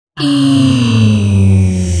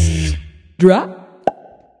Drop.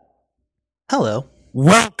 Hello.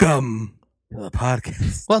 Welcome to the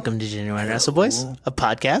podcast. Welcome to Genuine Wrestle Boys, a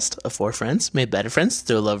podcast of four friends made better friends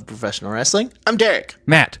through a love of professional wrestling. I'm Derek.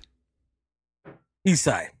 Matt.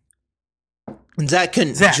 Eastside. And Zach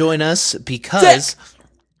couldn't Zach. join us because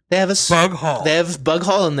they have Bug Hall. They have bug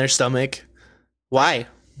hall in their stomach. Why?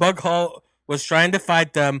 Bug Hall was trying to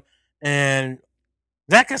fight them, and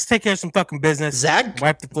Zach has to take care of some fucking business. Zach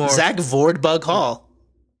Wipe the floor. Zach vored bug hall.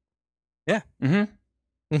 Yeah.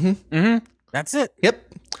 Mm-hmm. That's it.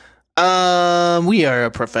 Yep. We are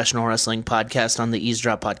a professional wrestling podcast on the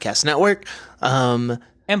Eavesdrop Podcast Network.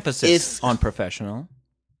 Emphasis on professional.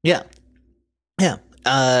 Yeah.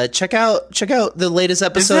 Check out the latest Is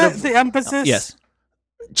episode that of the emphasis? Yes.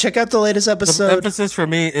 check out the latest The episode. emphasis for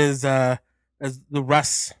me is the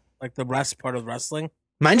rest, like the rest part of wrestling.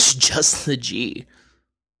 Mine's just the G.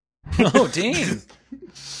 Oh, dang.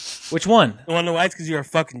 Which one? The one why it's because you're a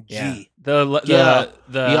fucking G. Yeah.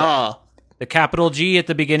 Yeah. The capital G at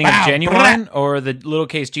the beginning Bow, of Genuine, or the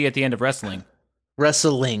lowercase G at the end of wrestling?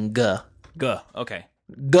 Wrestling. Guh. Okay.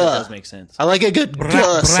 That does make sense. I like a good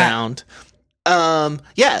Brat. sound.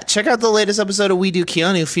 Check out the latest episode of We Do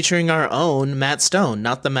Keanu featuring our own Matt Stone,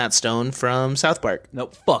 not the Matt Stone from South Park.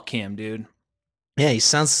 Nope. Fuck him, dude. Yeah, he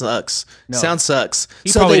sounds sucks. No. Sound sucks.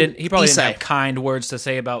 He probably didn't Isai, have kind words to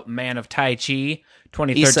say about Man of Tai Chi,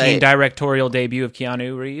 2013 Isai. directorial debut of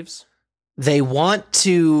Keanu Reeves. They want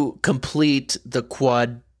to complete the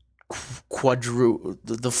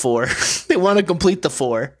the four. They want to complete the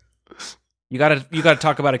four. You gotta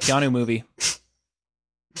talk about a Keanu movie.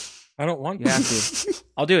 I don't want You have to.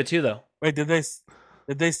 I'll do it too, though. Wait, did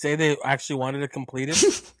they say they actually wanted to complete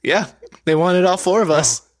it? Yeah, they wanted all four of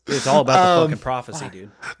us. Dude, it's all about the fucking prophecy,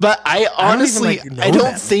 dude. But I honestly, even, know I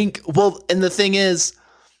don't them. think. Well, and the thing is,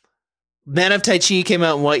 Man of Tai Chi came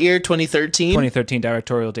out in what year? 2013. 2013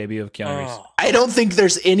 directorial debut of Keanu Reeves. Oh. I don't think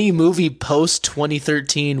there's any movie post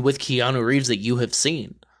 2013 with Keanu Reeves that you have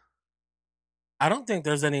seen. I don't think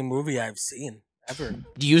there's any movie I've seen ever.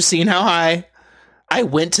 You seen How High? I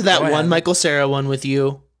went to that No, I one haven't. Michael Cera one with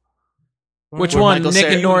you. Which Where one? Michael Nick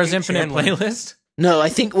Cera- and Nora's Jake Infinite Chandler. Playlist? No, I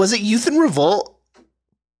think was it Youth and Revolt?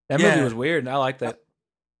 That Yeah. movie was weird. I like that.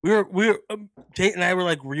 We were Tate and I were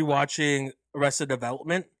like rewatching Arrested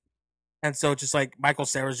Development, and so just like Michael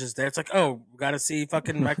Cera's just there. It's like, oh, we gotta see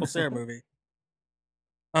fucking Michael Cera movie.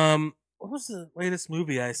 What was the latest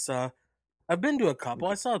movie I saw? I've been to a couple.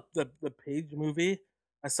 I saw the Page movie.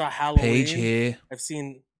 I saw Halloween. Page here.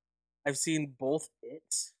 I've seen both It.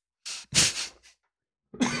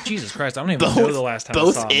 Jesus Christ, I don't even Both- know the last time I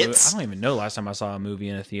both saw a movie. It's? I don't even know the last time I saw a movie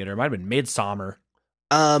in a theater. It might have been Midsummer.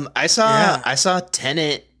 I Yeah. saw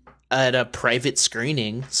Tenet at a private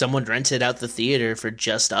screening. Someone rented out the theater for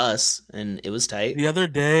just us, and it was tight. The other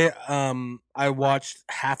day, I watched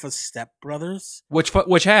half of Step Brothers Which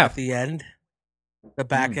at half? the end, the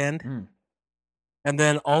back end. Mm, And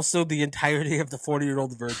then also the entirety of the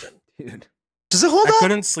 40-Year-Old Virgin. dude. Does it hold I up?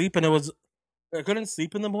 couldn't sleep, and I couldn't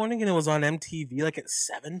sleep in the morning, and it was on MTV like at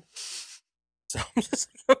 7. So I'm just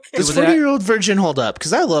like, okay. Does was that- 40-year-old virgin hold up?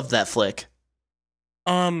 Because I love that flick.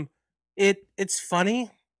 It's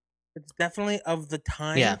funny. It's definitely of the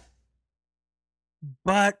time. Yeah.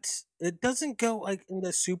 But it doesn't go like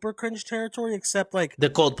into super cringe territory, except like The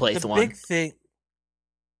Coldplay the one. big thing.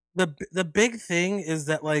 The big thing is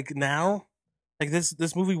that like now, like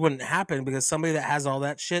this movie wouldn't happen because somebody that has all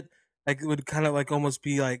that shit, like it would kind of like almost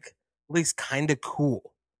be like at least kind of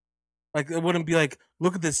cool. Like it wouldn't be like,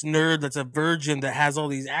 look at this nerd that's a virgin that has all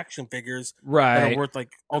these action figures that Right. are worth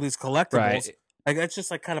like all these collectibles. Right. Like that's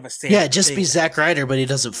just like kind of a Yeah, standard just thing be now. Zack Ryder, but he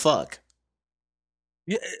doesn't fuck.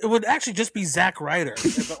 Yeah, it would actually just be Zack Ryder,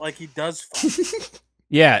 but like he does fuck.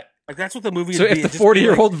 Yeah. Like that's what the movie So would if be. the It'd just be,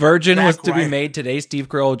 40-year-old virgin Zack was to be Ryder. made today, Steve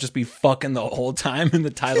Carell would just be fucking the whole time, and the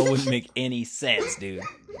title wouldn't make any sense, dude.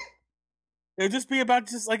 It would just be about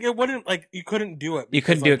just like it wouldn't like you couldn't do it. You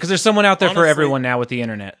couldn't do it because there's someone out there for honestly- everyone now with the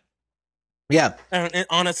internet. Yeah. And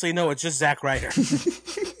honestly, no, it's just Zack Ryder.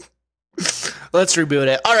 Let's reboot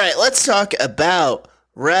it. All right, let's talk about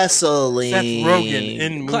wrestling. Seth Rogen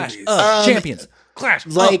in Clash movies. of Champions. Clash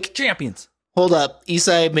like- of Champions. Hold up.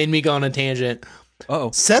 Isai made me go on a tangent.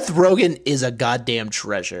 Uh-oh. Seth Rogen is a goddamn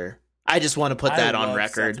treasure. I just want to put I that on love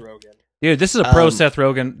record. Seth Rogen. Dude, this is a pro Um, Seth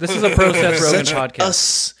Rogen. This is a pro Seth Rogen Such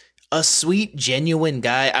podcast. a sweet, genuine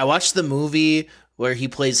guy. I watched the movie where he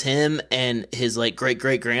plays him and his like great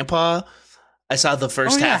grandpa. I saw the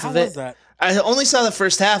first Oh, yeah, half how of was it. that? I only saw the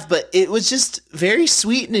first half, but it was just very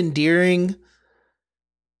sweet and endearing.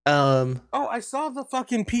 Oh, I saw the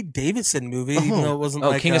fucking Pete Davidson movie, even Oh. though it wasn't Oh,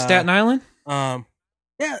 like King of Staten Island?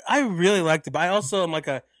 Yeah, I really liked it, but I also am like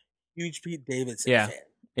a huge Pete Davidson Yeah. fan.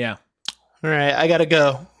 Yeah. All right, I gotta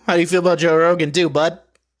go. How do you feel about Joe Rogan, too, bud?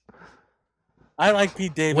 I like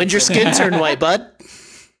Pete Davidson. When's your skin turn white, bud?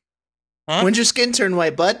 Huh? When's your skin turn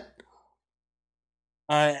white, bud?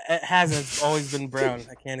 It hasn't. It's always been brown.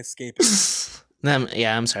 I can't escape it.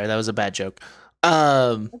 Yeah, I'm sorry. That was a bad joke.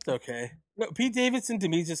 That's okay. No, Pete Davidson to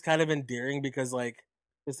me is just kind of endearing because like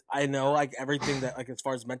just I know like everything that like as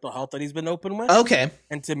far as mental health that he's been open with. Okay.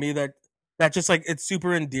 And to me that just like it's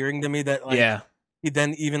super endearing to me that like Yeah. he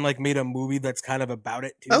then even like made a movie that's kind of about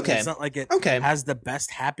it too. Okay. It's not like it Okay. has the best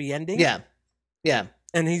happy ending. Yeah. Yeah.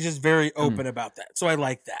 And he's just very open about that. So I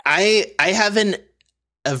like that. I have an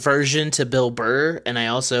aversion to Bill Burr, and I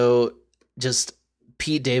also just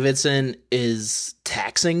Pete Davidson is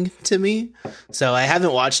taxing to me. So I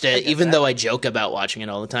haven't watched it, even though I joke about watching it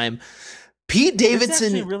all the time. Pete It's Davidson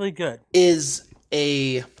actually really good. is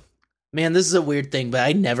a man, this is a weird thing, but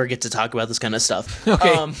I never get to talk about this kind of stuff.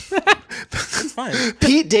 Okay. It's fine.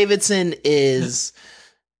 Pete Davidson is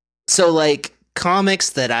so like comics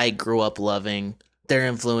that I grew up loving, their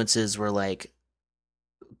influences were like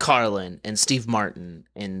Carlin and Steve Martin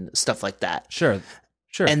and stuff like that. Sure.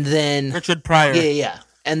 Sure. And then Richard Pryor. yeah.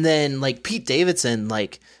 And then like Pete Davidson,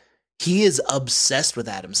 like he is obsessed with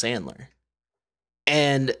Adam Sandler.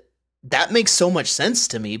 And that makes so much sense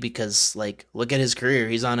to me because like look at his career,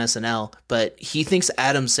 he's on SNL, but he thinks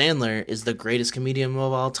Adam Sandler is the greatest comedian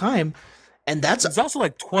of all time. And that's He's also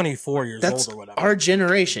like 24 years that's old or whatever. our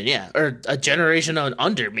generation, yeah, or a generation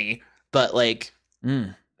under me. But like,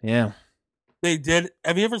 Yeah. They did.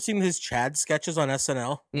 Have you ever seen his Chad sketches on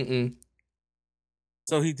SNL? mm-mm.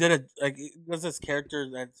 So he did he does this character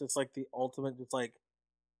that's just like the ultimate, just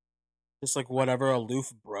like whatever,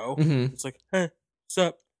 aloof bro. Mhm. It's like, hey, what's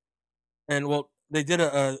up? And well, they did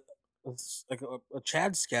a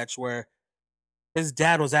Chad sketch where his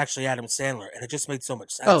dad was actually Adam Sandler, and it just made so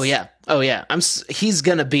much sense. Oh yeah. He's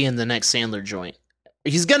gonna be in the next Sandler joint.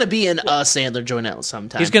 He's gonna be in a Sandler joint at some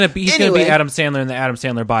time. He's gonna be Anyway. Adam Sandler in the Adam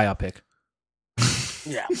Sandler biopic.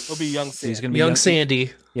 Yeah, he'll be young. Sam. He's gonna be Young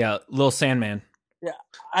Sandy. Yeah, Little Sandman.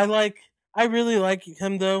 I really like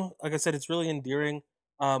him though. Like I said, it's really endearing.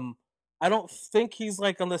 I don't think he's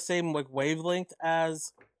like on the same like wavelength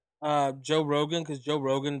as Joe Rogan because Joe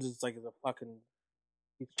Rogan is like a fucking.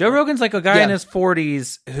 Joe Rogan's like a guy Yeah. in his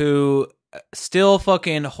 40s who still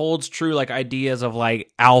fucking holds true like ideas of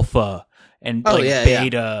like alpha and Oh, like yeah,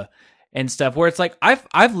 beta and stuff. Where it's like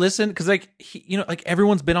I've listened because like like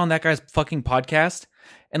everyone's been on that guy's fucking podcast,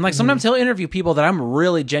 and like sometimes he'll interview people that I'm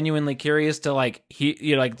really genuinely curious to like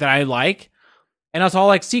like that I like, and I'll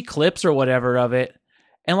like see clips or whatever of it,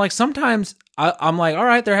 and like sometimes I'm like, all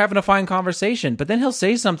right, they're having a fine conversation, but then he'll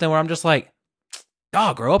say something where I'm just like,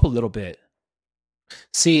 dog, grow up a little bit.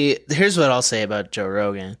 See, here's what I'll say about Joe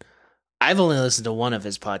Rogan. I've only listened to one of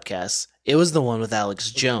his podcasts. It was the one with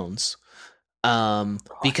Alex Jones.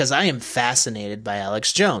 Because I am fascinated by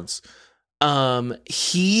Alex Jones. Joe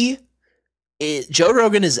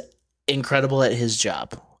Rogan is incredible at his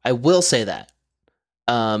job. I will say that.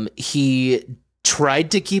 He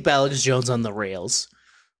tried to keep Alex Jones on the rails.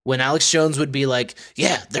 When Alex Jones would be like,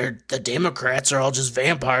 yeah, the Democrats are all just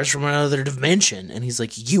vampires from another dimension. And he's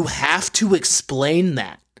like, you have to explain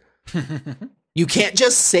that. You can't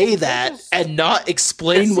just say that and not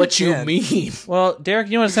explain Yes, what you you can. mean. Well, Derek,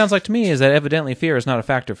 you know what it sounds like to me is that evidently fear is not a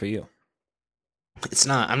factor for you. It's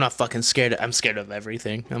not. I'm not fucking scared. I'm scared of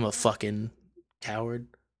everything. I'm a fucking coward.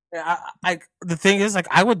 Yeah, the thing is, like,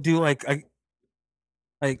 I would do like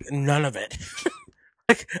none of it.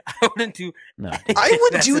 Like, I wouldn't do. No. anything I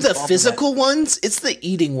would that's do the involved in physical ones. It's the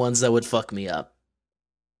eating ones that would fuck me up.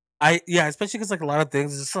 Yeah, especially because like a lot of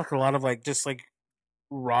things, it's just like a lot of like just like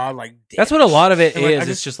raw like. That's what a lot of it And, like, is.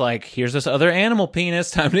 It's just like, here's this other animal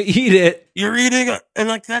penis, time to eat it. you're eating, and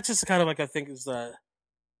like that's just kind of like I think is like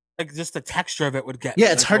just the texture of it would get. Yeah,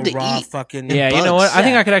 me, it's like, hard a to raw eat. Fucking And Yeah, you know bugs, what? I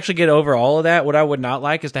think yeah. I could actually get over all of that. What I would not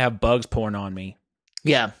like is to have bugs porn on me.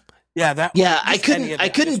 Yeah, yeah, that. yeah. I just any couldn't. of I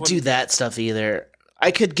it, couldn't just do wouldn't- that stuff either. I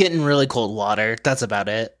could get in really cold water. That's about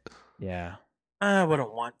it. Yeah. I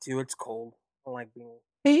wouldn't want to. It's cold. I don't like being.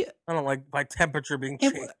 Hey, I don't like my temperature being Hey,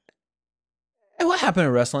 changed. what happened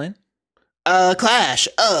to wrestling? Clash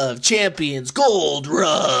of Champions, Gold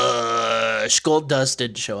Rush. Gold Dust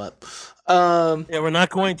did show up. Yeah, we're not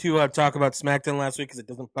going to talk about SmackDown last week because it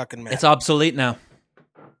doesn't fucking matter. It's obsolete now.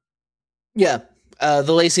 Yeah.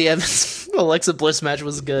 The Lacey Evans Alexa Bliss match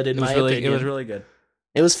was good in my opinion. It was really good.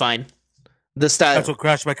 It was fine. The style, That's what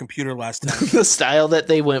crashed my computer last time. the style that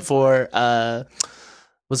they went for,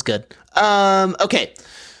 was good. Okay.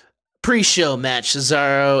 Pre-show match: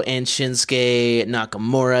 Cesaro and Shinsuke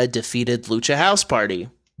Nakamura defeated Lucha House Party.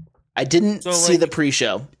 I didn't So, see like- the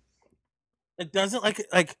pre-show. It doesn't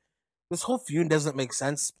like this whole feud doesn't make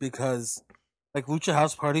sense because like Lucha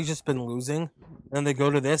House Party's just been losing, and then they go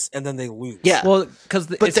to this and then they lose. Yeah. Well, because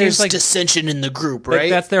but it there's seems like dissension in the group, like, right?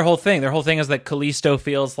 that's their whole thing. Their whole thing is that Kalisto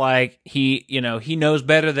feels like he knows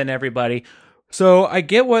better than everybody. So I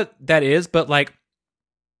get what that is, but like,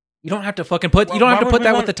 you don't have to fucking put. Well, you don't have why to would put we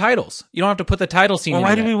that want- with the titles. You don't have to put the title scene. Well, in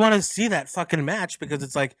why do it. we want to see that fucking match? Because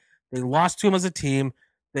it's like they lost to him as a team.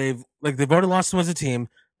 They've already lost to him as a team.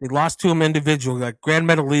 They lost to him individually. Like Grand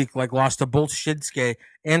Metalik like lost to both Shinsuke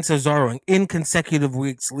and Cesaro in consecutive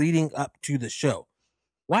weeks leading up to the show.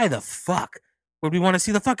 Why the fuck would we want to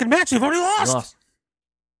see the fucking match? They've already lost. Lost.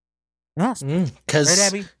 Right, Because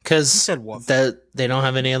Abby? You said wolf. they don't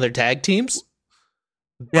have any other tag teams.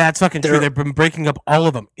 Yeah, it's fucking true. They're- They've been breaking up all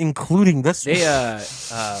of them, including this one.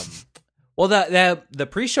 They well, the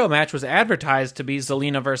pre-show match was advertised to be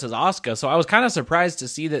Zelina versus Asuka, so I was kind of surprised to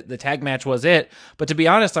see that the tag match was it. But to be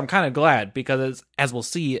honest, I'm kind of glad because, as we'll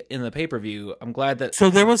see in the pay-per-view, I'm glad that So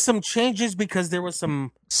there was some changes because there was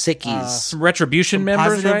some Sickies. some Retribution some members,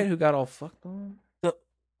 positive- right, who got all fucked on.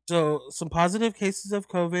 some positive cases of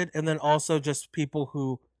COVID, and then also just people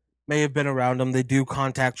who may have been around them. They do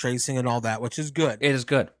contact tracing and all that, which is good. It is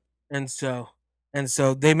good. And so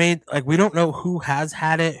they made like we don't know who has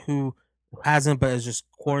had it, who hasn't, but is just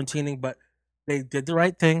quarantining. But they did the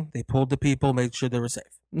right thing. They pulled the people, made sure they were safe.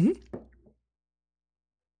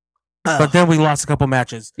 But then we lost a couple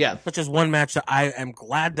matches, yeah. such as one match that I am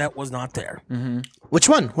glad that was not there. Mm-hmm. Which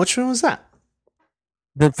one? Which one was that?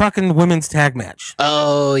 The fucking women's tag match.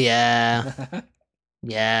 Oh yeah,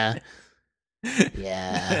 yeah,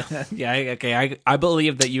 yeah. Yeah. Okay. I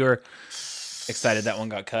believe that you were excited that one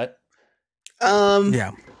got cut.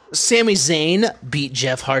 Yeah. Sami Zayn beat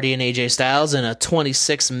Jeff Hardy and AJ Styles in a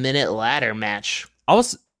 26-minute ladder match.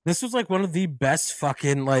 This was like one of the best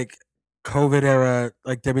fucking like COVID era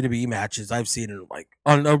like WWE matches I've seen in like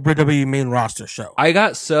on a WWE main roster show. I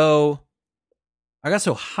got so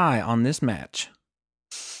high on this match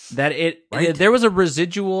that Right? there was a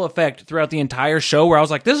residual effect throughout the entire show where I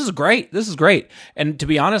was like, this is great. This is great. And to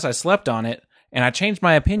be honest, I slept on it and I changed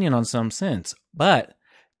my opinion on some since. But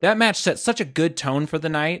that match set such a good tone for the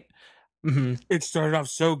night. Mm-hmm. It started off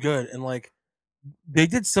so good and like they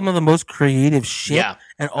did some of the most creative shit. Yeah.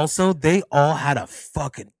 And also they all had a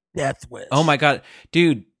fucking death wish. Oh my God.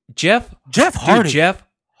 Dude, Jeff Hardy. Jeff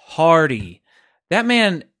Hardy. That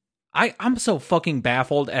man, I'm so fucking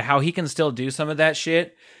baffled at how he can still do some of that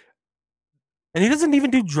shit. And he doesn't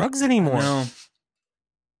even do drugs anymore. No.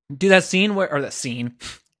 Dude, that scene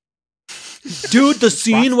Dude, the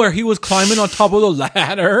scene where he was climbing on top of the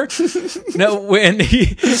ladder. No, when he,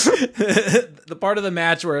 the part of the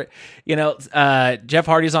match where, Jeff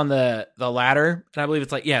Hardy's on the ladder, and I believe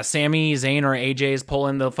it's like, Sami Zayn or AJ is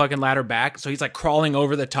pulling the fucking ladder back, so he's like crawling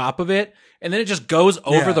over the top of it, and then it just goes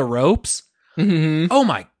over Yeah. the ropes. Mm-hmm. Oh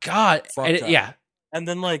my God. Fucked And up. yeah. And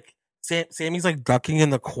then like Sammy's like ducking in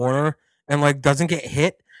the corner and like doesn't get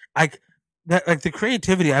hit. Like that, like the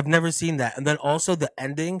creativity, I've never seen that. And then also the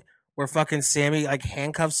ending where fucking Sammy like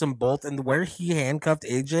handcuffs them both, and where he handcuffed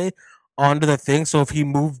AJ onto the thing, so if he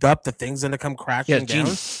moved up, the thing's gonna come crashing down.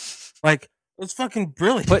 Genius. Like it was fucking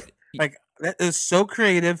brilliant. But like that is so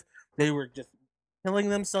creative. They were just killing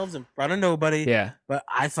themselves in front of nobody. yeah. But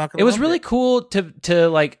I fucking It was loved really cool to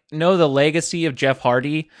like know the legacy of Jeff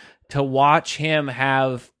Hardy, to watch him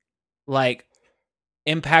have like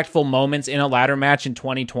impactful moments in a ladder match in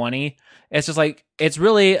 2020. It's just like, it's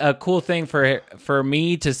really a cool thing for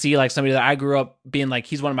me to see like somebody that I grew up being like,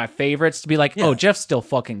 he's one of my favorites, to be like, Yeah. oh, Jeff still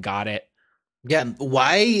fucking got it. Yeah.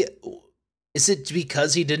 Why is it?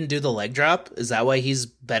 Because he didn't do the leg drop? Is that why he's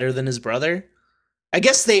better than his brother? I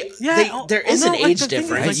guess there is no, an like, age the thing is,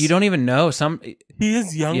 difference. like, You don't even know He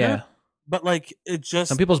is younger, yeah. but like it just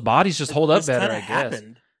Some people's bodies just hold up just better, kinda I guess.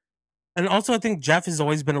 happened. And also, I think Jeff has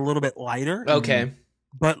always been a little bit lighter. Okay.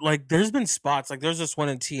 But like, there's been spots like there's this one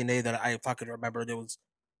in TNA that I fucking remember. That was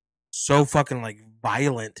so fucking like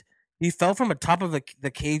violent. He fell from the top of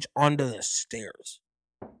the cage onto the stairs.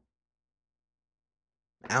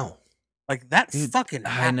 Ow. Like that Dude, fucking. I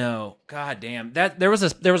happened. know. God damn. That there was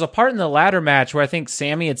a part in the ladder match where I think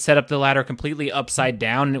Sammy had set up the ladder completely upside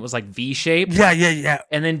down and it was like V-shaped. Yeah.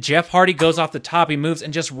 And then Jeff Hardy goes off the top, he moves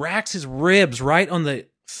and just racks his ribs right on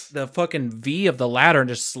the fucking V of the ladder and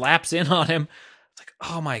just slaps in on him. It's like,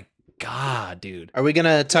 oh my God, dude. Are we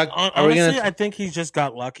gonna talk? Honestly, Are we gonna? I think he's just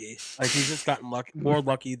got lucky. Like he's just gotten more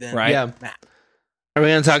lucky than Right. Yeah. Matt. Are we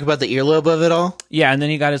gonna talk about the earlobe of it all? Yeah, and then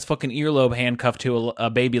he got his fucking earlobe handcuffed to a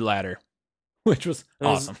baby ladder, which was It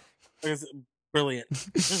was- awesome. It was brilliant.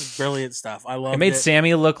 This is brilliant stuff. I love It made it.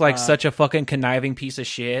 Sammy look like Uh, such a fucking conniving piece of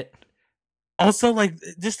shit. Also, like,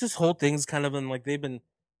 just this whole thing's kind of been like they've been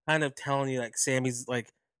kind of telling you like Sammy's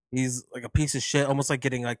like he's like a piece of shit, almost like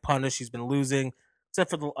getting like punished. He's been losing,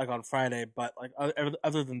 except for like on Friday, but like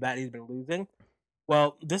other than that, he's been losing.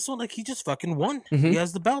 Well, this one, like, he just fucking won. Mhm. He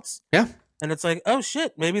has the belts. Yeah. And it's like, oh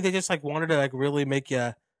shit, maybe they just like wanted to like really make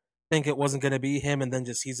you think it wasn't gonna be him, and then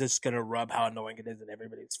he's just gonna rub how annoying it is in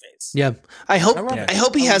everybody's face. Yeah. I hope I love it. I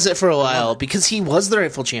hope he I has love it for a I love while it. because he was the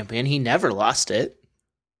rightful champion. He never lost it.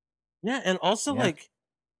 Yeah, and also Yeah. like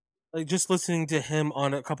just listening to him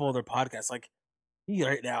on a couple other podcasts, like he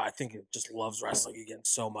right now, I think, just loves wrestling again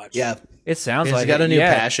so much. It sounds He's like got it. a new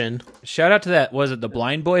Yeah. passion. Shout out to that. Was it the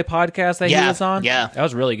Blind Boy podcast that he Yeah, was on? yeah. That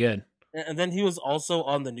was really good. And then he was also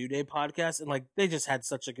on the New Day podcast, and like they just had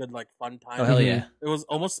such a good like fun time. Oh hell Mhm. yeah! It was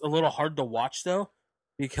almost a little hard to watch though,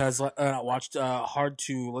 because not watched hard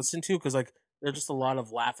to listen to because like there's just a lot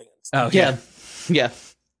of laughing and stuff. Oh yeah. Yeah.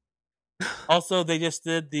 Also, they just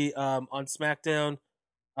did the on SmackDown,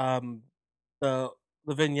 the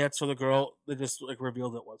vignettes for the girl. They just like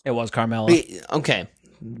revealed it was. It was Carmella. Wait, okay.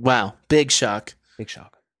 Wow. Big shock. Big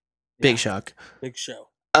shock. Big shock. Big show.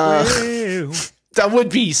 That would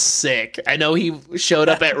be sick. I know he showed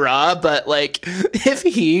up at Raw, but like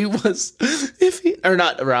or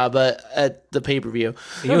not Raw, but at the pay-per-view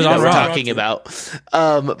He was that on we're Raw. talking about.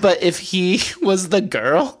 But if he was the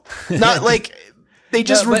girl, not like they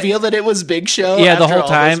just No, but- revealed that it was Big Show. Yeah, the after whole all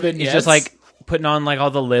time those he's vignettes. just like putting on like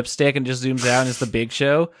all the lipstick and just zooms out and it's the Big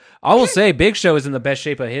Show. I will say Big Show is in the best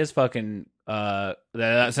shape of his fucking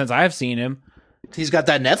since I've seen him. he's got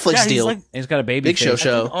that Netflix Yeah, he's deal. like He's got a baby Big Show face.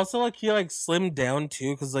 show. also like he like slimmed down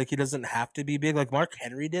too because like he doesn't have to be big. Like Mark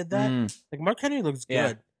Henry did that. Mm. Like Mark Henry looks Yeah.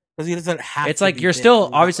 good because he doesn't have. It's to like be you're big still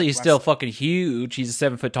to obviously like he's still wrestle. fucking huge. He's a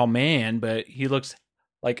 7 foot tall man, but he looks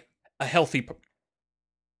like a healthy.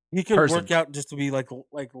 He could person. work out just to be like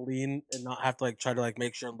lean and not have to like try to like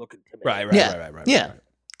make sure and look intimidating. Right. Yeah.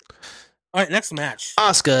 All right, next match.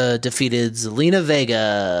 Asuka defeated Zelina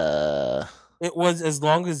Vega. It was as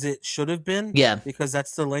long as it should have been. Yeah. because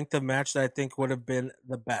that's the length of match that I think would have been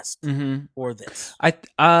the best Mm-hmm. for this.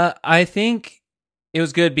 I think it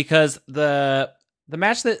was good because the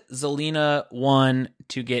match that Zelina won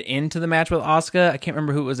to get into the match with Asuka, I can't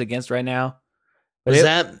remember who it was against right now. But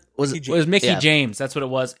Was it was Mickey yeah. James. That's what it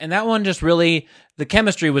was. And that one just really, the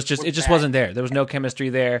chemistry was just, Was it just bad. wasn't there. There was no chemistry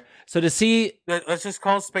there. So to see Let's just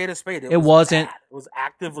call a spade a spade. It wasn't- bad. It was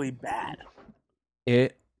actively bad.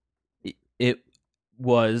 it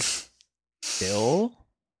was still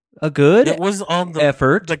a good It was on the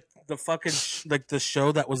effort. like the fucking like the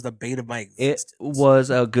show that was the bait of my It existence. was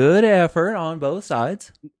a good effort on both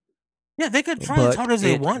sides. Yeah, they could try but as hard as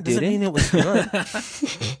they it want. Doesn't didn't. mean it was good.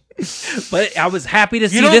 But I was happy to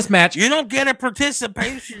see don't- this match. You don't get a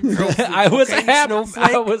participation trophy. I was okay, happy.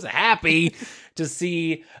 Snowflake. I was happy to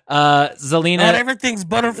see Zelina. Not everything's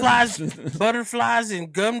butterflies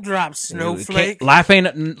and gumdrops. Snowflake. Life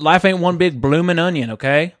ain't one big blooming onion.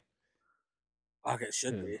 Okay, Okay, it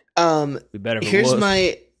should be. be better. If it Here's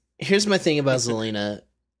was. my thing about Zelina.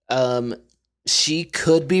 She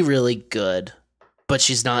could be really good, but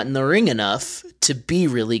she's not in the ring enough to be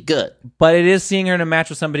really good. But it is seeing her in a match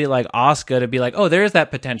with somebody like Asuka to be like, oh, there is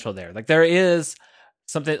that potential there. Like there is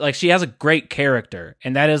something like she has a great character,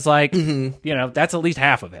 and that is like Mm-hmm. that's at least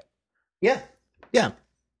half of it. Yeah. Yeah,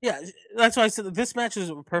 that's why I said that this match is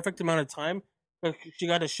a perfect amount of time. Like, she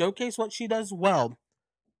got to showcase what she does well,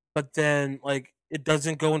 but then like it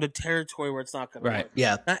doesn't go into territory where it's not going Right. to work.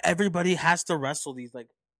 Yeah. Not everybody has to wrestle these like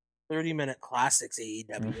 30-minute classics.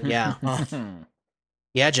 AEW. Yeah.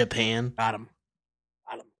 Yeah, Japan. Got him.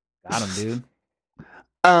 Got him, dude.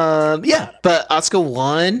 Yeah, but Asuka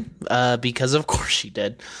won because of course she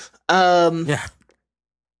did. Yeah.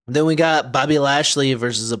 Then we got Bobby Lashley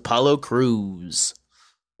versus Apollo Crews.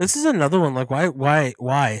 This is another one. Like,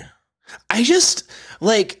 why? I just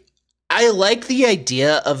I like the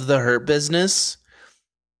idea of the Hurt Business,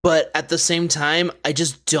 but at the same time, I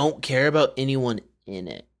just don't care about anyone in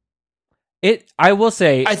it. I will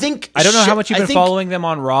say, I think I don't know how much you've I been think following them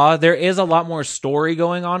on Raw. There is a lot more story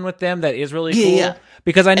going on with them that is really Yeah, cool. yeah.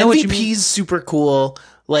 Because I know what you MVP's mean. super cool.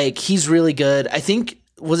 Like he's really good. I think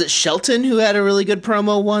was it Shelton who had a really good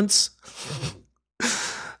promo once?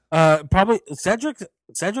 Probably Cedric.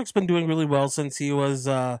 Cedric's been doing really well since he was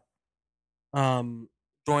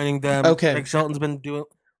joining them. Okay. Like Shelton's been doing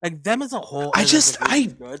like them as a whole. I as just- a group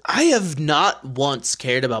is good. I have not once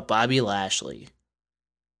cared about Bobby Lashley.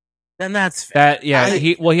 Then that's fair. That yeah, I-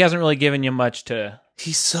 he hasn't really given you much to.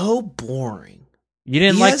 He's so boring. You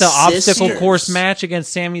didn't He like the has obstacle sisters. course match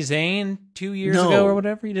against Sami Zayn 2 years No. ago or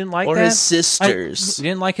whatever. You didn't like Or that. his sisters. You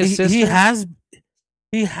didn't like his sister. He has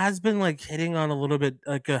he has been like hitting on a little bit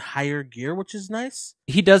like a higher gear, which is nice.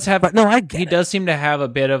 He does have, But no, I get he it. does seem to have a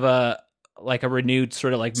bit of a renewed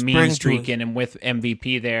sort of like Spring mean to streak it. in him with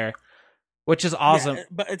MVP there, which is awesome. Yeah,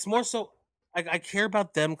 but it's more so I care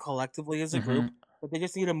about them collectively as a group, but they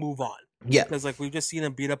just need to move on. Yeah. Because like we've just seen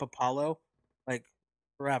him beat up Apollo like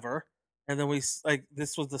forever. And then like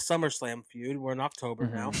this was the SummerSlam feud. We're in October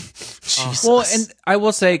now. Jesus. Well, and I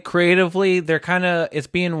will say creatively, they're kind of, it's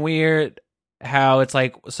being weird how it's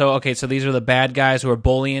like, so these are the bad guys who are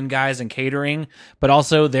bullying guys and catering, but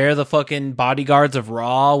also they're the fucking bodyguards of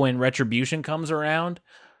Raw when Retribution comes around.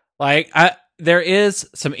 Like, there is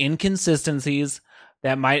some inconsistencies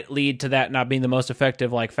that might lead to that not being the most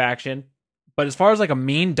effective like faction. But as far as like a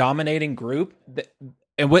mean dominating group,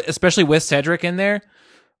 and especially with Cedric in there,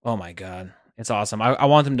 oh my god, it's awesome. I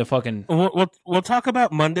want them to fucking. We'll talk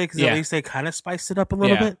about Monday because Yeah. at least they kind of spiced it up a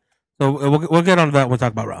little Yeah. bit. So we'll get on to that. We'll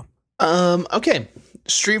talk about Raw. Okay.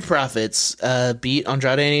 Street Profits beat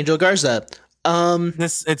Andrade and Angel Garza.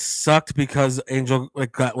 It sucked because Angel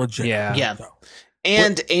like got legit. Yeah. Yeah. So,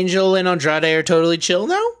 And Angel and Andrade are totally chill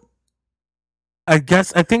now? I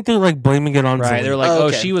think they're like blaming it on Right, Zelina. they're like, Oh, oh,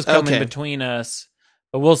 okay. she was coming Okay. between us,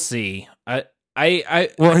 but we'll see. I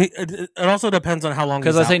Well, it also depends on how long.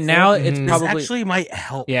 because he's I say out now for. it's Mhm. This probably actually might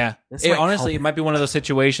help. yeah. This It, might honestly, help it might be one of those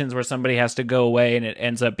situations where somebody has to go away and it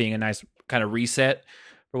ends up being a nice kind of reset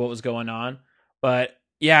for what was going on. But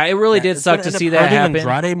yeah, it really did it's suck gonna to end up see that hurting happen.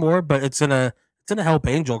 Andrade more, but it's gonna help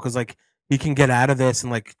Angel because like he can get out of this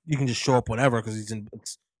and like you can just show up whenever because he's in.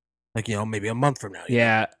 It's like maybe a month from now.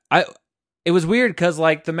 Yeah, it was weird because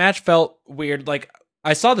like the match felt weird. Like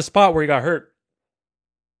I saw the spot where he got hurt,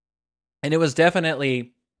 and it was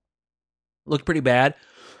definitely looked pretty bad.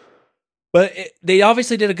 But they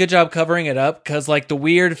obviously did a good job covering it up because like the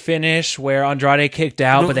weird finish where Andrade kicked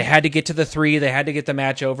out, but they had to get to the 3. They had to get the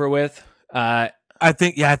match over with. I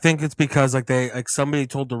think it's because like somebody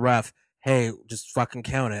told the ref, "Hey, just fucking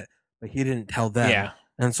count it," but he didn't tell them. Yeah.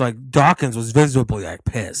 And so like Dawkins was visibly like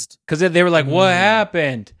pissed. Because they were like, "What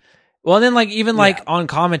happened?" Well, and then like even like Yeah. on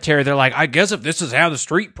commentary, they're like, "I guess if this is how the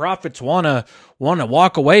Street Profits wanna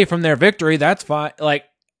walk away from their victory, that's fine." Like,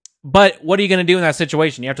 but what are you gonna do in that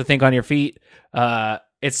situation? You have to think on your feet.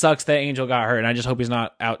 It sucks that Angel got hurt, and I just hope he's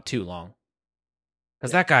not out too long.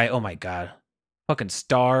 Because that guy, oh my god, fucking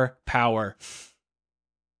star power.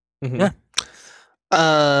 Mhm.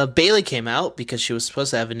 Bailey came out because she was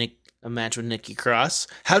supposed to have a match with Nikki Cross.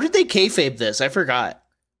 How did they kayfabe this? I forgot.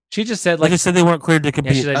 She just said Like like, I said, they weren't cleared to yeah,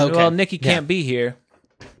 compete. she said, Okay. "Well, Nikki Yeah. can't be here."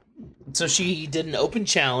 So she did an open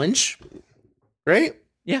challenge, right?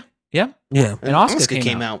 Yeah, yeah. and Asuka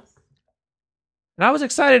came out. And I was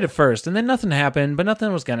excited at first, and then nothing happened, but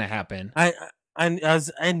nothing was gonna happen.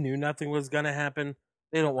 I knew nothing was gonna happen.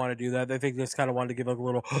 They don't want to do that. They think they just kind of wanted to give like a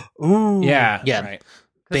little ooh. Yeah, Yeah. right.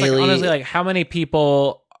 'Cause, like, Bailey- honestly, like how many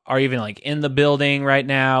people are even like in the building right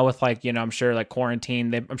now with like I'm sure like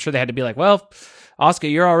quarantine. I'm sure they had to be like, well, Oscar,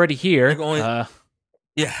 you're already here. Like, only-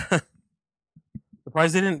 Yeah.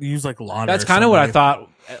 Surprised they didn't use like Lana. That's or kind of what I somebody.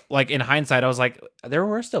 thought. Like in hindsight, I was like, there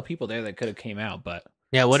were still people there that could have came out, but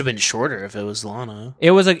Yeah, it would have been shorter if it was Lana.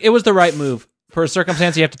 it was the right move for a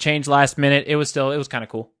circumstance you have to change last minute. It was kind of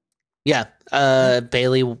cool. Yeah.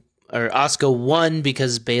 Bailey or Asuka won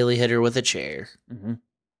because Bailey hit her with a chair. Mm-hmm.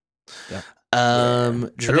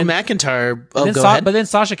 Drew then- McIntyre. But Oh, then go ahead. But then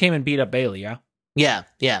Sasha came and beat up Bailey. Yeah.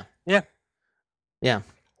 Yeah. I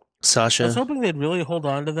was Sasha. hoping they'd really hold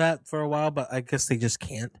on to that for a while, but I guess they just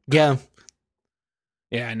can't. Yeah.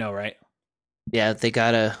 Yeah, I know, right? Yeah. They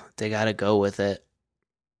gotta go with it.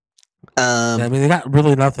 I mean, they got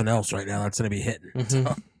really nothing else right now that's going to be hitting.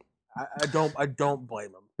 Mhm. I don't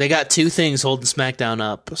blame them. They got two things holding SmackDown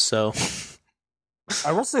up. So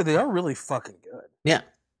I will say they are really fucking good. yeah.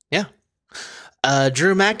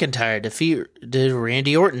 Drew McIntyre defeated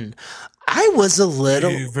Randy Orton. I was a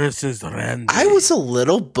little versus Randy.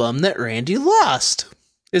 bummed that Randy lost.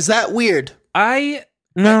 Is that weird?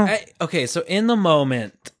 No. Okay, so in the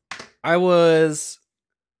moment, I was,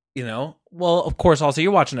 well, of course. Also,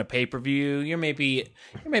 you're watching a pay-per-view. You're maybe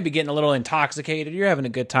getting a little intoxicated. You're having a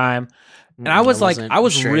good time, and I was like, wasn't I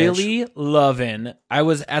was straight really loving. I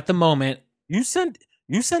was at the moment. You sent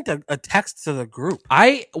a text to the group.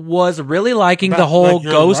 I was really liking the About, whole like,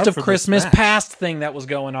 your Ghost love of for this Christmas match. Past thing that was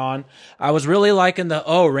going on. I was really liking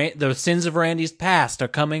the sins of Randy's past are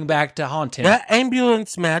coming back to haunt him. That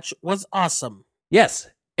ambulance match was awesome. Yes.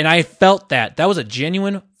 And I felt that. That was a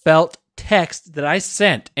genuine felt text that I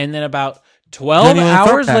sent. And then about 12 Genuine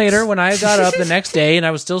hours text. later, when I got up the next day and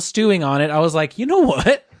I was still stewing on it, I was like, you know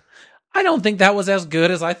what? I don't think that was as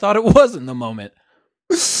good as I thought it was in the moment.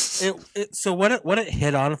 So what it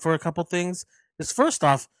hit on for a couple things Because first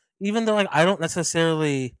off, even though like I don't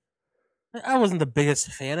necessarily, I wasn't the biggest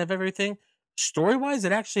fan of everything. Story wise,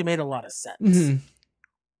 it actually made a lot of sense. Mhm.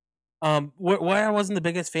 Why I wasn't the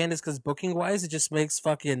biggest fan is because booking wise, it just makes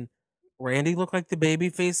fucking Randy look like the baby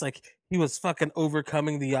face. Like he was fucking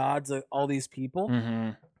overcoming the odds of all these people. Mm-hmm.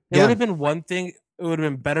 It Yeah. would have been one thing. It would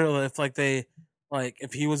have been better if like they like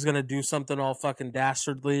if he was gonna do something all fucking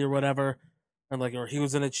dastardly or whatever, and like or he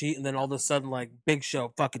was gonna cheat, and then all of a sudden like Big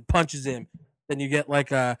Show fucking punches him. Then you get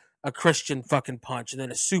like a Christian fucking punch, and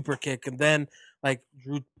then a super kick, and then like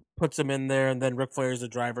Drew puts him in there, and then Ric Flair's the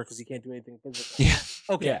driver because he can't do anything physical. Yeah.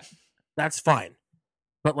 Okay, Yeah. that's fine.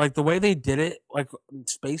 But like the way they did it, like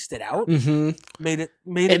spaced it out, Mhm. made it It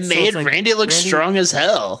so made it's like Randy look strong as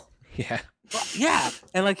hell. Yeah. Yeah,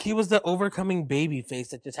 and like he was the overcoming baby face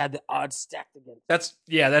that just had the odds stacked against.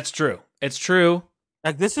 That's true. It's true.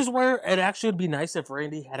 Like this is where it actually would be nice if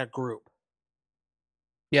Randy had a group.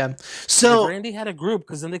 Yeah. If So Randy had a group,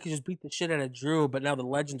 because then they could just beat the shit out of Drew. But now the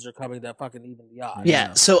legends are coming that fucking even the odds.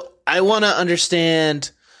 yeah, so I want to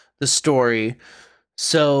understand the story.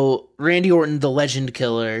 So Randy Orton, the Legend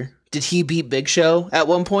Killer, did he beat Big Show at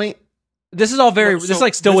one point? This is all very. No, this is so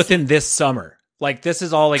like still this- within this summer. Like this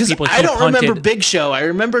is all like Because people. I who don't punted. remember Big Show. I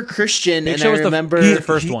remember Christian, Big and Show I was remember the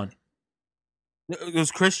first one. It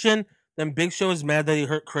was Christian. Then Big Show was mad that he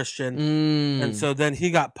hurt Christian, and so then he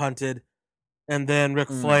got punted, and then Ric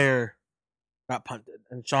Mm. Flair got punted,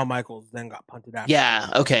 and Shawn Michaels then got punted after. Yeah.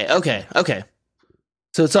 Okay.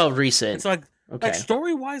 So it's all recent. It's like Okay.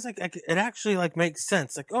 story wise, like it actually like makes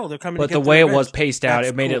sense. Like they're coming. But to the get way their it was revenge. paced out, That's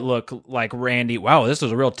it made it cool. look like Randy. Wow, this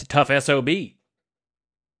was a real tough SOB.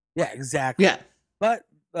 Yeah, exactly. Yeah. But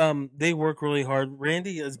they work really hard.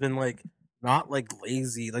 Randy has been like not like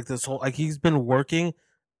lazy, like this whole like he's been working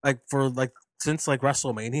like for like since like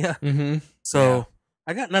WrestleMania. Mm-hmm. So Yeah.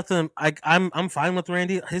 I got nothing. I'm fine with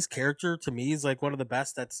Randy. His character to me is like one of the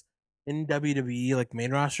best that's in WWE like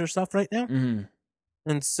main roster stuff right now. Mm.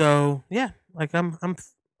 And so yeah, like I'm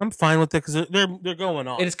fine with it because they're going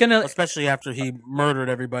on. And it's gonna Especially after he murdered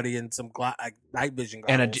everybody in some like, night vision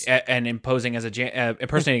goggles. and imposing as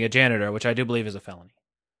impersonating a janitor, which I do believe is a felony.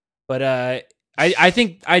 But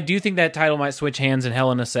I do think that title might switch hands in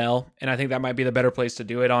Hell in a Cell, and I think that might be the better place to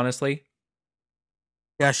do it. Honestly,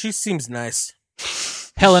 Yeah, she seems nice.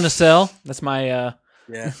 Hell in a Cell. That's my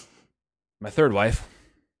Yeah. my third wife.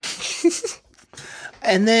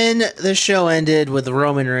 And then the show ended with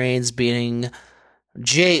Roman Reigns beating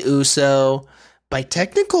Jey Uso by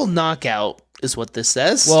technical knockout, is what this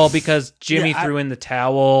says. Well, because Jimmy Yeah, threw in the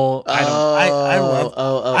towel. I don't. I love-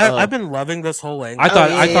 Oh. I've been loving this whole angle I thought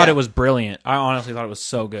yeah, I thought yeah. it was brilliant. I honestly thought it was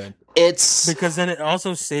so good. It's because then it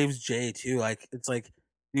also saves Jay too. Like it's like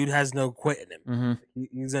dude has no quit in him. Hmm.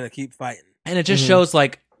 He's gonna keep fighting. And it just Mhm. shows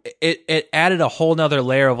like it added a whole nother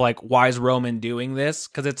layer of like, why is Roman doing this?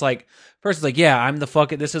 Because it's like, first it's like, yeah, I'm the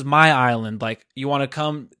fucking, this is my island, like you want to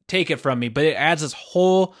come take it from me, but it adds this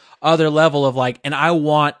whole other level of like, and I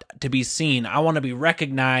want to be seen, I want to be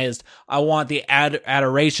recognized, I want the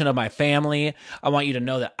adoration of my family, I want you to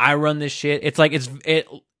know that I run this shit. It's like it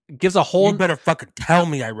gives a whole You better fucking tell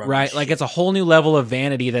me I run right this like shit. it's a whole new level of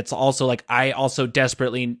vanity that's also like, I also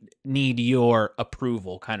desperately need your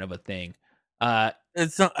approval kind of a thing.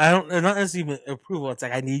 It's not. I don't. It's not necessarily even approval. It's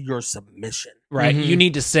like I need your submission. Right, Mhm. you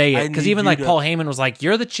need to say I it because need even you like to- Paul Heyman was like,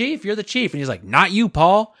 "You're the chief, and he's like, "Not you,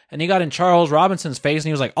 Paul." And he got in Charles Robinson's face, and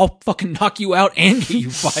he was like, "I'll fucking knock you out and get you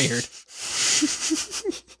fired."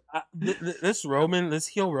 This Roman, this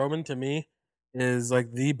heel Roman, to me, is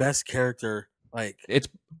like the best character. Like It's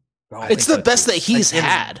going. it's the best that he's Like, in-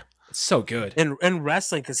 had. so good. in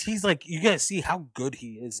wrestling because he's like you gotta see how good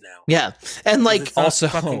he is now. Yeah. And like It's not Also,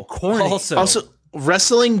 fucking corny. also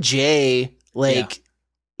wrestling Jay, like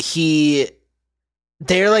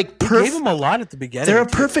they're like He gave perfect. him a lot at the beginning. They're a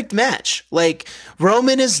too. perfect match. Like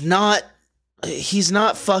Roman is not he's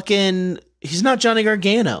not Johnny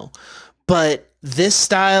Gargano. But this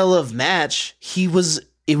style of match, it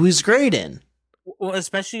was great in. Well,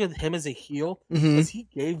 especially with him as a heel, Mhm. because he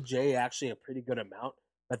gave Jay actually a pretty good amount,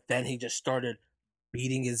 but then he just started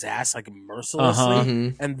beating his ass like mercilessly, Uh-huh.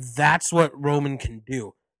 Mhm. and that's what Roman can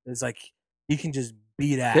do. Is like he can just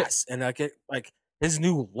beat ass, and like his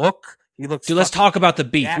new look, he looks. Dude, let's fucking talk about the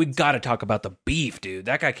beef. We jacked. got to talk about the beef, dude.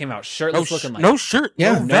 That guy came out No, shirtless, looking like no shirt,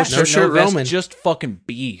 Yeah, no no vest. shirt. shirt vest, Roman. just fucking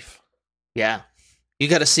beef. Yeah. You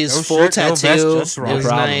got to see his No full shirt, no tattoo. vest, just It Roman. was No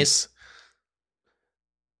problem. nice.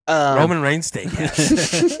 Roman Reigns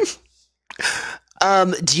steakhouse.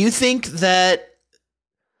 Do you think that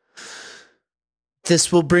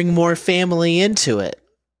this will bring more family into it?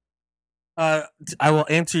 I will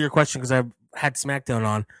answer your question because I've had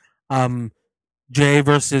SmackDown on. Jay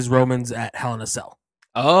versus Roman's at Hell in a Cell.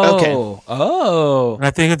 Oh, Okay. oh. And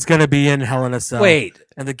I think it's gonna be in Hell in a Cell. Wait,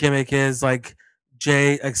 And the gimmick is like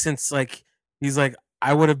Jay, like since like he's like,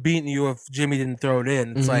 I would have beaten you if Jimmy didn't throw it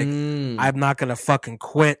in. It's like I'm not gonna fucking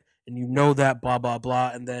quit, and you know that, blah blah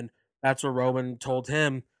blah. And then that's where Roman told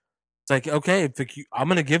him, it's like, okay, I'm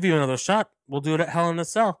gonna give you another shot. We'll do it at Hell in a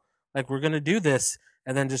Cell. Like we're gonna do this,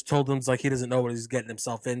 and then just told him it's like he doesn't know what he's getting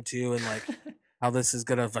himself into, and like how this is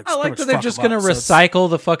gonna like. I like that they're just going to recycle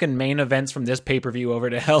the fucking main events from this pay-per-view over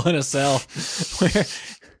to Hell in a Cell. Where,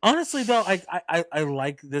 Honestly, though, I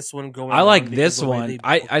like this one going. I like on because this the way one. they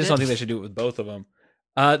I booked just don't it. think they should do it with both of them.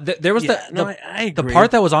 There was Yeah, I the agree. part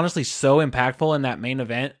that was honestly so impactful in that main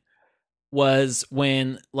event was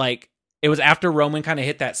when like it was after Roman kind of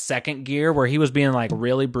hit that second gear where he was being like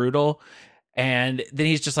really brutal, and then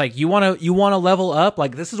he's just like, you want to level up?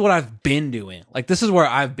 Like this is what I've been doing. Like this is where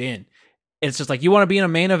I've been. It's just like, you want to be in a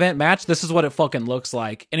main event match? This is what it fucking looks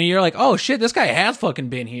like. And you're like, oh shit, this guy has fucking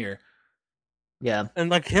been here. Yeah. And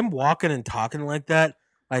like him walking and talking like that,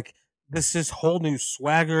 like this is whole new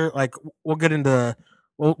swagger. Like we'll get into,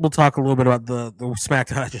 we'll talk a little bit about the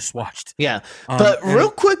SmackDown I just watched. Yeah. But and real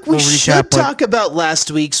quick, we we'll should recap, but- talk about last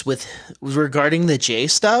week's regarding the Jay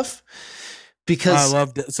stuff. I Because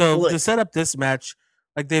loved it. So like- to set up this match,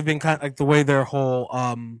 like they've been kind of like the way their whole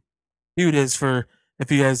feud is for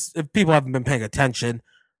if people haven't been paying attention,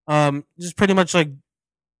 just pretty much like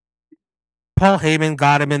Paul Heyman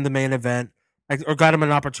got him in the main event, like or got him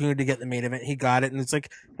an opportunity to get in the main event. He got it, and it's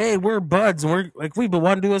like, hey, we're buds, and we're like we've been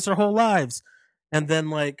wanting to do this our whole lives, and then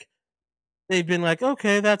like they've been like,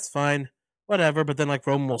 okay, that's fine, whatever. But then like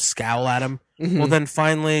Roman will scowl at him. Well, then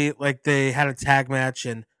finally, like they had a tag match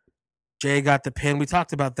and Jay got the pin. We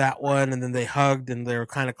talked about that one, and then they hugged and they were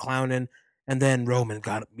kind of clowning, and then Roman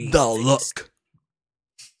got me the look.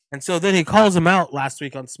 and so then he calls him out last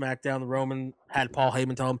week on SmackDown. Roman had Paul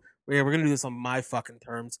Heyman tell him, "Yeah, we're gonna do this on my fucking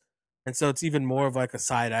terms," and so it's even more of like a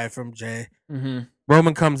side eye from Jay. Mm-hmm.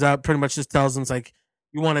 Roman comes out, pretty much just tells him, "It's like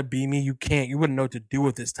you want to be me, you can't. You wouldn't know what to do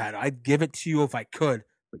with this title. I'd give it to you if I could,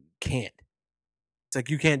 but you can't. It's like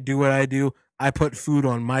you can't do what I do. I put food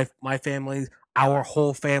on my family, our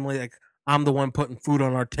whole family. Like I'm the one putting food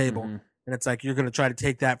on our table, Mm-hmm. and it's like you're gonna try to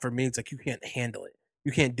take that from me. It's like you can't handle it.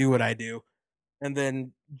 You can't do what I do." And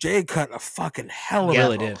then Jay cut a fucking hell of Yeah, a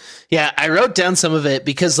really promo. did. Yeah, I wrote down some of it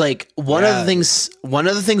because like one of the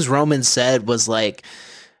things Roman said was like,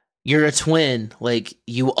 you're a twin, like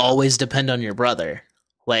you always depend on your brother.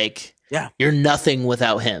 Like Yeah. you're nothing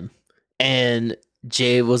without him. And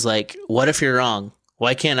Jay was like, what if you're wrong?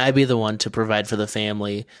 Why can't I be the one to provide for the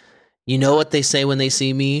family? You know what they say when they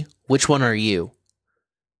see me? Which one are you?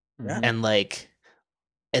 Yeah. And like,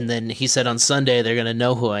 and then he said on Sunday, they're going to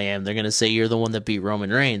know who I am. They're going to say, you're the one that beat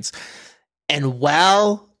Roman Reigns. And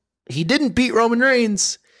while he didn't beat Roman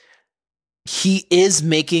Reigns, he is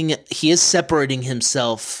separating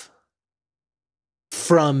himself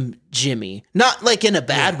from Jimmy. Not like in a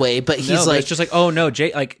bad way, but he's No, but like, it's just like, oh no,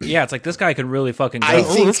 Jay, like, yeah, it's like this guy can really fucking go. I Oh,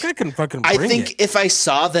 think- this guy can fucking bring I think it. if I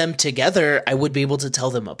saw them together, I would be able to tell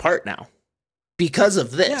them apart now because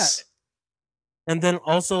of this. And then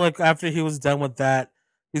also, like, after he was done with that,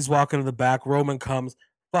 he's walking to the back. Roman comes,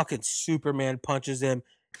 fucking Superman punches him,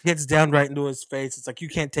 gets down right into his face. It's like, you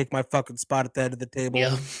can't take my fucking spot at the head of the table.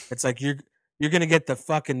 Yeah. It's like, you're going to get the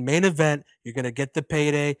fucking main event. You're going to get the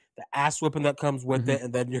payday, the ass whipping that comes with it,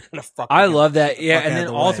 and then you're going to fucking. I get love that. the Yeah, fuck and out then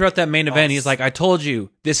of the all way. throughout that main event, he's like, I told you,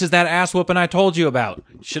 this is that ass whooping I told you about.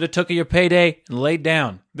 Should have took your payday and laid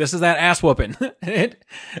down. This is that ass whooping.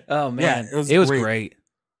 Oh man, Yeah, it it was was great. great.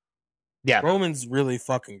 Yeah. Roman's really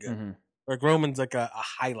fucking good. Mhm. Like, Roman's like a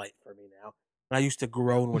highlight for me now. And I used to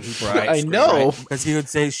groan when he Right. I know. because he would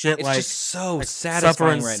say shit It's like, just so like satisfying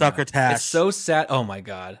suffering right now. succotash. It's so sad. Oh my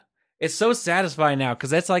god, it's so satisfying now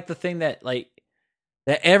because that's like the thing that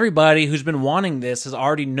that everybody who's been wanting this has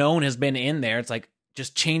already known has been in there. It's like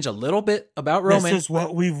just change a little bit about Roman, This is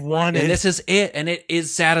what we've wanted. and this is it, and it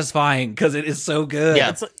is satisfying because it is so good.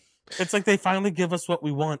 Yeah. It's like they finally give us what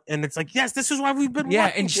we want, and it's like, yes, this is why we've been. Yeah,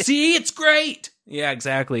 wanting and it. see, it's great. Yeah,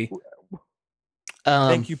 exactly.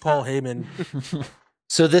 Thank you, Paul Heyman.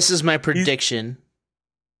 So this is my prediction.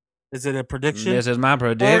 Is it a prediction, This is my or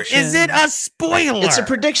prediction. is it a spoiler? It's a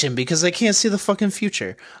prediction because I can't see the fucking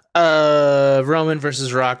future. Roman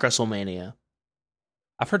versus Rock WrestleMania.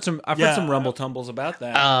 I've heard some Yeah. rumble tumbles about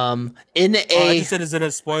that. In Oh, I a just said, is it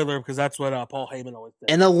a spoiler? Because that's what Paul Heyman always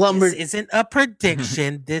says. in a lumber This isn't a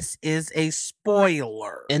prediction. This is a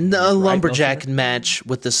spoiler. in the Right, lumberjack Wilson? match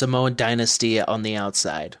with the Samoan dynasty on the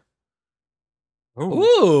outside. Ooh.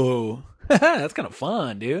 Ooh, that's kind of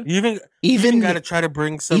fun, dude. You even Even got to try to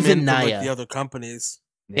bring some even in from, like, Nia. the other companies.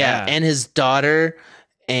 Yeah, and his daughter,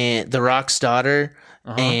 and The Rock's daughter,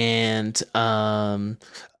 Uh-huh. and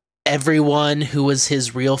everyone who was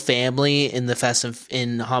his real family in the Fast and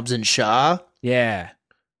in Hobbs and Shaw. Yeah.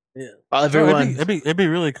 Everyone. It'd be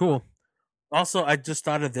really cool. Also, I just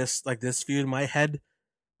thought of this feud in my head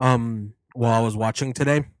while I was watching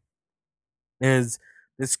today. Is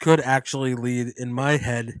this could actually lead in my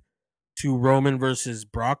head to Roman versus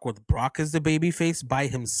Brock, with Brock as the babyface by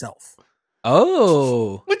himself.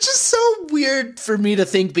 Oh. Which is so weird for me to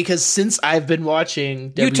think, because since I've been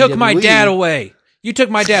watching You took my WWE, dad away. You took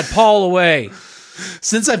my dad Paul away.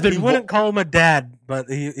 Since I've been He wouldn't call him a dad, but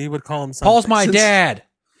he would call him something. Paul's my dad.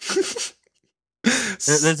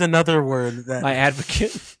 There's another word that My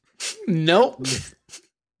advocate. Nope.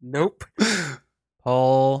 nope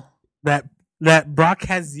Paul. that Brock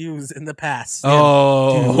has used in the past.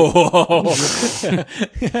 Oh.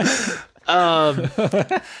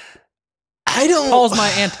 I don't. Paul's my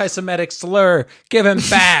anti-Semitic slur. Give him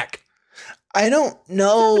back. I don't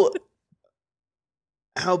know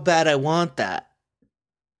how bad I want that.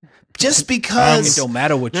 Just It because don't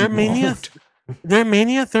matter what you Their Mania, want. their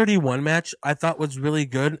Mania 31 match, I thought was really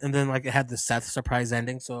good, and then like it had the Seth surprise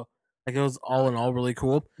ending, so like it was all in all really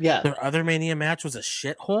cool. yeah, Their other Mania match was a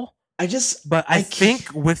shithole, I just but I I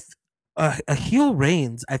think with a heel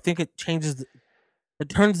Reigns, I think it changes, it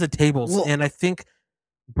turns the tables, Well- and I think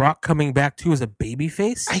Brock coming back too as a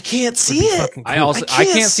babyface. I can't would see be it. fucking I cool. also I I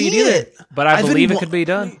can't can't see it see either, it. but I I've been believe it wa- could be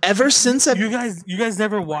done. Ever since I you guys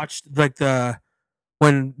never watched like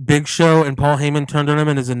when Big Show and Paul Heyman turned on him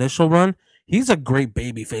in his initial run. He's a great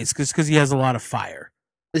babyface because he has a lot of fire.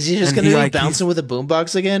 is he just and going to he, be like, bouncing with a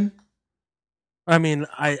boombox again? I mean,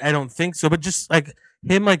 I don't think so, but just like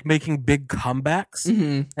him like making big comebacks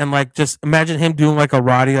Mm-hmm. and like just imagine him doing like a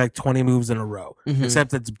Roddy like 20 moves in a row, Mhm.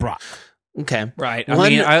 except it's Brock. Okay, Right. One- I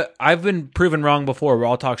mean, I've been proven wrong before where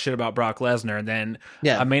I'll talk shit about Brock Lesnar and then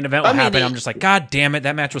yeah, a main event will I mean, happen. I'm just like, God damn it,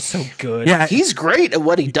 that match was so good. Yeah, he's great at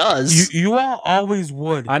what he does. you all always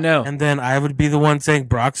would, I know. and then I would be the one saying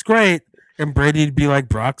Brock's great, and Brady'd be like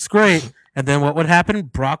Brock's great, and then what would happen?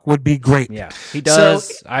 Brock would be great. Yeah, he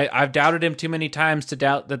does. I've doubted him too many times to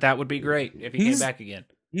doubt that would be great if he came He's- back again.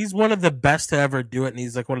 He's one of the best to ever do it, and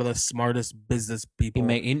he's like one of the smartest business people.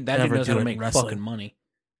 That dude Never knows how do to it make in wrestling. fucking money.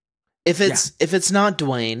 if it's not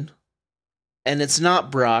Dwayne, and it's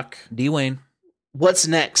not Brock, Dwayne. what's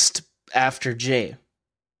next after Jay?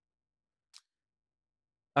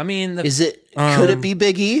 I mean, Is it could it be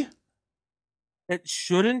Big E? It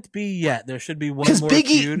shouldn't be yet. There should be one Because more Big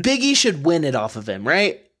feud. E should win it off of him,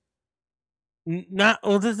 right? Not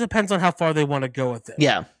well. This depends on how far they want to go with it.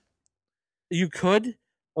 Yeah. You could,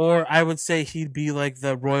 or I would say he'd be like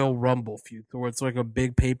the Royal Rumble feud, where it's like a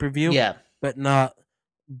big pay per view. Yeah.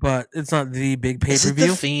 but it's not the big pay Is per it the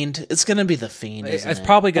view. Fiend? It's gonna be the Fiend. it's Isn't it?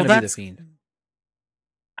 probably going to Well, be the that's- Fiend.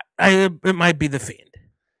 It might be the Fiend.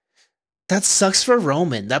 That sucks for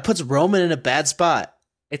Roman. That puts Roman in a bad spot.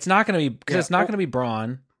 It's not going to be because Yeah. it's not going to be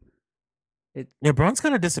Braun. Yeah, Braun's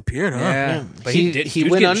kind of disappeared, huh? Yeah, but He dude's went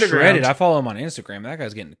getting underground. shredded. I follow him on Instagram. That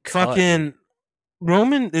guy's getting cut. Fucking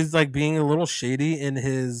Roman is like being a little shady in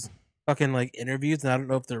his fucking like interviews, and I don't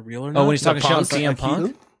know if they're real or not. Oh, when he's talking shit on Punk, CM like,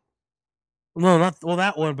 Punk. No, not well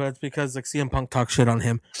that one, but it's because like CM Punk talks shit on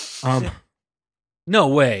him. No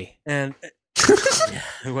way. And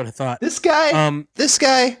who would have thought? This guy. This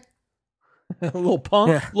guy. Little punk.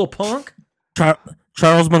 Yeah. Little punk.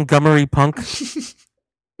 Charles Montgomery Punk.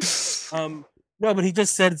 No, but he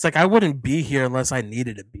just said it's like I wouldn't be here unless I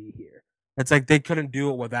needed to be here. It's like they couldn't do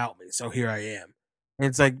it without me, so here I am. And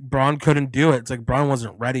it's like Braun couldn't do it. It's like Braun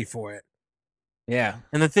wasn't ready for it. Yeah.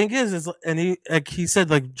 And the thing is and he said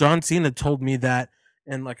like John Cena told me that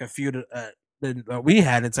in like a feud that we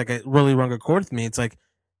had. It's like a really rung a chord with me. It's like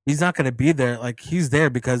he's not going to be there. Like he's there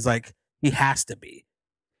because like he has to be.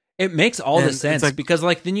 It makes all the And it's sense like- because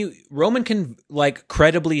like then Roman can like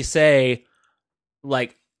credibly say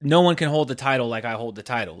like no one can hold the title like I hold the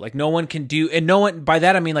title. Like no one can do, and no one, by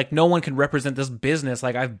that I mean like no one can represent this business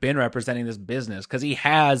like I've been representing this business, because he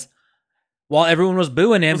has, while everyone was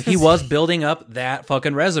booing him, he was building up that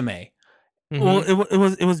fucking resume. Well,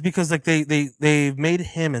 it was because like they made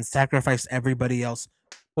him and sacrificed everybody else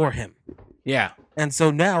for him. Yeah. And so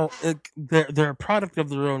now they're a product of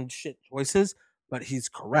their own shit choices, but he's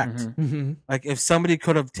correct. Mhm. Mm-hmm. Like if somebody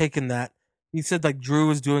could have taken that, he said like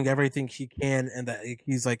Drew is doing everything he can, and that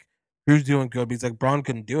he's like Drew's doing good. But he's like Braun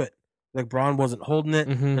couldn't do it. Like Braun wasn't holding it.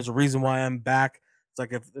 Mhm. There's a reason why I'm back. It's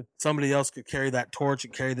like if somebody else could carry that torch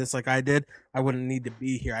and carry this like I did, I wouldn't need to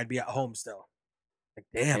be here. I'd be at home still. Like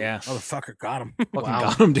damn, Yeah. motherfucker got him. Fucking Wow.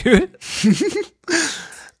 got him, dude.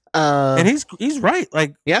 And he's right.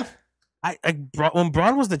 Like yeah. when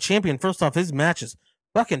Braun was the champion, first off, his matches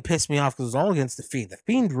fucking pissed me off because it was all against the Fiend. The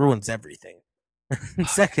Fiend ruins everything. And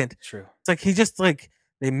second, True. it's like he just like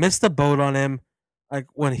they missed the boat on him, like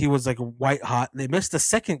when he was like white hot. They missed the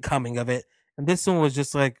second coming of it, and this one was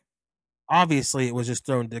just like obviously it was just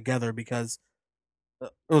thrown together because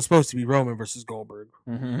it was supposed to be Roman versus Goldberg.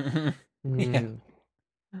 Yeah. Mm.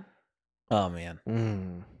 Oh man.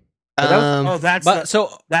 Mm. But that was- Oh, that's But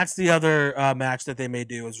so that's the other match that they may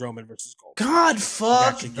do is Roman versus Goldberg. God,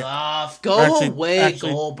 fuck Actually get- off. Go actually- away,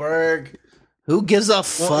 actually- Goldberg. Who gives a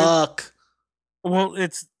fuck? Well,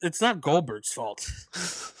 it's not Goldberg's fault.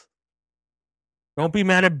 Don't be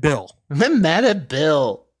mad at Bill. I'm mad at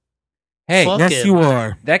Bill. hey, Fuck Yes, him. you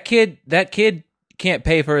are. that kid can't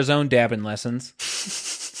pay for his own dabbing lessons.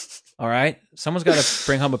 All right, someone's got to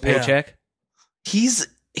bring home a Yeah. paycheck. He's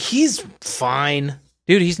fine.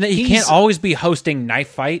 Dude, he He's- can't always be hosting Knife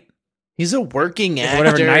Fight, He's a working actor.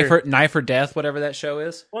 whatever Knife or Death, whatever that show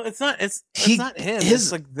is. Well, it's not. It's He- not him.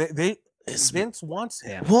 his- It's like Vince wants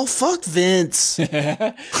him. Well, fuck Vince.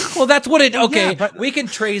 Well, that's what it. Okay, yeah, but- we can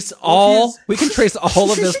trace all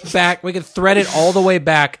of this back. We can thread it all the way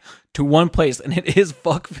back to one place, and it is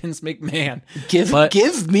fuck Vince McMahon. But-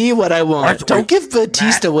 Give me what I want. Arthur, Don't give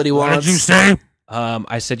Batista what he What wants. did you say?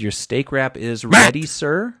 I said your steak wrap is Matt! ready,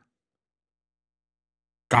 sir.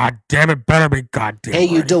 God damn it! Better be goddamn. Hey,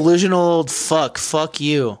 you right. delusional old fuck. Fuck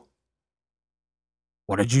you.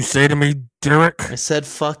 What did you say to me, Derek? I said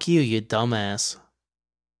fuck you, you dumbass.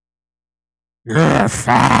 You're Fired,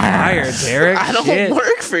 fired, Derek. I don't Shit.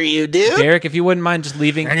 work for you, dude. Derek, if you wouldn't mind just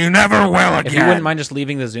leaving, and you never will again. if you wouldn't mind just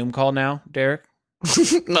leaving the Zoom call now, Derek,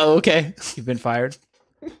 Oh, okay. you've been fired.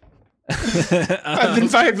 I've been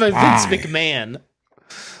fired by Vince Why? McMahon.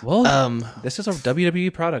 Well, this is a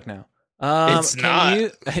WWE product now. It's not.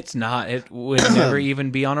 It's not. It would never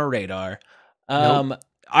even be on a radar.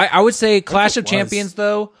 I would say Clash of was. Champions,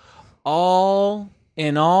 though, all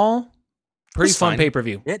in all, pretty It's fun fine. pay per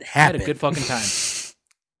view. It Had a happened. good fucking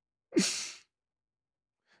time.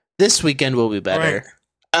 This weekend will be better.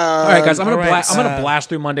 All right, guys, I'm gonna all right, I'm gonna blast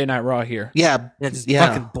through Monday Night Raw here. Yeah, Yeah, just Yeah.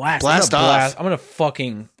 fucking blast. Blast I'm gonna off. I'm gonna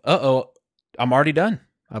fucking. I'm already done.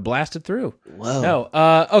 I blasted through. Whoa. No.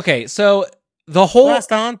 Okay. So the whole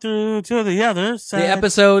Blast on through to the other side. the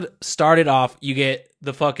episode started off. You get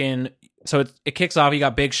the fucking. So it kicks off. You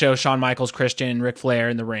got Big Show, Shawn Michaels, Christian, Ric Flair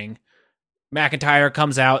in the ring. McIntyre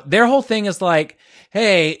comes out. Their whole thing is like,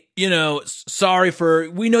 hey, sorry for,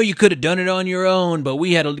 we know you could have done it on your own, but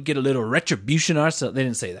we had to get a little retribution ourselves. They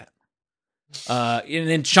didn't say that. And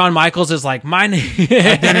then Shawn Michaels is like, my name.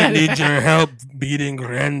 I didn't need your help beating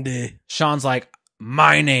Randy. Sean's like,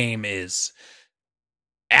 my name is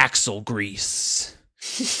Axel Grease.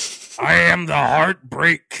 I am the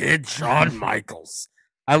Heartbreak Kid, Shawn Michaels.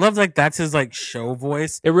 I love like that's his like show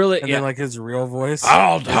voice, It really, and yeah. then like his real voice.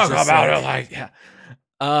 I'll It's talk just about like- it like,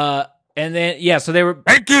 yeah. And then, yeah, so they were,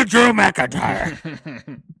 Thank you, Drew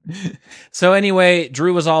McIntyre. so anyway,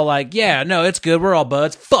 Drew was all like, yeah, no, it's good. We're all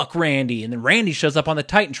buds. Fuck Randy. And then Randy shows up on the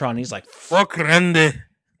Titantron. And he's like, Fuck Randy.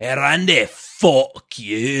 hey, Randy, fuck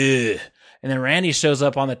you. And then Randy shows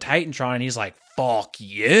up on the Titantron and he's like, fuck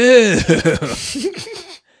you.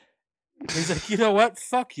 He's like, you know what?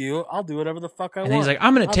 Fuck you. I'll do whatever the fuck I And want. then he's like,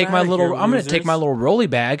 I'm gonna take my outta little, here, I'm gonna take my losers. little rolly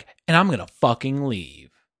bag and I'm gonna fucking leave.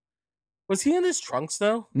 Was he in his trunks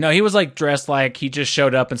though? No, he was like dressed like he just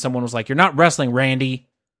showed up and someone was like, you're not wrestling, Randy.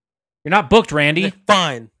 You're not booked, Randy. Like,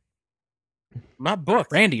 fine. I'm not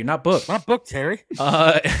booked. Randy, you're not booked. I'm not booked, Terry.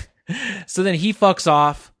 So then he fucks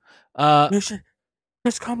off. You should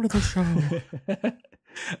just come to the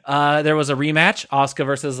show. There was a rematch, Oscar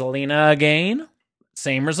versus Alina again.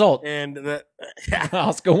 Same result. And the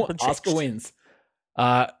Oscar wins. Oscar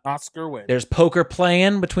wins. There's poker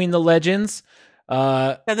playing between the legends.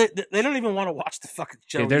 Yeah, they don't even want to watch the fucking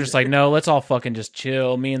show. Dude, they're just either. like, no, let's all fucking just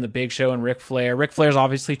chill. Me and the Big Show and Ric Flair. Ric Flair's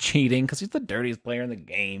obviously cheating because he's the dirtiest player in the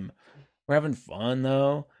game. We're having fun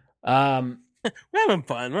though. We're having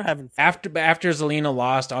fun. We're having fun. After Zelina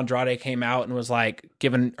lost, Andrade came out and was like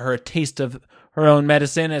giving her a taste of her own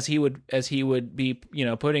medicine, as he would be,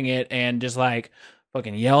 putting it, and just like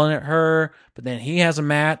fucking yelling at her. But then he has a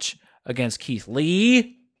match against Keith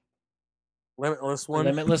Lee. Limitless one.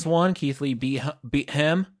 Limitless one. Keith Lee beat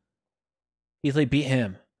him. Keith Lee beat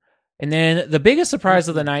him. And then the biggest surprise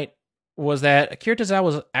of the night was that Akira Tozawa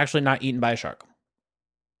was actually not eaten by a shark.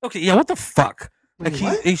 Okay, yeah, what the fuck? Like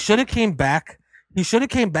What? he should have came back. He should have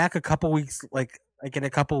came back a couple weeks, like in a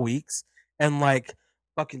couple weeks, and like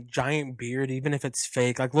fucking giant beard, even if it's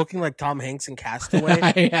fake, like looking like Tom Hanks in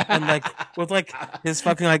Castaway, and like with like his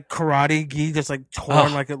fucking like karate gi just like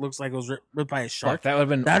torn, Oh. like it looks like it was ripped by a Fuck, shark. that would have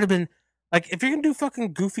been That'd have been Like, if you're gonna do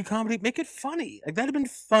fucking goofy comedy, make it funny. Like, that'd have been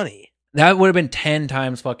funny. That would have been 10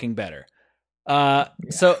 times fucking better.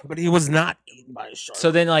 So But he was not eaten by a shark.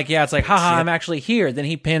 So then, like, yeah, it's like, haha, Shit. I'm actually here. Then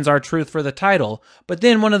he pins R-Truth for the title. But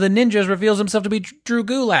then one of the ninjas reveals himself to be Drew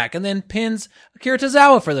Gulak and then pins Akira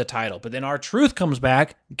Tozawa for the title. But then R-Truth comes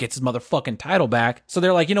back, gets his motherfucking title back. So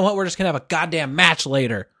they're like, you know what? We're just going to have a goddamn match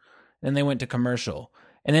later. And they went to commercial.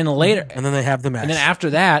 And then later, and then they have the match. and then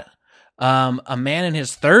after that, a man in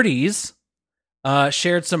his 30s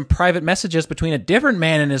shared some private messages between a different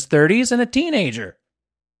man in his 30s and a teenager.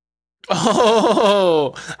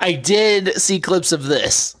 Oh, I did see clips of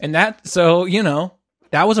this. And that, so, you know,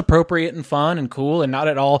 that was appropriate and fun and cool and not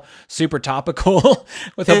at all super topical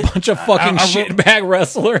with a bunch of fucking shitbag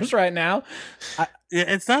wrestlers right now.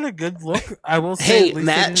 It's not a good look. I will say. Hey, at least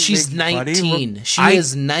Matt, they she's didn't make Buddy 19. look- She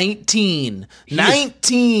is 19.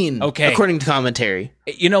 19. Okay. According to commentary.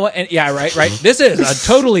 You know what? And, yeah, right. This is a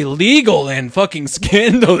totally legal and fucking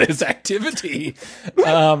scandalous activity.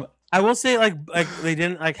 I will say, like they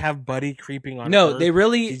didn't like have Buddy creeping on. No, her. they He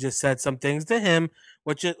really, just said some things to him,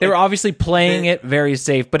 which is they were like, obviously playing they- it very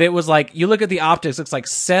safe, but it was like, you look at the optics, it's like,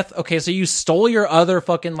 Seth, okay, so you stole your other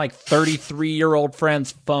fucking like 33-year-old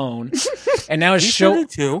friend's phone, and now it's he's show.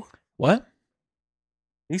 32. What?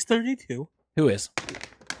 He's 32. Who is?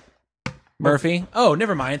 Murphy? Oh,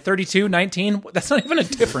 never mind. 32, 19. That's not even a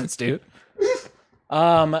difference, dude.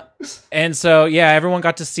 And so, yeah, everyone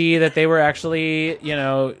got to see that they were actually, you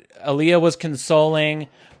know, Aaliyah was consoling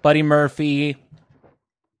Buddy Murphy.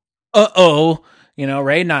 You know,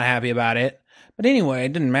 Ray not happy about it. But anyway,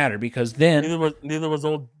 it didn't matter because then Neither was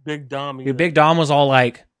old Big Dom. Either. Big Dom was all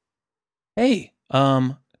like, hey,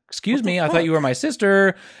 excuse What the me, I thought fuck? you were my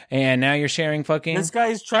sister, and now you're sharing fucking... This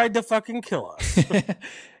guy's tried to fucking kill us.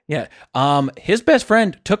 Yeah. His best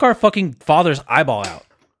friend took our fucking father's eyeball out.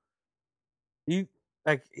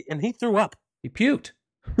 And he threw up. He puked.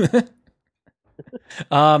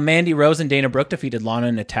 Mandy Rose and Dana Brooke defeated Lana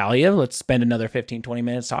and Natalia. Let's spend another 15, 20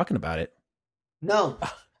 minutes talking about it. No.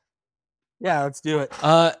 Yeah, let's do it.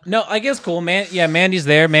 No, I guess cool, man. Yeah, Mandy's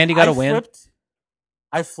there. Mandy got a win.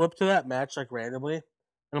 I flipped to that match like randomly, and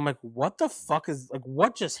I'm like, "What the fuck is like?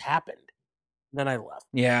 What just happened?" Then I left.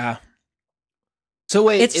 Yeah. So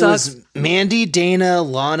wait, It it was Mandy, Dana,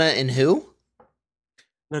 Lana, and who?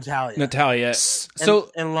 Natalia. So,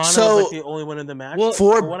 and Lana so- was like the only one in the match. Well,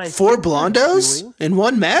 For what I four think they're blondos doing- in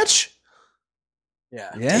one match? Yeah.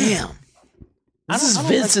 yeah. Damn. I This don't- is I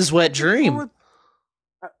don't Vince's wet dream.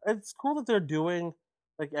 It's cool that they're doing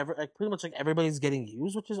like pretty much like everybody's getting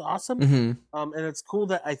used, which is awesome. hmm And it's cool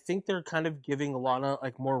that I think they're kind of giving Lana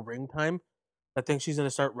like more ring time. I think she's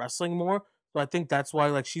gonna start wrestling more. So I think that's why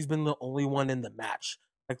like she's been the only one in the match.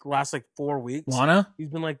 Like the last like 4 weeks. Lana? She's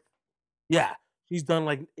been like, yeah, she's done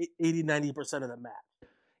like 80-90% of the match.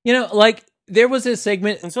 You know, like, there was a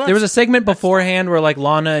segment. And so There was a that's- segment that's beforehand where, like,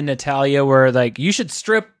 Lana and Natalia were like, you should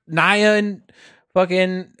strip Nia and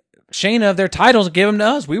fucking Shayna of their titles and give them to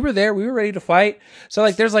us. We were there. We were ready to fight. So,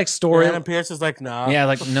 like, there's, like, story. Adam Pierce is like, nah. Yeah,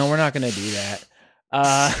 like, no, we're not going to do that.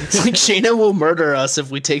 It's like Shayna will murder us if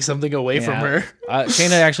we take something away from Yeah. her.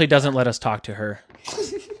 Shayna actually doesn't let us talk to her.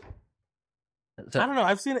 I don't know.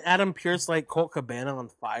 I've seen Adam Pierce like Colt Cabana on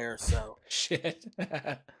fire, so Shit.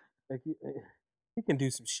 like he can do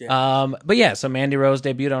some shit. But yeah, so Mandy Rose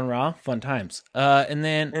debuted on Raw. Fun times. And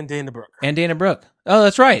then and Dana Brooke. and Dana Brooke. Oh,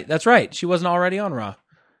 that's right. That's right. She wasn't already on Raw.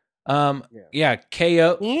 Yeah,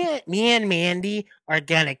 KO. Me and Mandy are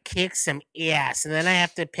gonna kick some ass, and then I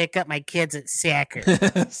have to pick up my kids at soccer.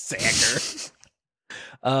 Sacker.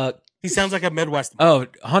 He sounds like a Midwest. Oh,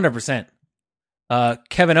 100%.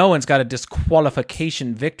 Kevin Owens got a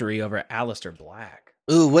disqualification victory over Aleister Black.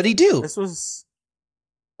 Ooh, what'd he do? This was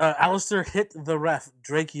Alistair hit the ref,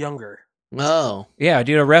 Drake Younger. Oh. Yeah,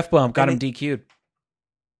 dude, a ref bump got him And DQ'd.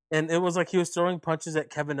 And it was like he was throwing punches at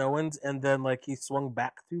Kevin Owens, and then like he swung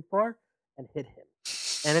back too far and hit him.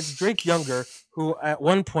 And it's Drake Younger, who at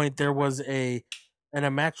one point there was in a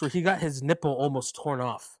match where he got his nipple almost torn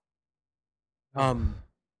off.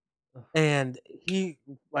 And he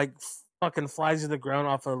like fucking flies to the ground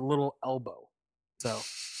off a little elbow. So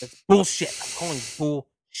it's bullshit. I'm calling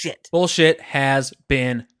bullshit. Bullshit has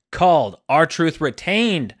been called. R-Truth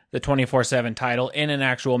retained the 24/7 title in an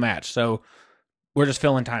actual match. So we're just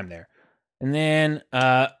filling time there. And then,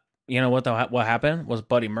 you know what happened was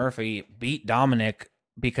Buddy Murphy beat Dominic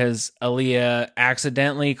because Aaliyah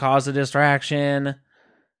accidentally caused a distraction,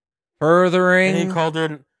 furthering. And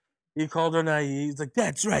he called her naive. He's like,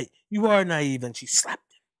 "That's right, you are naive," and she slapped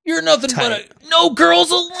him. You're nothing but a no girls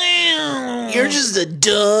allowed. You're just a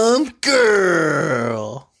dumb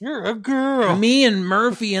girl. You're a girl. Me and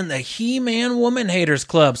Murphy and the He-Man Woman Haters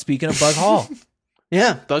Club. Speaking of Bug Hall.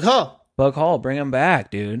 Yeah, Bug Hall. Bug Hall, bring him back,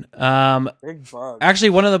 dude. Big bug. Actually,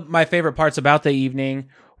 one of my favorite parts about the evening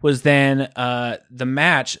was then the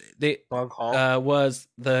match. Bug Hall. Was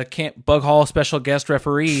the Bug Hall special guest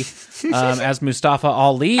referee as Mustafa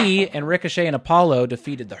Ali and Ricochet and Apollo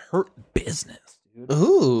defeated the Hurt Business. Dude.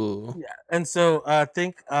 Ooh. Yeah, and so I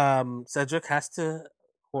think Cedric has to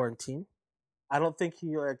quarantine. I don't think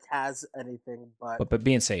he has anything, But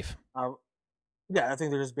being safe. Yeah, I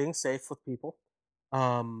think they're just being safe with people.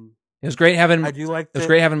 It was great having. I do like. It was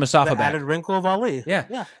great having Mustafa the back. added wrinkle of Ali.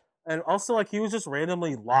 Yeah. And also, like, he was just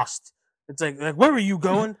randomly lost. It's like where were you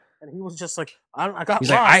going? And he was just like, I got He's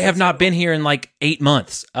lost. like, I have not been here in like 8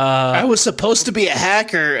 months. I was supposed to be a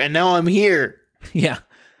hacker, and now I'm here. Yeah.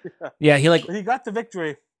 Yeah, He got the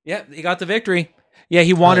victory. Yeah, he got the victory. Yeah,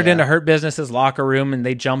 he wandered yeah. into Hurt Business's locker room and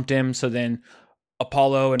they jumped him. So then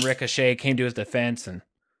Apollo and Ricochet came to his defense, and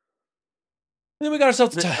then we got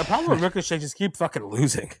ourselves a tie. Apollo and Ricochet just keep fucking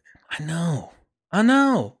losing. I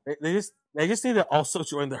know. They just need to also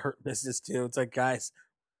join the Hurt Business too. It's like, guys,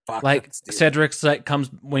 fuck Like this, dude. Cedric's like comes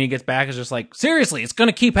when he gets back is just like, seriously, it's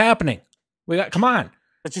gonna keep happening. Come on.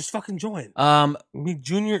 Let's just fucking join. Me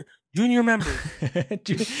Junior member.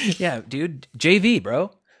 yeah, dude, JV,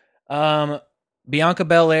 bro. Bianca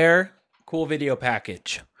Belair, cool video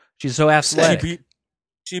package. She's so athletic.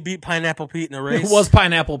 She beat Pineapple Pete in a race. It was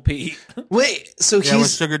Pineapple Pete. Wait, so Yeah, with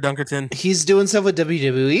he's Sugar Dunkerton. he's doing stuff with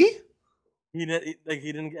WWE? He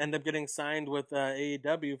didn't end up getting signed with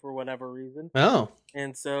AEW for whatever reason, Oh,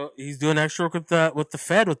 and so he's doing extra work with the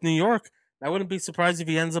Fed with New York. I wouldn't be surprised if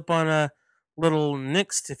he ends up on a little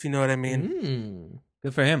Nixed, if you know what I mean.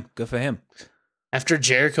 Good for him. Good for him. After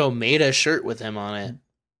Jericho made a shirt with him on it.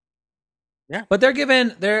 Yeah, But they're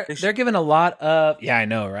giving a lot of I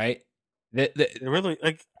know, right? They really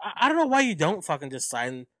like. I don't know why you don't fucking just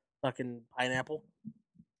sign fucking Pineapple.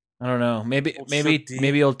 I don't know. Maybe Old Shook D.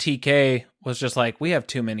 maybe old TK was just like, we have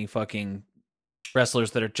too many fucking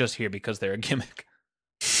wrestlers that are just here because they're a gimmick.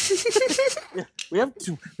 We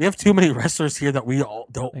have too many wrestlers here that we all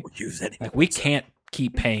don't use anymore. Like we can't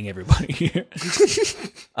keep paying everybody here.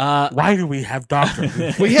 Why do we have Doctor?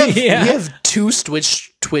 We have Yeah. we have two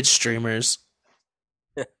Twitch streamers.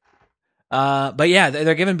 But yeah,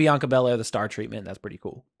 they're giving Bianca Belair the star treatment. That's pretty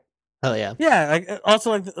cool. Hell yeah. Yeah, like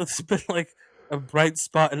also like it's been like a bright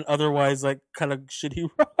spot and otherwise like kind of shitty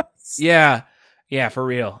Raws. Yeah, for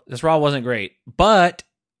real. This Raw wasn't great, but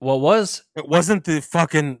what was? It wasn't the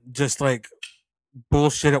fucking just like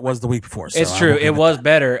bullshit it was the week before. So It's I true. will give It was that.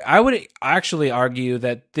 better. I would actually argue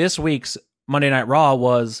that this week's Monday Night Raw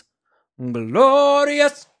was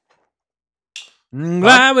glorious.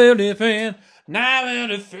 I will defend. I will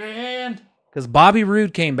defend. Because Bobby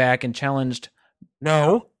Roode came back and challenged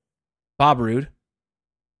No, Bob Roode.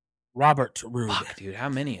 Robert Roode. Fuck, dude, how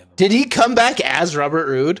many of them? Did he come back as Robert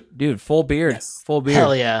Roode? Dude, full beard. Yes. Full beard.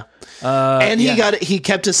 Hell yeah. And he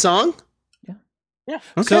kept his song? Yeah.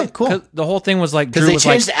 Okay, So, cool. 'cause the whole thing was like Because Drew they was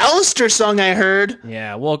changed like, the Alistair song, I heard.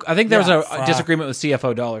 yeah. Well, I think there was Yeah, a fuck. disagreement with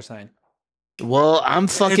CFO Dollar Sign. Well, I'm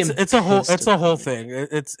fucking It's a whole pissed. thing.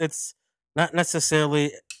 It's not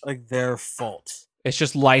necessarily like their fault. It's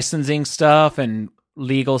just licensing stuff and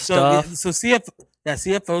legal stuff. So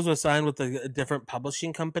CFOs was signed with a different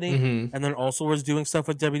publishing company, Mhm. and then also was doing stuff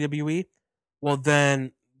with WWE. Well,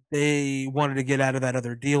 then they wanted to get out of that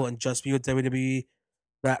other deal and just be with WWE.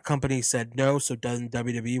 That company said no, so then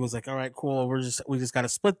WWE was like, "All right, cool. We just got to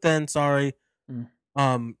split then. Sorry."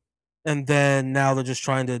 Mm. And then now they're just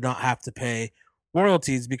trying to not have to pay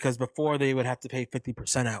royalties because before they would have to pay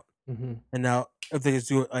 50% out, Mhm. and now if they just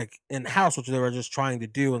do it like in house, which they were just trying to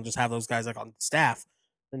do, and just have those guys like on staff,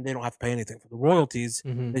 then they don't have to pay anything for the royalties.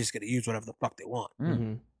 Mhm. They just get to use whatever the fuck they want. Mm.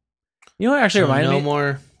 Mhm. You know what actually So reminded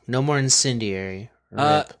me? no more incendiary.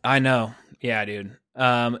 Rip. I know. Yeah, dude.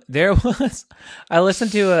 There was, I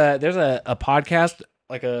listened to there's a podcast,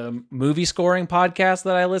 like a movie scoring podcast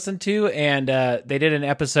that I listened to, and they did an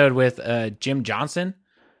episode with Jim Johnson,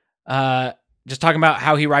 just talking about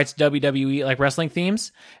how he writes WWE like wrestling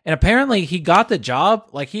themes, and apparently he got the job.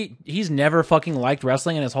 Like he's never fucking liked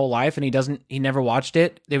wrestling in his whole life, and he never watched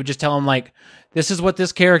it. They would just tell him like, this is what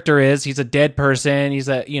this character is. He's a dead person. He's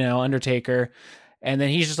a Undertaker. And then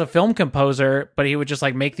he's just a film composer, but he would just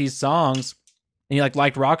like make these songs, and he like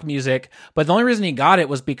liked rock music. But the only reason he got it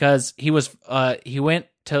was because he went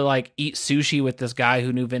to like eat sushi with this guy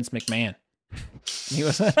who knew Vince McMahon. He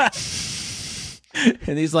was,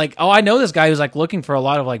 and he's like, oh, I know this guy who's like looking for a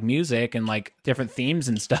lot of like music and like different themes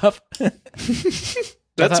and stuff.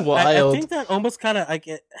 That's thought- wild. I think that almost kind of like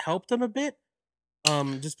it helped him a bit.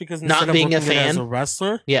 Just because Not instead of being a looking at it as fan? a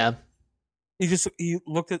wrestler, Yeah. he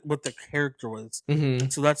looked at what the character was. Mm-hmm.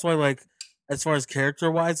 So that's why, like, as far as character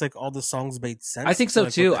wise, like all the songs made sense. I think to, so like,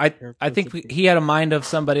 what too. that character I think should be. he had a mind of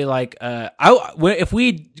somebody like if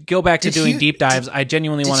we go back to Did doing he- deep dives, I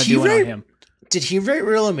genuinely did want to he do one on write- him. Did he write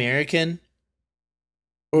Real American?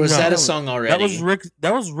 Or was No. that a song already?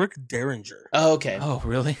 That was Rick Derringer. Oh, okay. Oh,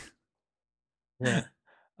 really? Yeah.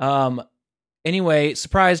 Anyway,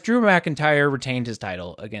 surprise, Drew McIntyre retained his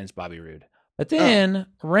title against Bobby Roode. But then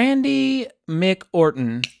Randy Mick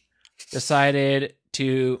Orton decided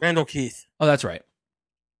to Randall Keith. Oh, that's right.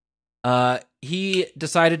 He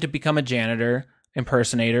decided to become a janitor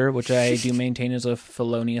impersonator, which I do maintain is a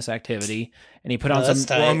felonious activity. And he put on that's some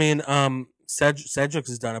tight. Well, I mean, Cedric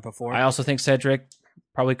has done it before. I also think Cedric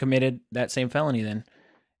probably committed that same felony then.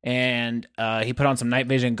 And he put on some night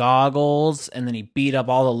vision goggles, and then he beat up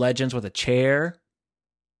all the legends with a chair.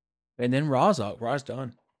 And then Raw's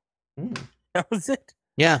done. Mm. That was it.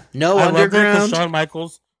 Yeah. No I love that 'cause underground. Shawn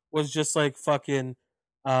Michaels was just like fucking,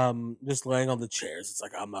 just laying on the chairs. It's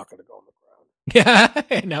like, I'm not gonna go on the ground.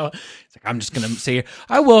 Yeah, I know. It's like, I'm just going to say,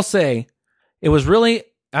 I will say, it was really,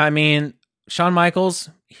 I mean, Shawn Michaels,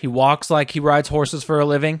 he walks like he rides horses for a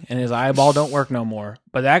living, and his eyeball don't work no more.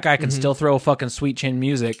 But that guy can Mhm. still throw fucking sweet chin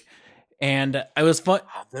music. And it was fun.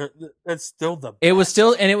 That's still the. It was best.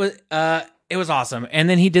 still, and it was awesome. And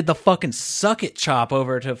then he did the fucking suck it chop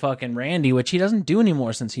over to fucking Randy, which he doesn't do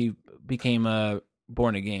anymore since he became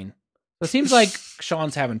born again. So it seems like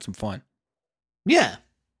Shawn's having some fun. Yeah.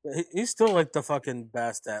 He's still like the fucking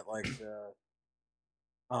best at like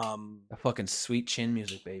The fucking sweet chin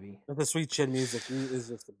music, baby. the sweet chin music. He is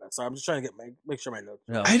just the best. So I'm just trying to make sure my notes.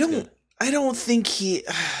 No, I it's don't good. I don't think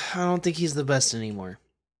he's the best anymore.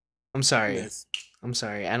 I'm sorry. Yes. I'm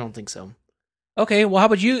sorry. I don't think so. Okay, well, how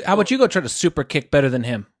about you go try to super kick better than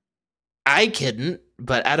him? I couldn't,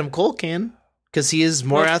 but Adam Cole can because he is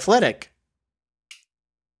more Well- athletic.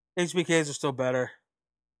 HBKs are still better.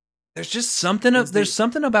 There's just something Is there's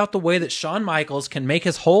something about the way that Shawn Michaels can make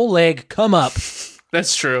his whole leg come up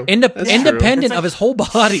That's true. independent It's like- of his whole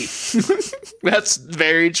body. That's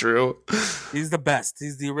very true. He's the best.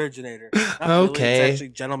 He's the originator. Not really. Okay. It's actually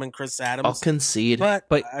Gentleman Chris I'll Adams. concede. But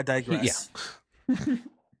But I digress. yeah.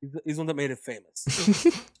 He's the one that made it famous.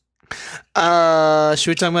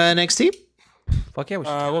 Should we talk about NXT? Fuck yeah, we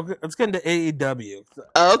should. Well, let's get into AEW.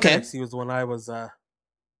 Oh, okay. NXT was the one I was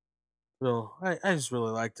real. I just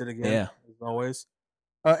really liked it again. Yeah. As always.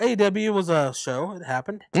 AEW was a show. It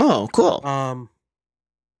happened. Oh, cool.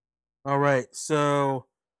 All right. So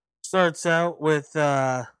starts out with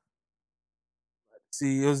let's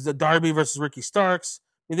see, it was the Darby versus Ricky Starks.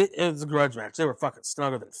 It was a grudge match. They were fucking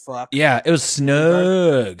snugger than fuck. Yeah, it was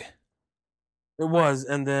snug. It was,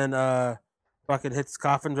 and then fucking hits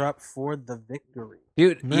coffin drop for the victory.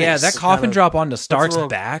 Dude, yeah, Nice. that coffin Kinda- drop onto Stark's little-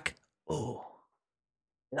 back. Oh.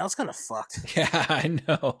 That was kind of fucked. Yeah, I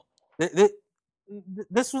know.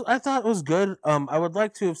 This was, I thought it was good. I would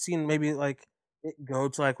like to have seen maybe like it go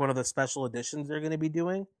to like one of the special editions they're going to be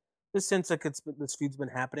doing. Just since like this feud's been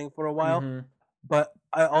happening for a while, Mhm. but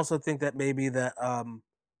I also think that maybe that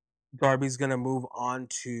Darby's going to move on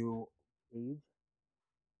to Cage,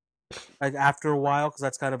 like after a while, because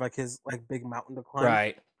that's kind of like his like big mountain to climb.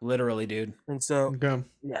 Right. Literally, dude. And so Okay.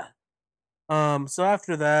 yeah. So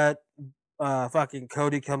after that, fucking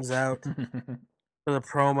Cody comes out for the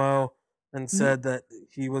promo and said that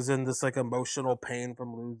he was in this like emotional pain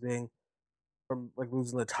from losing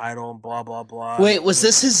the title and blah blah blah. Wait, was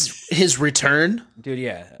this his return, Dude,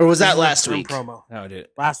 yeah. or was This that is the last return week? promo? No, dude.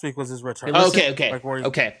 Last week was his return. It was- Okay. Like where he-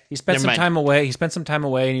 Okay. He spent Never some mind. time away. He spent some time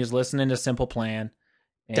away, and he was listening to Simple Plan.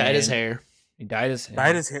 Dyed his and hair. He dyed his hair.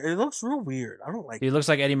 dyed his hair. It looks real weird. I don't like He it. looks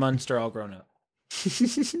like Eddie Munster all grown up.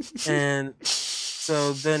 And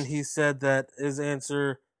so then he said that his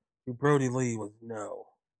answer to Brody Lee was no.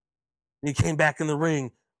 And he came back in the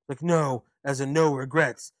ring like no, as in no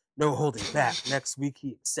regrets, no holding back. Next week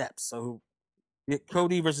he accepts. So we get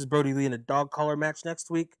Cody versus Brody Lee in a dog collar match next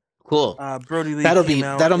week. Cool. Brody Lee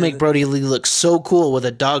That'll make Brody Lee look so cool with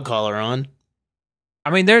a dog collar on. I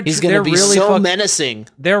mean, He's gonna they're be really so fuck- menacing.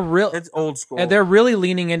 They're real. It's old school. And they're really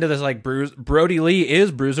leaning into this like Brody Lee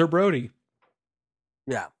is Bruiser Brody.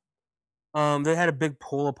 Yeah. They had a big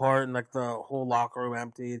pull apart and like the whole locker room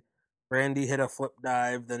emptied. Brandy hit a flip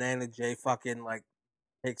dive. Then Anna Jay fucking like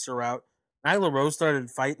takes her out. Nyla Rose started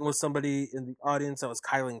fighting with somebody in the audience that was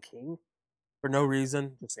Kylan King for no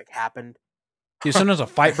reason. Just like happened. Dude, sometimes a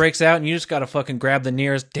fight breaks out and you just gotta fucking grab the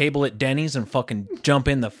nearest table at Denny's and fucking jump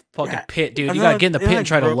in the fucking Yeah. pit, dude. And You then, gotta get in the like, pit they, and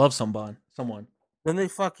try to like, love someone. Then they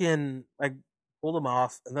fucking like pulled them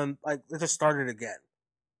off, and then like they just started again.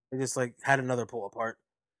 They just like had another pull apart.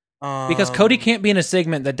 Because Cody can't be in a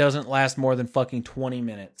segment that doesn't last more than fucking 20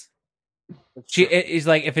 minutes. Is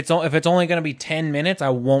like, if it's only going to be 10 minutes, I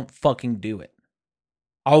won't fucking do it.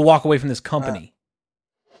 I'll walk away from this company.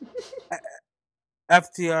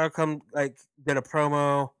 FTR did a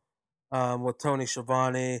promo with Tony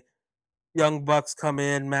Schiavone. Young Bucks come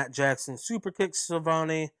in. Matt Jackson super kicks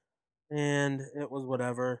Schiavone, and it was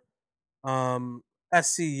whatever.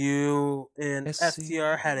 SCU and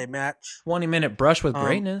FTR had a match. 20-minute brush with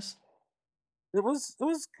greatness. It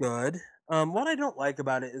was good. What I don't like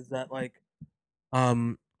about it is that like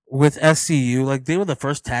with SCU, like they were the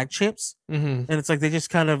first tag champs, and it's like they just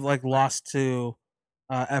kind of like lost to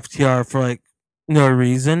FTR for like no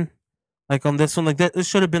reason. Like on this one, like this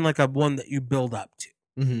should have been like a one that you build up to.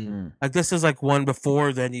 Like this is like one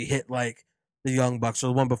before then you hit like the Young Bucks, or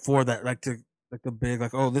the one before that like the big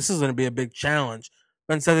like, oh, this is going to be a big challenge.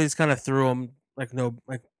 But instead they just kind of threw them like, no,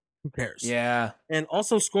 like who cares? Yeah. And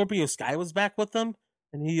also Scorpio Sky was back with them,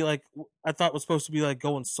 and he like I thought was supposed to be like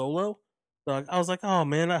going solo. So like, I was like, oh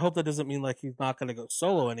man, I hope that doesn't mean like he's not going to go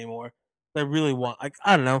solo anymore. I really want, like,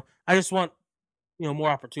 I don't know, I just want more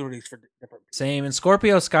opportunities for different people. Same. And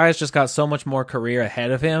Scorpio Sky's just got so much more career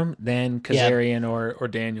ahead of him than Kazarian or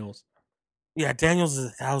Daniels. Yeah, Daniels is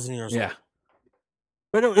 1,000 years old. Yeah.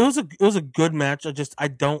 But it was a good match. I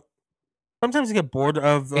don't. Sometimes I get bored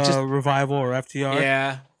of Revival or FTR.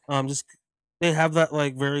 Yeah. Just they have that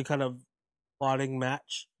like very kind of plotting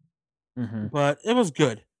match, Mm-hmm. but it was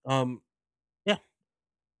good. Yeah.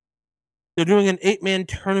 They're doing an 8-man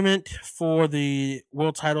tournament for the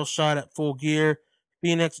world title shot at Full Gear.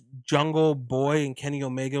 Phoenix, Jungle Boy, and Kenny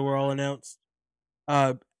Omega were all announced.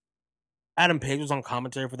 Adam Page was on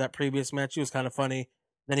commentary for that previous match. He was kind of funny.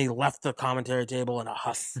 Then he left the commentary table in a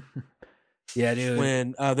huff. Yeah, dude.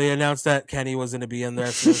 When they announced that Kenny was going to be in there,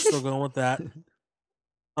 so they're still going with that.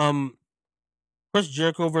 Chris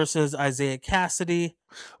Jericho versus Isaiah Cassidy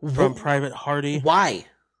from Private Hardy. Why?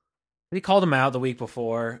 He called him out the week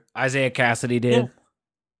before. Isaiah Cassidy did. Yeah.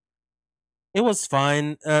 It was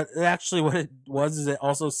fine. Actually, what it was is it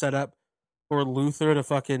also set up for Luther to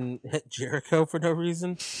fucking hit Jericho for no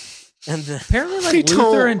reason. And apparently, like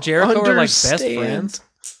Luther and Jericho are like best friends.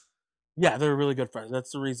 Yeah, they're really good friends.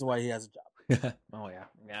 That's the reason why he has a job. Oh yeah,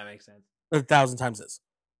 that makes sense. 1,000 times this.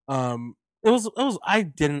 It was. I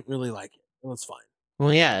didn't really like it. It was fine.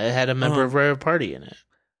 Well, yeah, it had a member of Rare Party in it.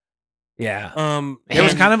 Yeah. It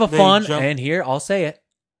was kind of a fun, and here I'll say it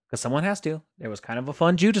because someone has to. There was kind of a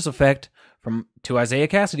fun Judas effect to Isaiah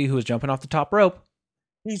Cassidy, who was jumping off the top rope.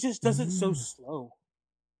 He just does it so slow.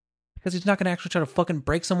 Because he's not going to actually try to fucking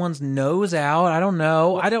break someone's nose out. I don't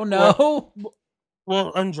know.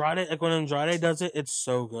 Well, Andrade, like when Andrade does it, it's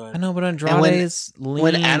so good. I know, but Andrade's lean.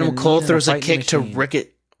 When Adam Cole throws a kick to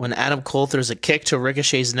when Adam Cole throws a kick to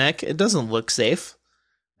Ricochet's neck, it doesn't look safe.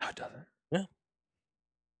 No, it doesn't. Yeah.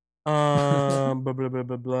 Blah blah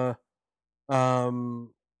blah blah blah.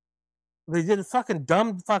 They did a fucking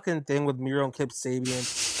dumb fucking thing with Miro and Kip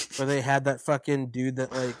Sabian, where they had that fucking dude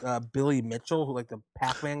that like Billy Mitchell, who like the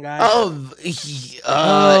Pac-Man guy.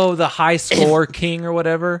 The high score king or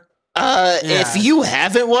whatever. If you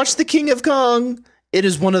haven't watched The King of Kong, it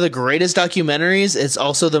is one of the greatest documentaries. It's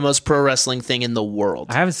also the most pro wrestling thing in the world.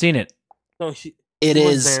 I haven't seen it. So it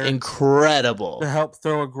is incredible. To help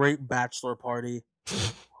throw a great bachelor party.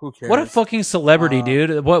 Who cares? What a fucking celebrity,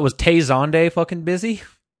 dude. What was Tay Zonday fucking busy?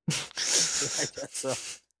 I guess so.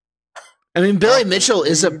 I mean, Billy Mitchell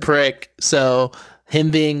is a prick, so him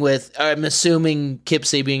being with, I'm assuming Kip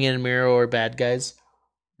Sabian and Miro are bad guys.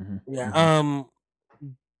 Mm-hmm. Yeah.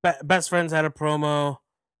 Best Friends had a promo.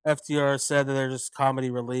 FTR said that they're just comedy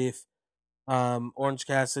relief. Orange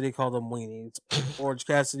Cassidy called them weenies. Orange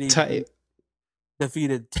Cassidy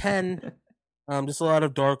defeated 10. Just a lot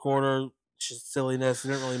of Dark Order silliness. It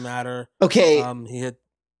didn't really matter. Okay. He hit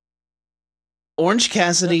Orange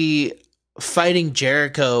Cassidy fighting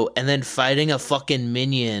Jericho and then fighting a fucking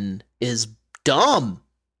minion is dumb.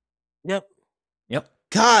 Yep.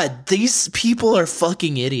 God, these people are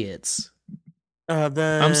fucking idiots.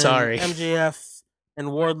 Then I'm sorry. MJF and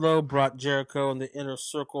Wardlow brought Jericho in the inner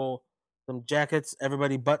circle some jackets.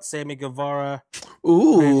 Everybody but Sammy Guevara.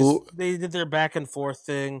 Ooh. They did their back and forth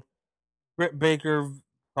thing. Britt Baker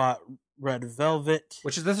fought Red Velvet.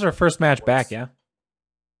 This is her first match back, yeah?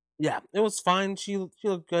 Yeah, it was fine. She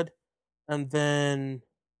looked good. And then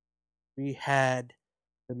we had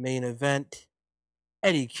the main event.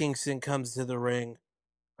 Eddie Kingston comes to the ring,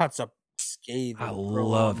 cuts up scathing. I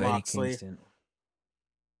love Eddie Moxley. Kingston.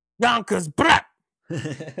 Yonkers, brat.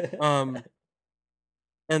 And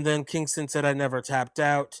then Kingston said, "I never tapped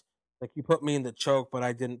out." Like, you put me in the choke, but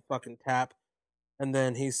I didn't fucking tap. And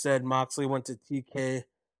then he said Moxley went to TK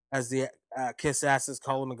as the Kiss Asses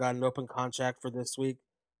call him and got an open contract for this week.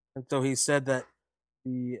 And so he said that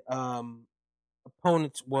the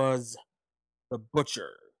opponent was the Butcher.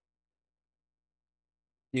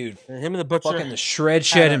 Dude, And him and the Butcher, fucking the shred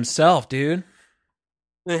shed a- himself, dude.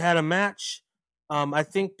 they had a match. I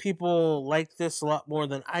think people liked this a lot more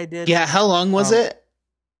than I did. Yeah, how long was it?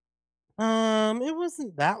 It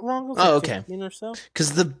wasn't that long. It was Oh, like okay. 15 or so.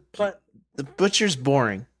 Because the But Butcher's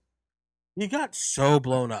boring, he got so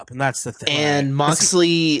blown up, and that's the thing. and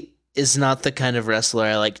Moxley is not the kind of wrestler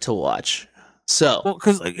I like to watch. So Well,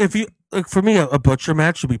 because if you like, for me, a Butcher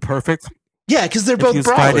match would be perfect. yeah, because they're If both he was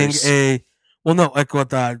fighting brawlers. like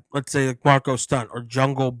with let's say like Marco Stunt or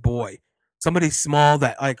Jungle Boy, somebody small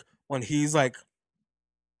that like when he's like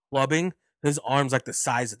clubbing, his arms like the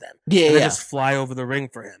size of them. Yeah, And they yeah. just fly over the ring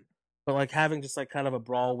for him. But like having just like kind of a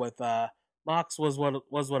brawl with Mox was what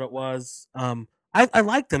it was. I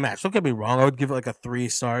liked the match. Don't get me wrong. I would give it like a 3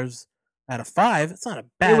 stars out of 5. It's not a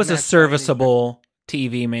bad. It was a match by any serviceable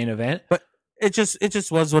TV main event. It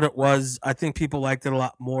just was what it was. I think people liked it a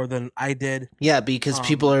lot more than I did. Yeah, because Um,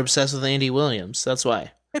 people are obsessed with Andy Williams. That's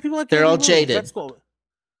why. Yeah, people like They're Andy all Williams. jaded. That's cool.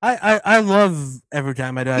 I love Every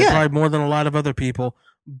Time I Die Yeah. probably more than a lot of other people,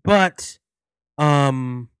 but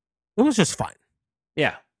it was just fine.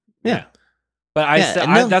 Yeah. Yeah. But I, Yeah, still,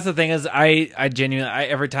 and no- that's the thing is I genuinely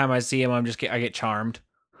every time I see him I get charmed.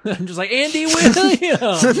 I'm just like Andy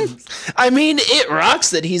Williams. I mean, it rocks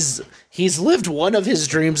that he's lived one of his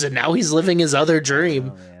dreams and now he's living his other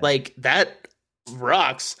dream. Oh, man. Like that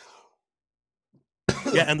rocks.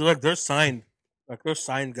 Yeah, and they're signed. Like they're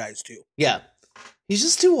signed guys too. Yeah. He's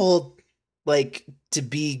just too old like to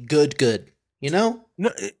be good, you know? No,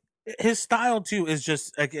 his style too is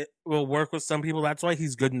just like it will work with some people. That's why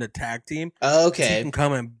he's good in the tag team. He Okay. can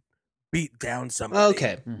come and beat down somebody.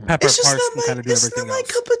 Okay. Mhm. Pepper It's just Parks not can my, kind of do it's everything not my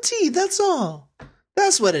else. cup of tea. That's all.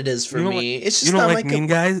 That's what it is for You don't me. It's just You don't not like my mean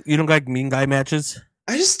guys? You don't like mean guy matches?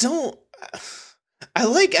 I just don't. I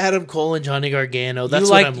like Adam Cole and Johnny Gargano. That's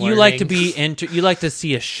you what like I'm learning. you like to be you like to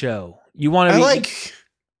see a show. You want to I be like.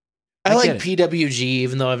 I I like get it. PWG,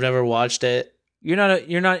 even though I've never watched it. you're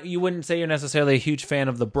not you wouldn't say you're necessarily a huge fan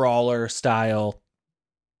of the brawler style,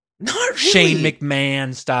 Not really. Shane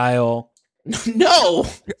McMahon style. No,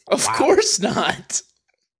 of Wow. course not.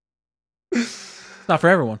 It's not for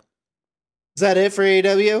everyone. Is that it for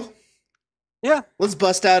AEW? Yeah. Let's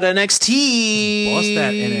bust out NXT. Bust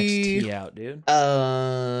that NXT out, dude.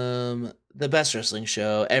 The best wrestling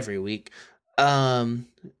show every week. We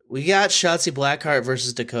got Shotzi Blackheart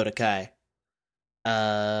versus Dakota Kai.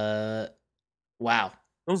 Wow.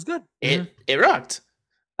 It was good. It rocked.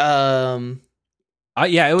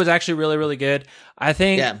 Yeah, it was actually really, really good. I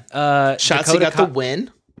think Yeah. Shotzi Dakota got the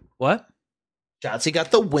win. what? Shotzi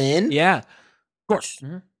got the win. Yeah. Of course.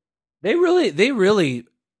 They really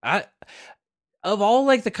of all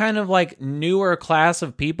like the kind of like newer class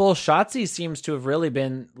of people, Shotzi seems to have really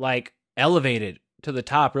been like elevated to the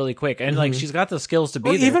top really quick. And like Mhm. she's got the skills to be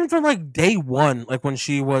Well, there. even from like day one, like when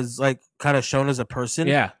she was like kind of shown as a person,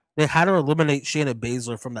 yeah. they had her eliminate Shayna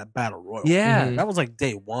Baszler from that battle royal. Yeah. Mhm. That was like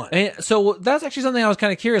day one. And so that's actually something I was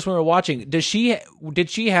kind of curious when we were watching. Did she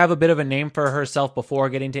have a bit of a name for herself before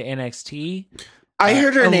getting to NXT? I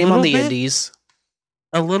heard her a name on little the bit. indies.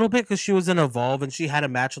 A little bit because she was in Evolve and she had a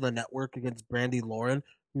match on the network against Brandy Lauren,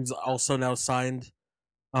 who's also now signed.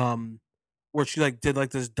 Where she like did like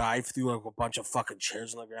this dive through like a bunch of fucking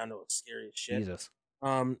chairs on the ground. It was scary as shit. Jesus.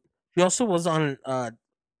 She also was on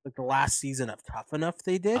like the last season of Tough Enough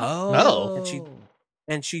they did. Oh.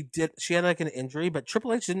 And she had like an injury, but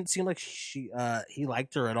Triple H didn't seem like he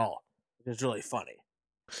liked her at all. It was really funny.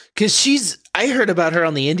 Because I heard about her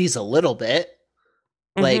on the indies a little bit,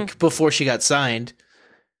 Mm-hmm. like before she got signed.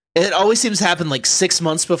 It always seems to happen like 6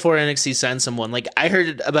 months before NXT signs someone. Like I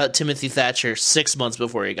heard about Timothy Thatcher 6 months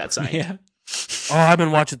before he got signed. Yeah. Oh, I've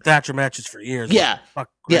been watching Thatcher matches for years. Yeah. Fuck,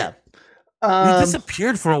 great. Yeah. He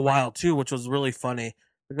disappeared for a while too, which was really funny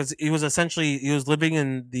because he was living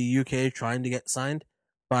in the UK trying to get signed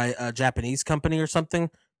by a Japanese company or something.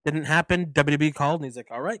 Didn't happen. WWE called and he's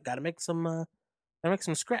like, "All right, gotta make some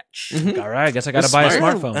scratch." Mhm. All right, I guess I got to That's buy a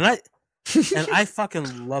smart. smartphone. And I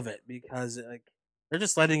fucking love it because like they're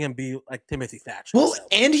just letting him be like Timothy Thatcher. Well, So,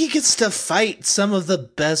 and he gets to fight some of the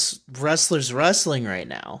best wrestlers wrestling right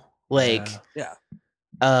now. Like, Yeah.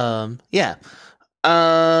 yeah.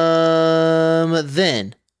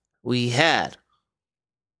 Then we had.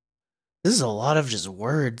 This is a lot of just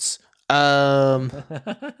words. You don't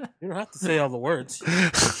have to say all the words.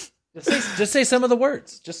 just say some of the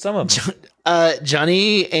words. Just some of them.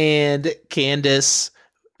 Johnny and Candace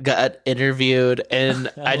got interviewed,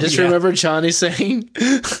 and I just yeah. remember Johnny saying,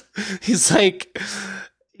 he's like,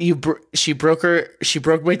 she broke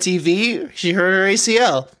my TV, she hurt her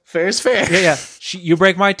ACL. Fair is fair. Yeah. You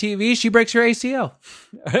break my TV, she breaks your ACL.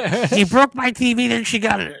 She broke my TV, then she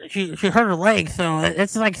hurt her leg, so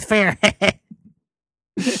it's like fair.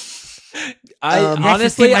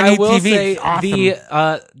 Honestly, my I new will TV, say it's awesome.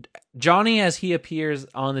 the Johnny as he appears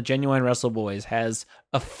on the Genuine Wrestle Boys has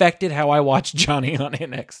affected how I watch Johnny on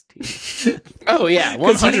NXT. Oh yeah,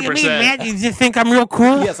 What do you mean, 100%. man? You just think I'm real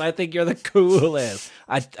cool? Yes, I think you're the coolest.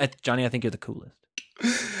 Johnny, I think you're the coolest.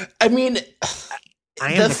 I mean,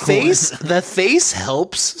 I am the the face, coolest. the face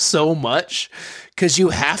helps so much because you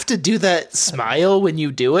have to do that smile when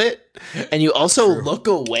you do it, and you also look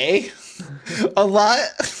away a lot.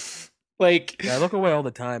 Like, Yeah, I look away all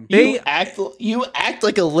the time. you act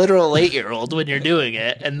like a literal 8-year-old when you're doing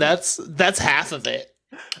it, and that's half of it.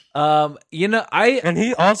 And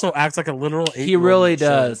he also acts like a literal 8-year-old. He really so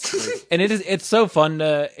does. it's great. And it's so fun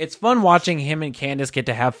it's fun watching him and Candace get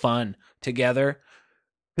to have fun together.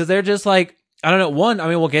 Because they're just like, I don't know,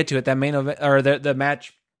 we'll get to it. That main event or the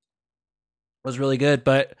match was really good,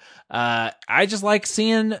 but I just like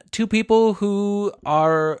seeing two people who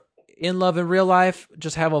are in love in real life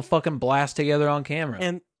just have a fucking blast together on camera.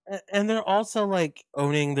 And they're also like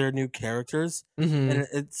owning their new characters. Mm-hmm. And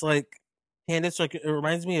it's like Candace, like it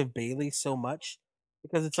reminds me of Bailey so much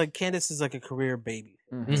because it's like Candace is like a career baby,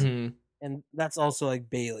 Mm-hmm. and that's also like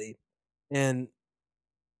Bailey, and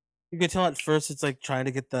you can tell at first it's like trying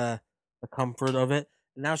to get the comfort of it,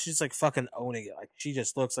 and now she's like fucking owning it. Like she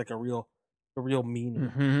just looks like a real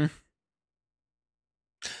meanie. Mm-hmm.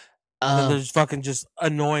 And then there's fucking just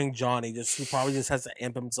annoying Johnny. He probably just has to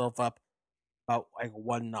amp himself up about like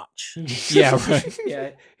one notch. Yeah, right. Yeah,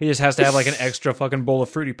 he just has to have like an extra fucking bowl of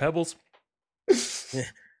Fruity Pebbles.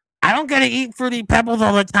 I don't get to eat Fruity Pebbles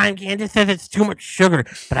all the time. Candace says it's too much sugar,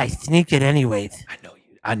 but I sneak it anyways.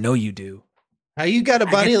 I know you do. How you got a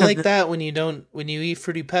body get to like the- that when you eat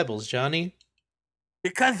Fruity Pebbles, Johnny?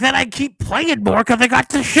 Because then I keep playing more because I got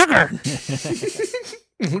the sugar.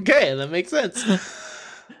 Okay, that makes sense.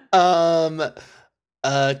 Cameron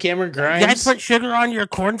You Grimes. guys put sugar on your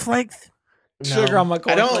cornflakes? No, Sugar on my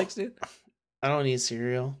I don't- cornflakes, dude. I don't eat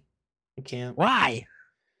cereal. I can't. Why?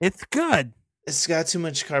 It's good. It's got too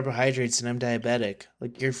much carbohydrates, and I'm diabetic,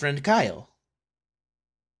 like your friend Kyle.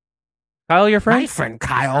 Kyle, your My friend? friend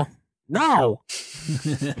Kyle. No.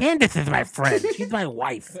 Candace is my friend. She's my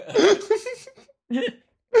wife.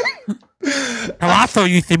 Palazzo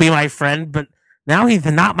used to be my friend, but now he's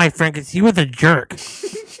not my friend because he was a jerk.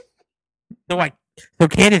 So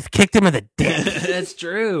Candace kicked him in the dick. That's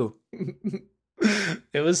true.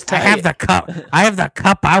 It was I tight. have the cup. I have the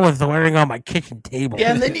cup I was wearing on my kitchen table.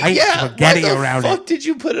 Yeah, and then I eat spaghetti why the around fuck it did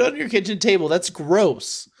you put it on your kitchen table? That's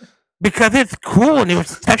gross. because it's cool and it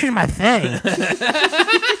was touching my thing.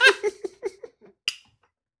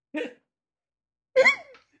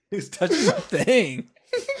 Who's touching my thing?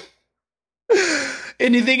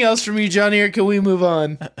 Anything else from you, Johnny, or can we move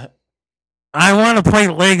on? I want to play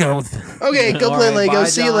Legos. Okay, go All play right, Lego. bye,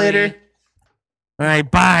 See you Johnny. later. All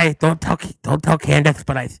right, bye. Don't tell Candace,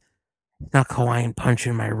 but I snuck Hawaiian punch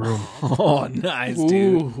in my room. Oh, nice,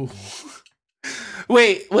 dude. Ooh.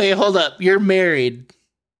 Wait, hold up. You're married.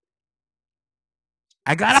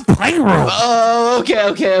 I got a playroom. Oh, okay.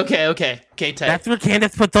 Okay, tight. That's where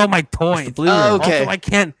Candace puts all my toys. Blue room. Oh, okay.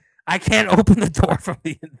 Also, I can't open the door from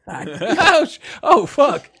the inside. Ouch! Oh,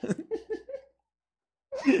 fuck.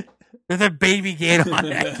 There's a baby gate on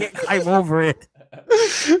it. I can't climb over it.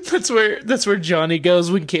 That's where Johnny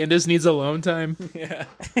goes when Candace needs alone time. Yeah.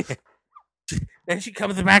 Then she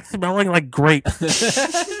comes back smelling like grapes.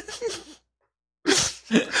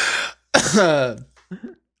 Real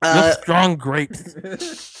strong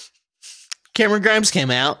grapes. Cameron Grimes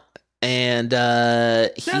came out, and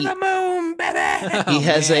To the moon, baby. he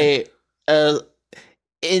has man.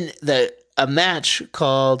 a match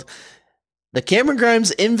called the Cameron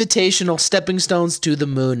Grimes Invitational Stepping Stones to the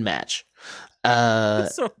Moon match.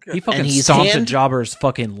 It's so good. He fucking And he's stomped a hand- jobber's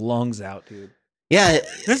fucking lungs out, dude. Yeah,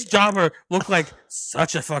 This jobber looked like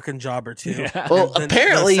such a fucking jobber too. Yeah. well, And then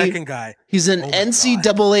apparently the second guy. he's an Oh my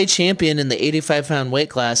NCAA champion in the 85-pound weight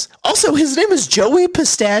class. Also, his name is Joey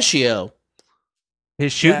Pistachio.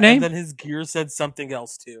 His shoot Yeah, name? And then his gear said something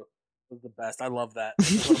else too. It was the best. I love that.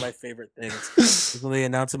 It's one of my favorite things. Is when they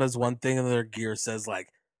announce him as one thing and their gear says like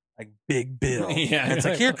Big Bill. Yeah, And it's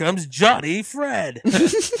like I here comes Johnny Fred.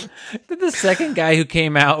 The second guy who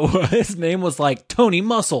came out, his name was like Tony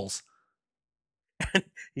Muscles.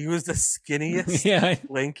 He was the skinniest, Yeah,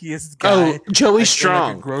 lankiest guy. Oh, Joey Like, in, like, a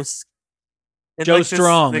Strong. gross. in, Joe like, this,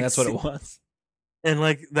 Strong. like, That's what it was. and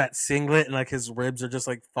like that singlet, and like his ribs are just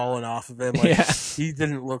like falling off of him. Like Yeah. he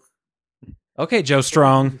didn't look Okay, Joe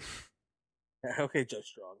Strong. okay. Joe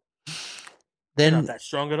Strong, not Then that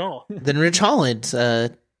strong at all. then Rich Holland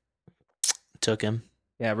took him.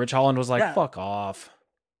 Yeah, Rich Holland was like, Yeah. fuck off.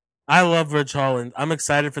 I love Rich Holland. I'm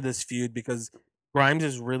excited for this feud because Grimes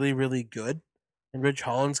is really, really good, and Rich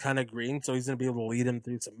Holland's kind of green, so he's gonna be able to lead him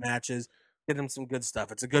through some matches, get him some good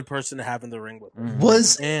stuff. It's a good person to have in the ring with him.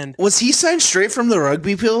 Mhm. And Was he signed straight from the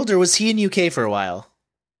rugby field, or was he in UK for a while?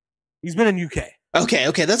 he's been in UK.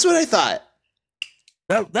 Okay, that's what I thought.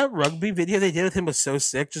 That rugby video they did with him was so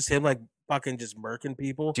sick. Just him like fucking just murking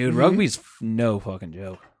people. Dude, Mhm. rugby's no fucking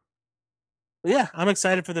joke. But yeah, I'm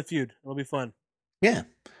excited for the feud. It'll be fun. Yeah.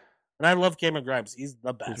 And I love Cameron Grimes. He's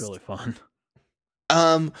the best. It's really fun.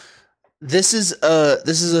 This is a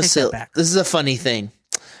Take that back. this is a funny thing.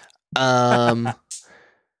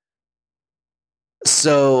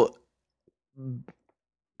 So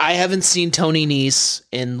I haven't seen Tony Nese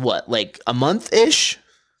in what, like a month ish.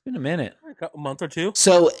 It's been a minute. A month or two.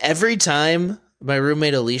 So every time my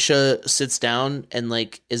roommate Alicia sits down and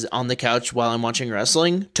like is on the couch while I'm watching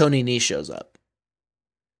wrestling, Tony Nese shows up.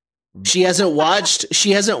 She hasn't watched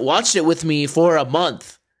it with me for a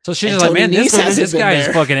month. So she's And just like, Tony man, Nese this hasn't been guy is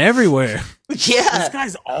there." fucking everywhere. Yeah. This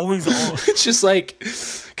guy's always on. It's just like,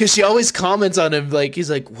 because she always comments on him, like he's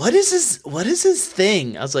like, what is his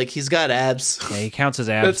thing? I was like, he's got abs. Yeah, he counts his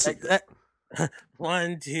abs. Like that.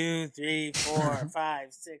 1, 2, 3, 4, 5,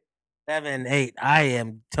 6, 7, 8. I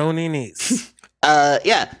am Tony Nese.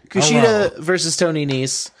 Yeah, Kushida versus Tony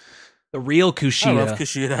Nese. The real I love Kushida.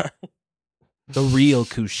 Kushida. The real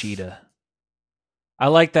Kushida. I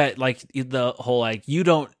like that, like the whole like you've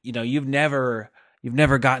never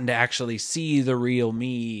gotten to actually see the real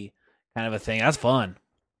me kind of a thing. That's fun.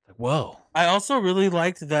 Like, whoa. I also really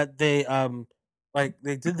liked that they like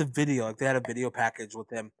they did the video, like they had a video package with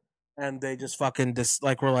him, and they just fucking just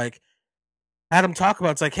like were like had him talk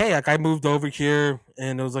about it's like, hey, like I moved over here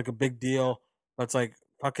and it was like a big deal, but it's like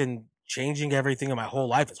fucking changing everything in my whole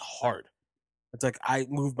life is hard. It's like I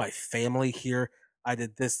moved my family here. I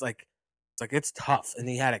did this like it's tough, and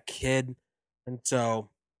he had a kid, and so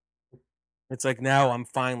it's like now I'm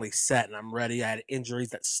finally set and I'm ready. I had injuries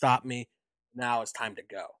that stopped me. Now it's time to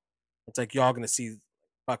go. It's like y'all gonna see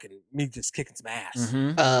fucking me just kicking some ass.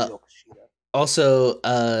 Mhm. Real Kushida. Also,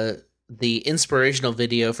 the inspirational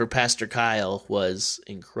video for Pastor Kyle was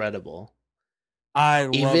incredible. I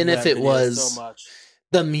love Even if that it video was- so much.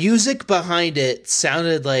 The music behind it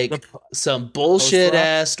sounded like The p- some bullshit Post-rock?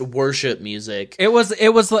 ass worship music. It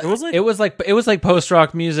was like post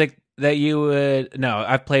rock music that you would no.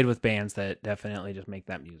 I've played with bands that definitely just make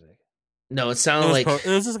that music. No, it It sounded was, like it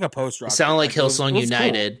was just like a post rock. it sounded like it was Hillsong cool.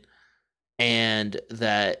 United, and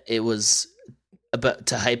that it was about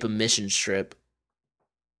to hype a mission strip.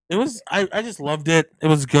 It was. I just loved it. It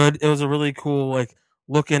was good. It was a really cool like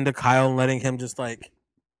look into Kyle and letting him just like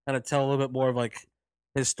kind of tell a little bit more of like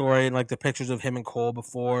his story and like the pictures of him and Cole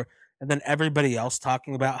before, and then everybody else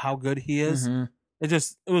talking about how good he is. Mhm. It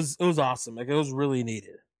was awesome. Like it was really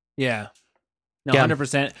needed. Yeah. No, Yeah.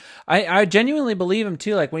 100%. I genuinely believe him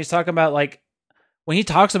too. Like when he's talking about like when he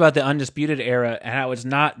talks about the Undisputed Era and how it's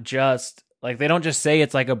not just like they don't just say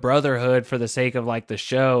it's like a brotherhood for the sake of like the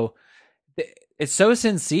show. It's so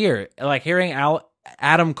sincere. Like hearing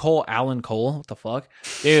Alan Cole, what the fuck?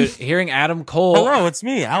 Dude, hearing Adam Cole. Hello, it's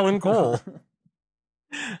me, Alan Cole.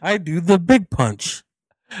 I do the big punch.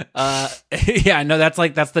 Yeah, no, that's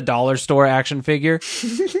the dollar store action figure.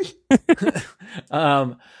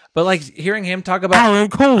 But like hearing him talk about Alan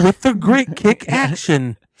Cole with the great kick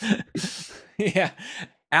action. yeah,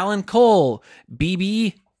 Alan Cole,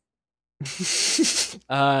 BB.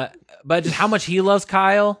 But just how much he loves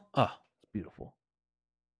Kyle. Oh, it's beautiful.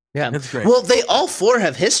 Yeah, It's great. well, they all four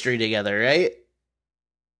have history together, right?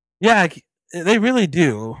 Yeah, they really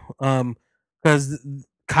do. Because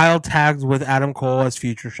Kyle tagged with Adam Cole as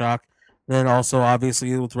Future Shock, then also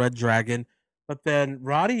obviously with Red Dragon. But then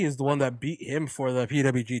Roddy is the one that beat him for the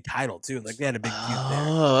PWG title too. Like they had a big feud there.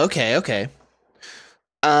 Oh, okay.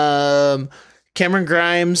 Cameron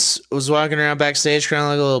Grimes was walking around backstage crying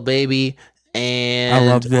like a little baby, and I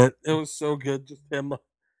loved it. It was so good. Just him.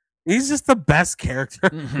 He's just the best character.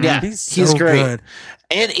 Mhm. Yeah, he's he's great. good.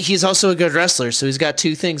 and he's also a good wrestler, so he's got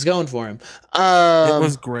two things going for him. It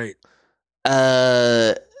was great.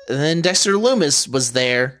 Then Dexter Loomis was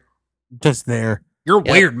there. Just there. You're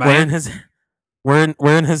Yep, weird, man.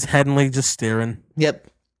 Wearing his Henley, just staring. Yep,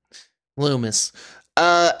 Loomis.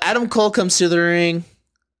 Adam Cole comes to the ring.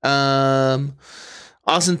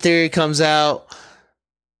 Austin Theory comes out.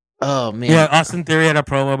 Oh man, Yeah, Austin Theory had a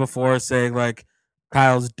promo before saying like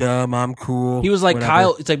Kyle's dumb. I'm cool. He was like, whatever.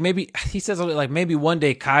 Kyle, it's like maybe, he says something like, maybe one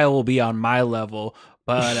day Kyle will be on my level,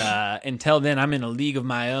 but until then, I'm in a league of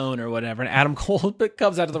my own or whatever. And Adam Cole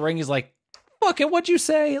comes out of the ring. He's like, fucking, what'd you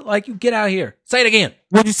say? Like, you get out of here. Say it again.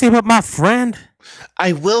 What'd you say about my friend?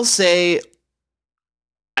 I will say,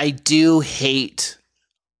 I do hate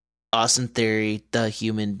Austin Theory, the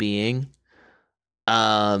human being.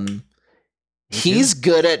 He's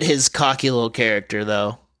good at his cocky little character,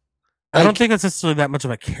 though. I don't think it's necessarily that much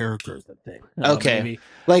of a character is the thing. Okay. Maybe.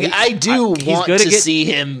 Like, I do he's want good to at see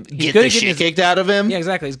him get good the at getting shit his- kicked out of him. Yeah,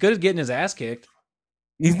 exactly. He's good at getting his ass kicked.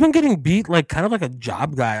 He's been getting beat like kind of like a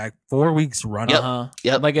job guy, like 4 weeks running. Yep. Uh-huh.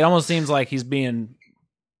 Yep. Like, it almost seems like he's being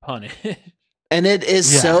punished. And it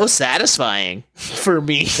is Yeah. so satisfying for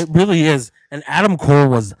me. It really is. And Adam Cole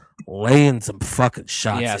was laying some fucking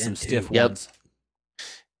shots. Yeah, in, some too. stiff Yep. ones.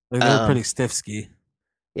 Like, they were Um, pretty stiff ski.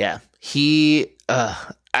 Yeah.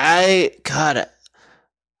 I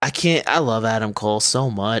can't, I love Adam Cole so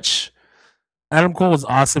much. Adam Cole was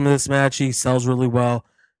awesome in this match. He sells really well.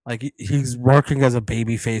 Like he's working as a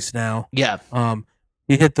baby face now. Yeah.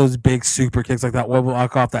 He hit those big super kicks like that one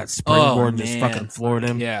walk off that springboard and just man. fucking floored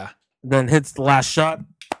him. Yeah. Then hits the last shot,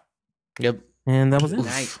 Yep. and that was it.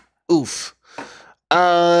 Nice. Oof.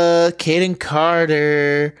 Caden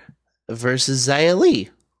Carter versus Xia Li.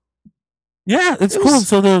 Yeah, it's It cool. was-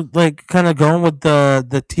 So they're like kind of going with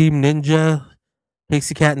the Team Ninja,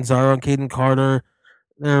 Casey Catanzaro and Caden Carter.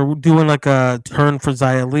 They're doing like a turn for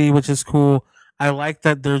Xia Li, which is cool. I like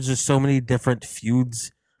that there's just so many different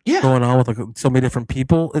feuds Yeah. going on with like so many different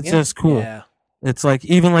people. It's Yeah. just cool. Yeah. It's like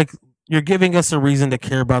even like you're giving us a reason to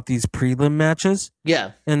care about these prelim matches,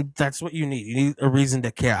 Yeah. and that's what you need. You need a reason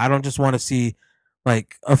to care. I don't just want to see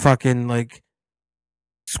like a fucking like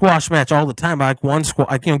squash match all the time. I like one squash,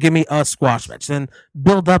 like, give me a squash match, then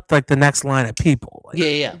build up like the next line of people. Like,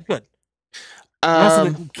 Yeah. good. Also,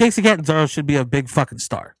 Um, Casey Catanzaro should be a big fucking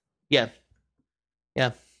star. yeah.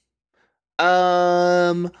 Yeah.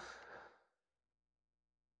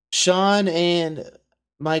 Shawn and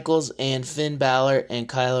Michaels and Finn Balor and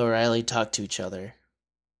Kyle O'Reilly talked to each other.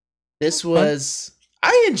 This was,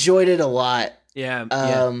 I enjoyed it a lot. Yeah.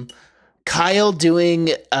 Yeah. Kyle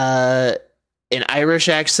doing an Irish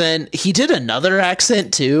accent. He did another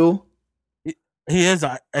accent too. He is.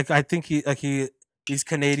 I think he's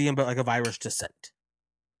Canadian, but like of Irish descent.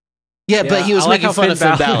 Yeah, but he was I like making how fun of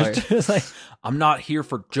Finn Balor. It's like, I'm not here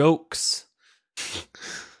for jokes.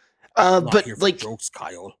 Not But here for like jokes,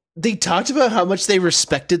 Kyle. they talked about how much they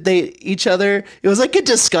respected each other. It was like a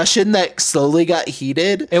discussion that slowly got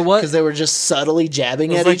heated It was. because they were just subtly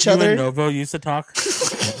jabbing It was at like each you and other. Novo used to talk.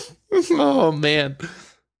 Oh man.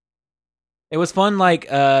 It was fun. Like,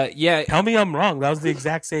 yeah. Tell me I'm wrong. That was the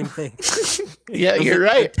exact same thing. Yeah, It was you're a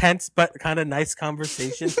right. tense but kind of nice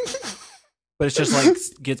conversation. But it's just like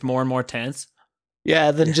gets more and more tense.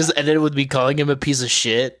 Yeah, then just ended with me calling him a piece of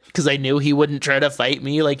shit because I knew he wouldn't try to fight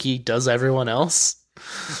me like he does everyone else.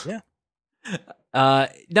 No. And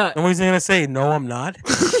what was he gonna say? No, I'm not.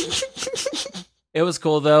 It was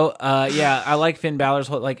cool though. Yeah, I like Finn Balor's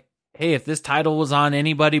whole like, hey, if this title was on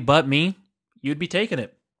anybody but me, you'd be taking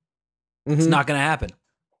it. It's Mhm. not gonna happen.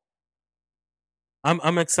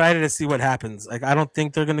 I'm excited to see what happens. Like I don't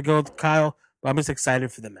think they're gonna go with Kyle, but I'm just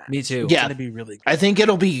excited for the match. Me too. It's Yeah. gonna be really good. I think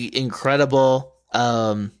it'll be incredible.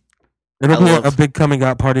 It'll I be love- a big coming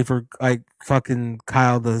out party for like fucking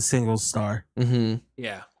Kyle, the singles star. Mhm.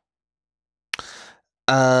 Yeah.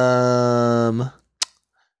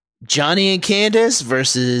 Johnny and Candace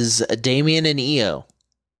versus Damian and Io.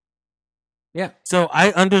 So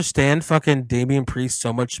I understand fucking Damian Priest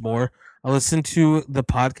so much more. I listened to the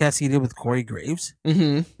podcast he did with Corey Graves.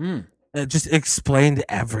 Mm-hmm. Hmm. It just explained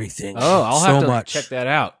everything. Oh, I'll so have to much. check that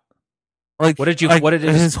out. Like, What did you? like, what did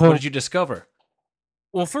his whole? What did you discover?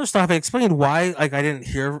 Well, first off, I explained why. Like, I didn't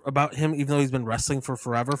hear about him, even though he's been wrestling for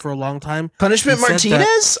forever, for a long time. Punishment He said that-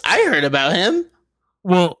 Martinez? I heard about him.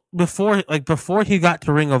 Well, before he got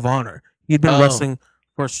to Ring of Honor, he'd been Oh. wrestling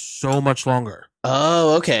for so much longer.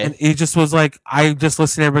 Oh, okay. And he just was like, I just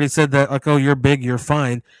listened to everybody said that, like, oh, you're big, you're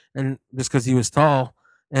fine. And just because he was tall.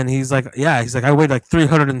 And he's like, yeah, he's like, I weighed like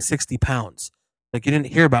 360 pounds. Like, you didn't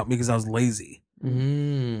hear about me because I was lazy.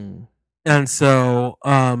 Mm. And so,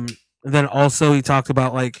 then also he talked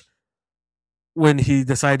about like when he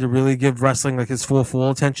decided to really give wrestling like his full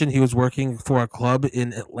attention, he was working for a club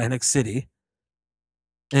in Atlantic City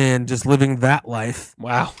and just living that life.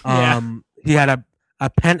 Wow. He had a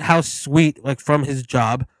penthouse suite like from his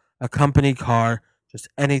job, a company car, just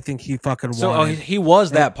anything he fucking So wanted. he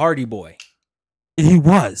was that party boy. He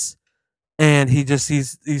was, and he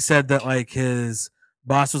said that like his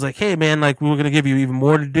boss was like, "Hey man, like we were gonna give you even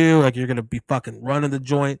more to do. Like you're gonna be fucking running the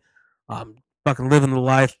joint, fucking living the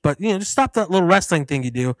life. But just stop that little wrestling thing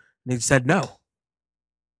you do." And he said no.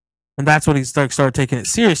 And that's when he started taking it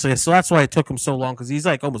seriously. So that's why it took him so long because he's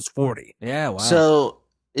like almost 40. Yeah, wow. So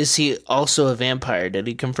is he also a vampire? Did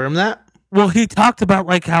he confirm that? Well, he talked about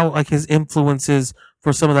like how like his influences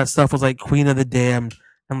for some of that stuff was like Queen of the Damned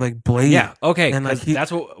and like Blade. yeah, okay, and, like, 'cause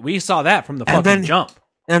that's what we saw that from the And fucking then- jump.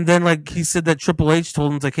 And then like he said that Triple H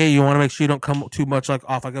told him like, hey, you want to make sure you don't come too much like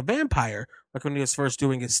off like a vampire, like when he was first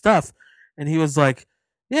doing his stuff. And he was like,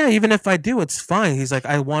 yeah, even if I do, it's fine. He's like,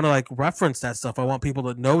 I want to like reference that stuff. I want people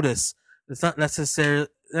to notice. It's not necessarily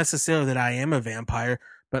that I am a vampire,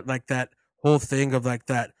 but like that whole thing of like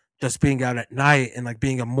that just being out at night and like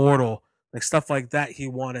being immortal, like stuff like that. He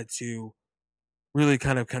wanted to really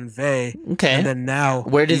kind of convey. Okay. And then now,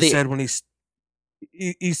 Where did he they- said when he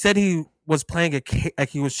said he was playing like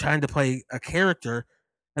he was trying to play a character,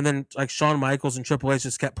 and then like Shawn Michaels and Triple H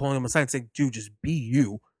just kept pulling him aside and saying, "Dude, just be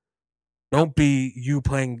you. Don't be you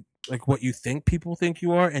playing like what you think people think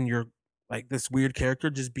you are, and you're like this weird character.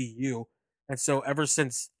 Just be you." And so ever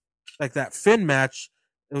since like that Finn match,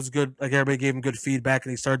 it was good. Like everybody gave him good feedback,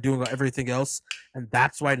 and he started doing everything else, and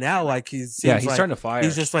that's why now like he's He's starting to fire.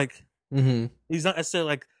 he's just like Mm-hmm. he's not necessarily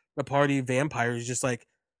like the party vampire. He's just like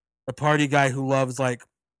the party guy who loves like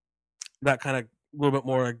that kind of little bit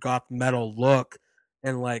more goth metal look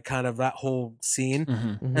and like kind of that whole scene.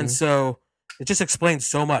 Mhm. And so it just explains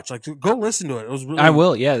so much. Like go listen to it. It was really I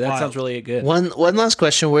will. Yeah, that wild. sounds really good. One last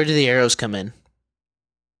question. Where do the arrows come in?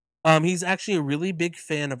 He's actually a really big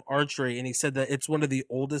fan of archery, and he said that it's one of the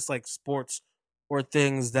oldest like sports or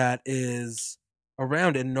things that is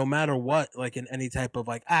around, and no matter what, like in any type of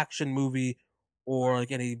like action movie or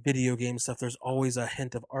like any video game stuff, there's always a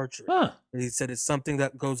hint of archery. Huh. And he said it's something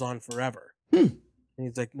that goes on forever. Hmm. And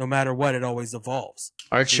he's like, no matter what, it always evolves.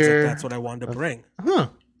 He's like, Archer. that's what I wanted to bring. Huh.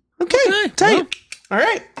 Okay. Okay, Tight. All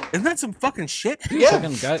right. Isn't that some fucking shit? Yeah.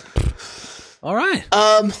 Fucking guy. All right.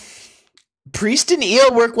 Priest and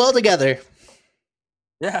Io work well together.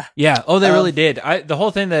 Yeah. Yeah. Oh, they Um, really did. The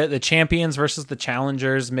whole thing, the champions versus the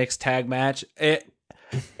challengers mixed tag match.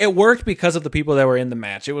 It worked because of the people that were in the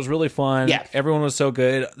match. It was really fun. Yeah. Everyone was so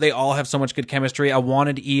good. They all have so much good chemistry. I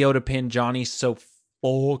wanted Io to pin Johnny so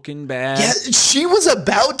fucking bad. Yeah, she was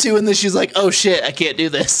about to, and then she's like, "Oh shit, I can't do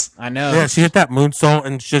this." I know. Yeah, she hit that moonsault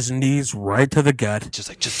and just knees right to the gut. Just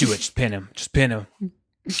do it. Just pin him. Just pin him.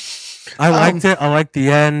 I liked it. I liked the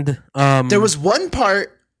end. There was one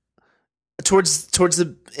part towards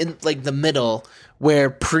the in like the middle where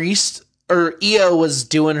Priest or Io was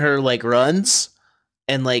doing her like runs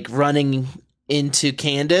and like running into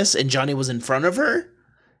Candace, and Johnny was in front of her,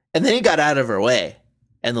 and then he got out of her way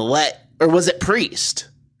and or was it Priest?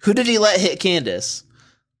 Who did he let hit Candace?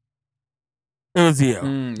 It was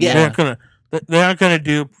Io. Yeah. They aren't gonna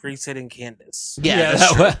do Priest hitting Candace. Yeah,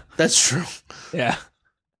 that wa- that's true. Yeah.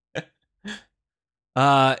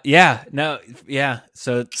 Yeah. No. Yeah.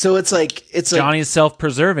 So So it's like Johnny's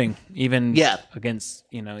self-preserving, even Yeah. against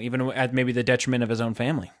even at maybe the detriment of his own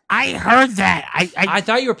family. I heard that. I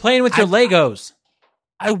thought you were playing with your Legos.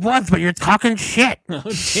 I was, but you're talking shit. Oh,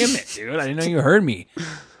 damn it, dude! I didn't know you heard me.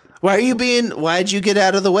 why'd you get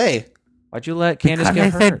out of the way? Why'd you let Candace Because get I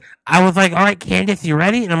hurt? said, I was like, all right, Candace, you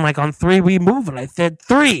ready? And I'm like, on 3, we move. And I said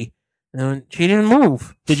 3. And she didn't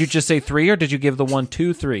move. Did you just say 3, or did you give the 1,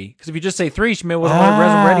 2, 3? Because if you just say 3, she may wasn't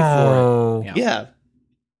ready for Oh. it. Yeah. Yeah.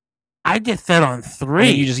 I just said on And 3.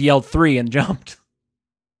 then you just yelled 3 and jumped.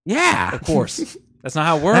 Yeah. Of course, that's not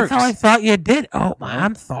how it works. That's how I thought you did. Oh,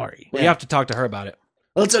 I'm sorry. Well, you have to talk to her about it.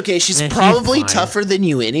 Well, it's okay. She's Yeah, she's probably fine. tougher than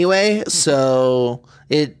you anyway, so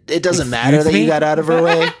it doesn't matter Excuse that you me? got out of her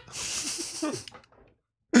way.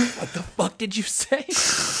 What the fuck did you say?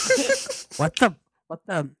 What the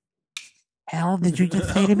hell did you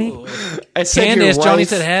just say to me? I said Candace, your Johnny wife,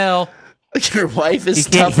 said hell. your wife He is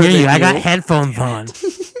can't tougher hear than you. you. I got headphones on.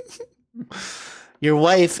 Your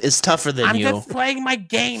wife is tougher than I'm you. just playing my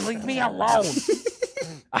game. Leave me alone.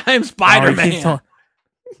 I'm Spider-Man.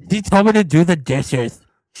 She told me to do the dishes.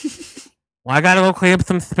 Well, I gotta go clean up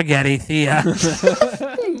some spaghetti. See ya.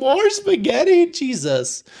 More spaghetti,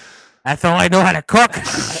 Jesus. That's all I know how to cook.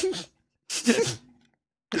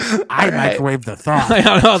 I All right. microwave the thought. I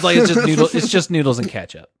don't know. It's like it's just noodles and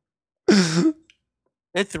ketchup.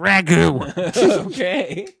 It's ragu.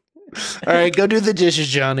 Okay. All right, go do the dishes,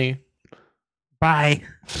 Johnny. Bye.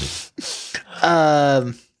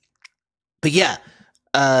 But yeah,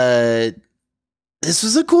 this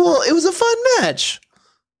was it was a fun match.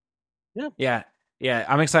 Yeah.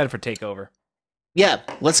 I'm excited for Takeover. Yeah,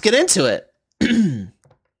 let's get into it.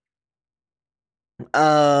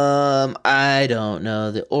 I don't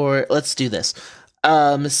know or let's do this.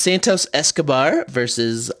 Santos Escobar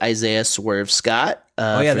versus Isaiah Swerve Scott.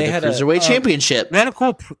 Oh, yeah, for they the had a- cruiserweight championship. They had a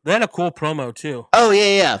cool promo too. Oh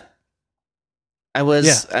yeah. I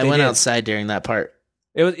Yeah, I they went did. outside during that part.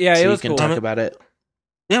 It was So it you was can cool. talk about it.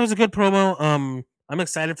 Yeah, it was a good promo. I'm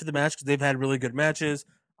excited for the match because they've had really good matches.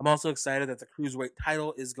 I'm also excited that the cruiserweight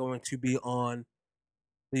title is going to be on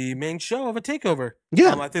the main show of a takeover.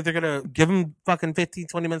 Yeah. I think they're gonna give them fucking 15,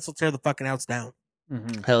 20 minutes to tear the fucking house down.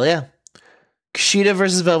 Mhm. Hell yeah. Kushida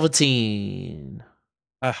versus Velveteen.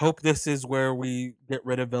 I hope this is where we get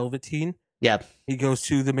rid of Velveteen. Yeah. He goes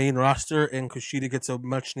to the main roster, and Kushida gets a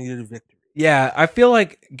much needed victory. Yeah, I feel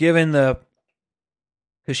like given the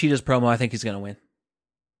Kushida's promo, I think he's gonna win.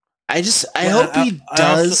 I Yeah, hope he I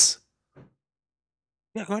does.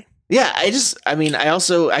 Yeah, go ahead. Yeah,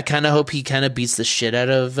 I kind of hope he kind of beats the shit out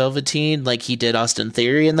of Velveteen like he did Austin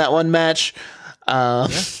Theory in that one match.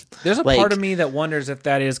 There's a Like- part of me that wonders if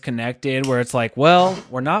that is connected, where it's like, well,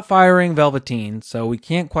 we're not firing Velveteen, so we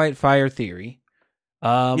can't quite fire Theory.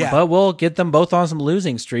 Yeah. But we'll get them both on some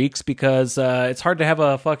losing streaks because it's hard to have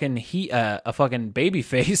a fucking baby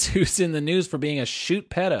face who's in the news for being a shoot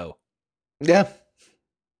pedo. Yeah.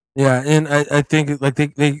 Yeah, and I think like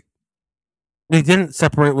they didn't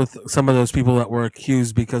separate with some of those people that were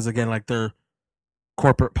accused because again, like their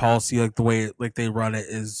corporate policy, like the way like they run it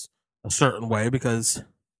is a certain way because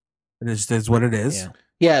it is what it is. Yeah.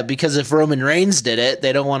 Yeah, because if Roman Reigns did it,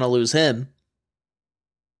 they don't want to lose him.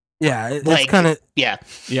 Yeah, it's Like- kind of Yeah.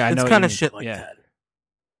 Yeah, I know it's what kind you of mean. shit like Yeah. that.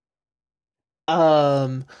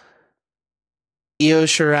 Io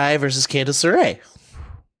Shirai versus Candice LeRae.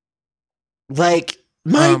 Like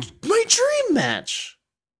my dream match.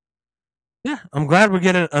 Yeah, I'm glad we're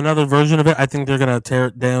getting another version of it. I think they're gonna tear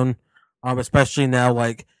it down, especially now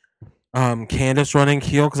like Candace running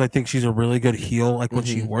heel because I think she's a really good heel like when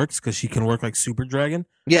she Mhm. works because she can work like Super Dragon,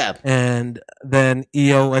 Yeah. and then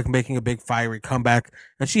Io like making a big fiery comeback,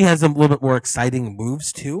 and she has a little bit more exciting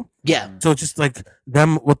moves too. Yeah. So it's just like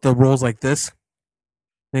them with the roles like this,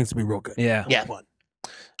 things to be real good. Yeah. Yeah. Fun.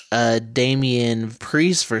 Damian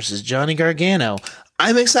Priest versus Johnny Gargano.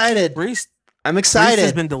 I'm excited. Priest I'm Priest has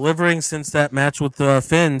excited. been delivering since that match with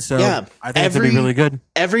Finn, so Yeah, I think it's gonna be really good.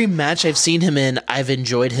 Every match I've seen him in, I've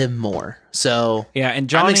enjoyed him more. So Yeah, and I'm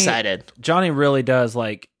Johnny excited. Johnny really does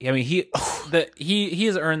like. I mean, he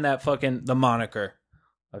has earned that fucking the moniker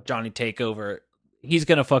of Johnny Takeover. He's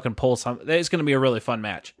gonna fucking pull some. It's gonna be a really fun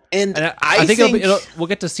match, And and I think think we'll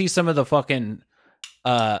get to see some of the fucking.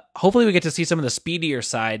 Hopefully we get to see some of the speedier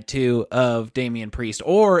side too of Damian Priest,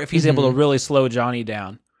 or if he's able to really slow Johnny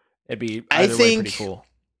down, it'd be I either way think- pretty cool.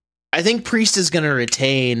 I think Priest is going to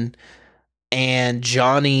retain, and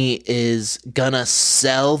Johnny is going to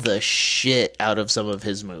sell the shit out of some of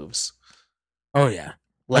his moves. Oh yeah,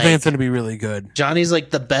 Like, I think it's gonna be really good. Johnny's like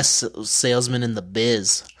the best salesman in the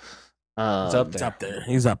biz. It's up It's there. up there.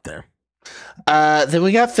 He's up there. Then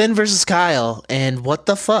we got Finn versus Kyle, and what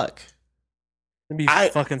the fuck? It'd be I-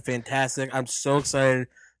 fucking fantastic. I'm so excited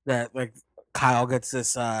that like Kyle gets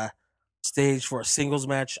this stage for a singles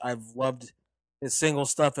match. I've loved his single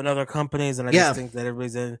stuff in other companies, and I Yeah. just think that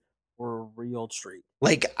everybody's in for a real treat.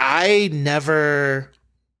 Like I've never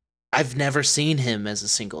seen him as a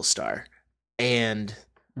single star, and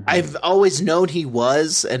Mhm. I've always known he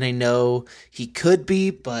was, and I know he could be,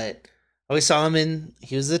 but I always saw him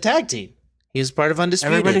he was a tag team. He was part of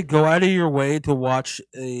Undisputed. Everybody, go out of your way to watch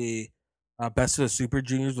a Best of the Super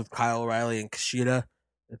Juniors with Kyle O'Reilly and Kushida.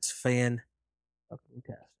 It's fan fucking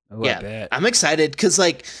tastic. Oh, Yeah. I bet. I'm excited because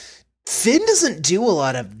like Finn doesn't do a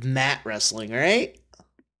lot of mat wrestling, right?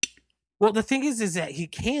 Well, the thing is that he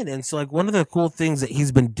can, and so like one of the cool things that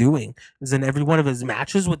he's been doing is in every one of his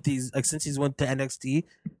matches with these, like since he's went to NXT,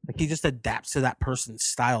 like he just adapts to that person's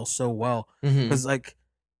style so well. Mm-hmm. Because like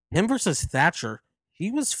him versus Thatcher,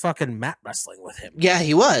 he was fucking mat wrestling with him. Yeah,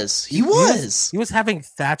 he was. He was. He was having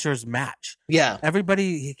Thatcher's match. Yeah.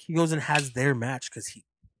 Everybody he goes and has their match because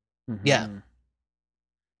Mhm.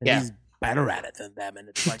 Yeah. he's better at it than them, and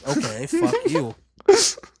it's like okay, fuck you.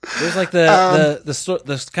 There's like the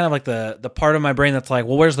kind of like the part of my brain that's like,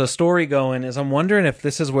 well, where's the story going? Is I'm wondering if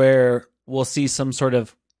this is where we'll see some sort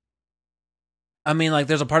of. I mean, like,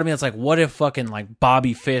 there's a part of me that's like, what if fucking like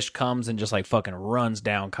Bobby Fish comes and just like fucking runs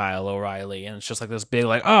down Kyle O'Reilly, and it's just like this big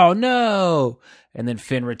like, oh no, and then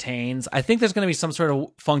Finn retains. I think there's gonna be some sort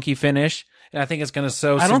of funky finish, and I think it's gonna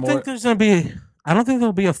show. I some don't think more... there's gonna be. I don't think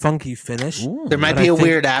there'll be a funky finish. Ooh. There might But be I a think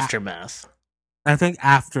weird a- aftermath. I think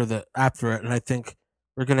after it, and I think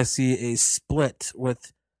we're gonna see a split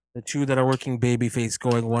with the two that are working babyface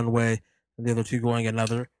going one way and the other two going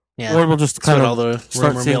another. Yeah, Or we'll just that's what kind all of the start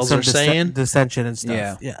rumor seeing mills some are saying. dissension and stuff.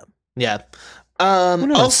 Yeah. Yeah. Yeah.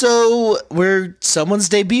 knows? Also, someone's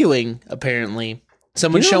debuting. Apparently,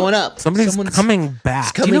 someone's You know- showing up. Somebody's Someone's coming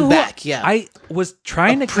back. coming Do you know who back. Yeah, I was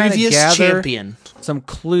trying to kind of previous gather champion. some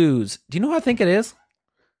clues. Do you know who I think it is?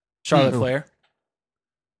 Charlotte Who? Flair.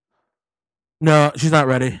 No, she's not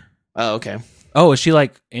ready. Oh, okay. Oh, is she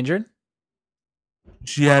like injured?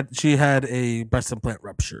 She had a breast implant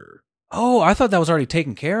rupture. Oh, I thought that was already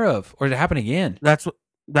taken care of, or did it happen again? That's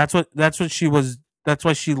what she was. That's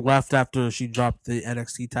why she left after she dropped the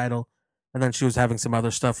NXT title, and then she was having some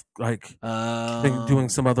other stuff like I think doing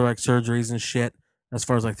some other like surgeries and shit. As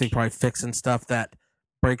far as like, I think probably fixing stuff that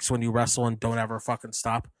breaks when you wrestle and don't ever fucking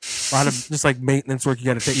stop. A lot of just like maintenance work you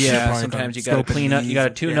got to take. care of, Yeah, probably, sometimes you like, got to scoping clean up. You knees got to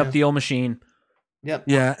and- tune yeah. up the old machine. Yep.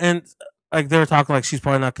 Yeah, and like they were talking like she's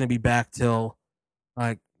probably not going to be back till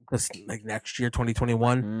like this like next year,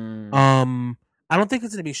 2021. Mm. I don't think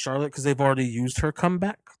it's going to be Charlotte because they've already used her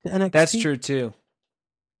comeback to NXT. That's true too.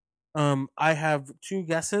 I have two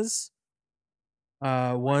guesses.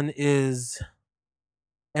 One is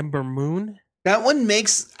Ember Moon. That one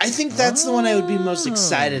makes. I think that's the one I would be most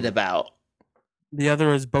excited Oh. about. The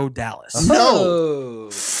other is Bo Dallas. No. Oh.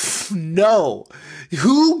 No,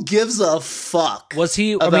 who gives a fuck Was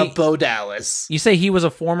he about I mean, Bo Dallas? you say he was a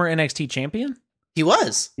former NXT champion? He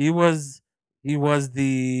was. He was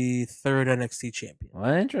the third NXT champion.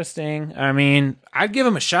 Well, interesting. I mean, I'd give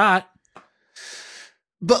him a shot.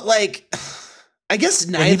 But like, I guess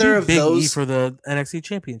Yeah, he neither beat of Big E those. for the NXT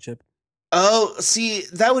championship. Oh, see,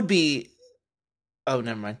 that would be. Oh,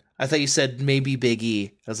 never mind. I thought you said maybe Big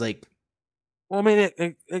E. I was like, Well, I mean,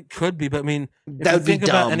 it could be, but I mean, if that you would be think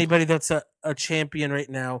about dumb. anybody that's a champion right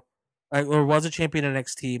now, or was a champion in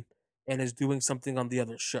NXT and is doing something on the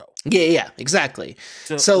other show. Yeah, exactly.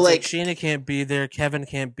 So So, it's like- Shayna can't be there, Kevin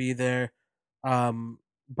can't be there,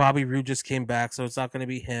 Bobby Roode just came back, so it's not going to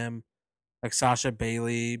be him. Like Sasha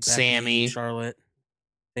Bailey, Becky, Sammy. Charlotte,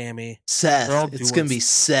 Sammy. Seth. They're all It's doing gonna be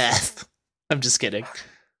Seth. I'm just kidding.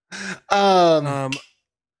 So,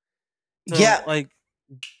 So, like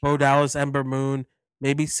Bo Dallas, Ember Moon,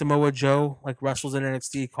 maybe Samoa Joe, like wrestles in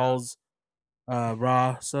NXT, calls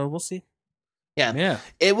Raw. So we'll see. Yeah.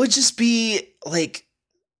 it would just be like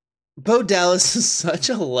Bo Dallas is such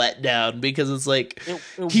a letdown because it's like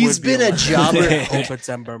It He's would be been a lot. jobber. I hope it's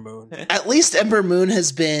Ember Moon. at least Ember Moon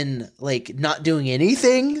has been like not doing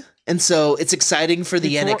anything, and so it's exciting for the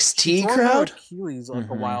She NXT tore her crowd. Achilles like a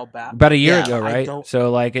Mhm. while back, About a year Yeah, ago, I right? don't- So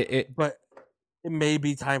like it but it may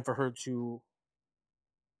be time for her to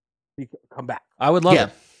come back. I would love Yeah.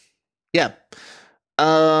 it. Yeah.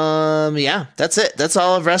 Yeah, that's it. That's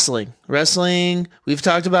all of wrestling. Wrestling. We've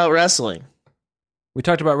talked about wrestling. We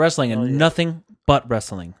talked about wrestling and Oh, yeah. nothing but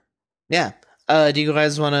wrestling. Yeah. Do you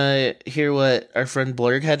guys want to hear what our friend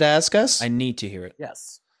Blurg had to ask us? I need to hear it.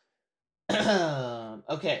 Yes.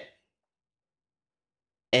 Okay.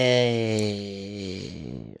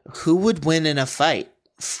 Who would win in a fight?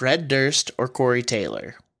 Fred Durst or Corey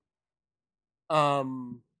Taylor?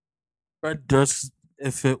 Fred Durst,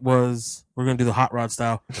 if it was, we're gonna do the hot rod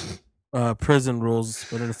style, prison rules,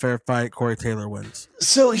 but in a fair fight, Corey Taylor wins.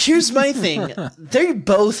 So here's my thing. They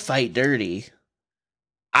both fight dirty.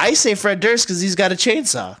 I say Fred Durst because he's got a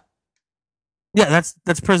chainsaw. Yeah,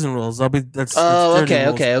 that's prison rules. That's Oh, dirty okay,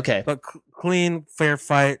 rules. okay. But clean, fair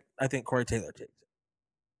fight. I think Corey Taylor takes it.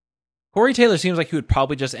 Corey Taylor seems like he would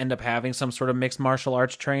probably just end up having some sort of mixed martial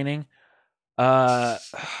arts training.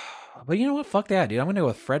 But you know what? Fuck that, dude. I'm gonna go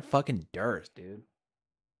with Fred fucking Durst, dude.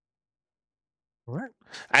 All right.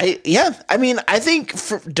 I mean, I think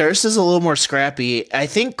Durst is a little more scrappy. I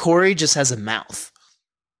think Corey just has a mouth.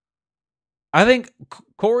 I think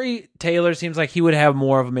Corey Taylor seems like he would have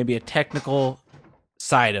more of maybe a technical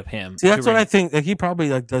side of him. See, that's to what I ring. think. Like he probably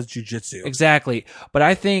like does jujitsu. Exactly. But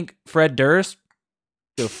I think Fred Durst,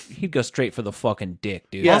 he'd go straight for the fucking dick,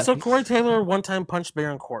 dude. Yeah. Also, Corey Taylor one time punched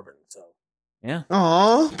Baron Corbin. So Yeah.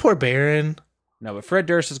 Aw, poor Baron. No, but Fred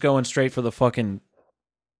Durst is going straight for the fucking,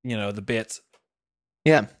 the bits.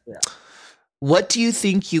 Yeah. Yeah. What do you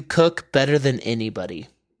think you cook better than anybody?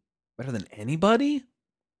 Better than anybody?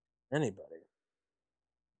 anybody.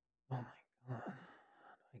 Oh my god.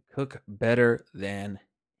 I cook better than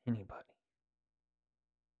anybody.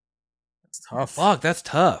 It's tough. Fuck, that's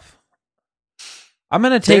tough. I'm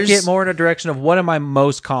gonna take There's- it more in a direction of what am I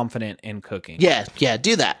most confident in cooking. Yeah,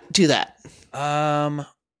 do that. Do that.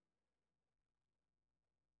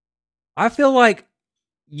 I feel like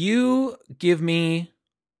you give me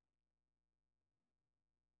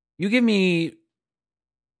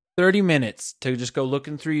 30 minutes to just go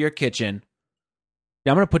looking through your kitchen.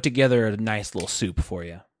 Yeah, I'm gonna put together a nice little soup for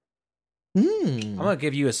you. I'm gonna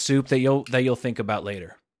give you a soup that you'll think about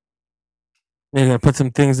later. You're gonna put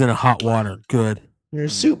some things in a hot water. Good. You're a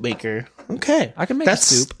soup maker. Okay. I can make That's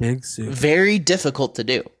a soup. Big soup. very difficult to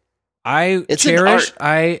do. I It's an cherish.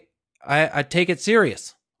 art. I take it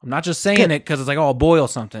serious. I'm not just saying it because it's like, oh, I'll boil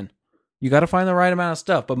something. You got to find the right amount of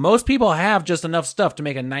stuff. But most people have just enough stuff to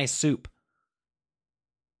make a nice soup.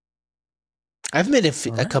 I've made a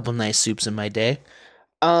Alright. couple nice soups in my day.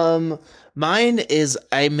 Mine is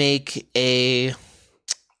I make a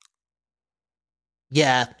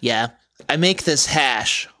I make this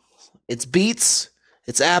hash. It's beets,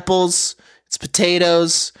 it's apples, it's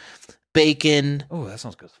potatoes, bacon. Oh, that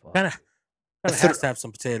sounds good as fuck. Kind of has to have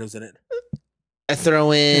some potatoes in it. I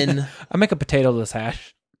throw in I make a potato-less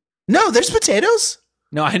hash. No, there's potatoes.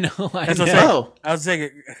 No, I know. That's what I'm know. saying. Oh. I was saying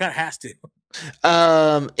it kind of has to.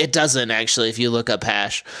 It doesn't actually if you look up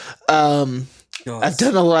hash. I've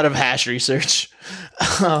done a lot of hash research.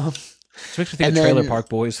 It makes me think And of Trailer then- Park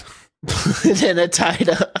Boys. Then I tied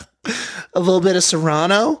a little bit of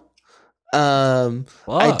serrano. I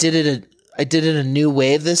Fuck. did it a new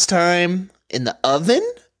way this time in the oven,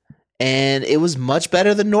 and it was much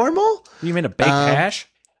better than normal. You made a baked hash?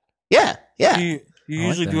 Yeah. You I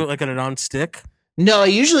like usually do that. it like on a non-stick. No, I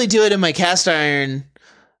usually do it in my cast iron,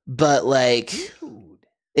 but like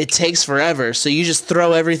it takes forever. So you just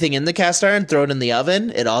throw everything in the cast iron, throw it in the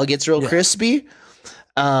oven. It all gets real Yeah. crispy.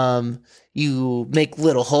 You make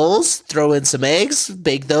little holes, throw in some eggs,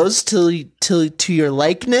 bake those till to your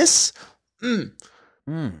likeness. Got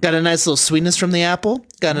a nice little sweetness from the apple.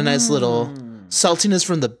 Got a nice little saltiness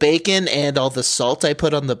from the bacon and all the salt I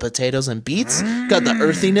put on the potatoes and beets. Got the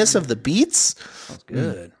earthiness of the beets. Sounds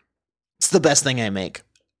good. It's the best thing I make.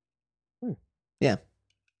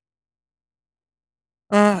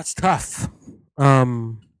 It's tough. I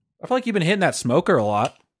feel like you've been hitting that smoker a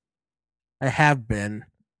lot. I have been.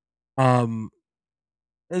 I've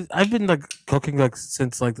been like cooking like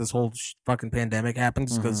since like this whole fucking pandemic happened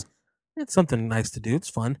just because it's something nice to do. It's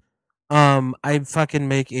fun. I fucking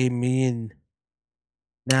make a mean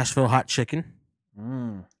Nashville hot chicken.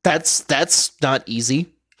 That's not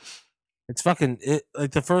easy. It's fucking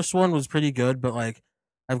like the first one was pretty good, but like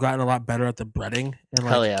I've gotten a lot better at the breading and like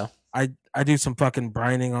Hell yeah. I do some fucking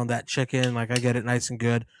brining on that chicken. Like I get it nice and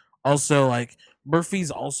good. Also, like Murphy's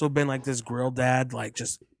also been like this grill dad. Like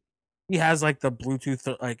just he has like the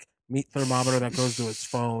Bluetooth like meat thermometer that goes to his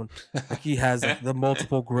phone. Like he has like, the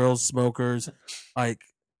multiple grills, smokers, like.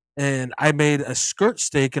 And I made a skirt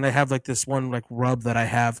steak, and I have like this one like rub that I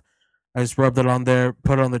have. I just rubbed it on there,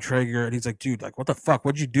 put it on the Traeger, and he's like, "Dude, like what the fuck?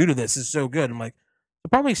 What'd you do to this? It's so good." I'm like,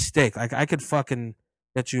 "Probably steak. Like I could fucking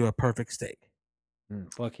get you a perfect steak,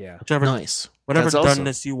 Fuck yeah. whichever Nice. whatever That's awesome.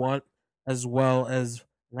 doneness you want, as well as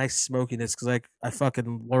nice smokiness. Because I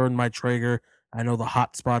fucking learned my Traeger. I know the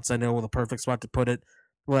hot spots. I know the perfect spot to put it.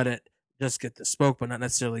 Let it just get the smoke, but not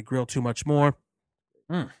necessarily grill too much more.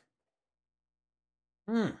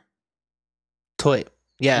 Toy.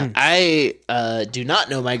 Yeah, I do not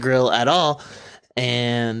know my grill at all,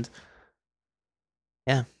 and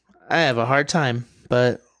yeah, I have a hard time,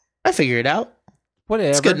 but I figure it out. Whatever.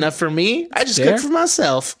 It's good enough for me. I just There. cook for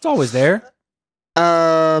myself. It's always there.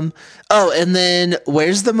 Oh, and then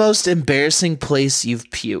where's the most embarrassing place you've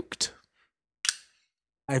puked?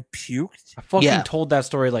 I puked. I fucking Yeah. told that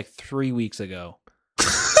story like 3 weeks ago.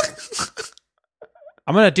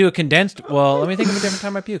 I'm going to do a condensed. Well, let me think of a different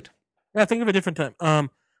time I puked. Yeah, think of a different time.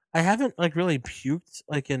 I haven't like really puked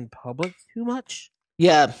like in public too much.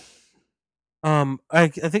 Yeah, I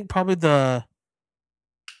think probably the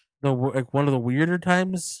like one of the weirder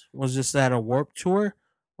times was just at a Warp Tour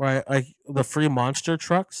where I like the free Monster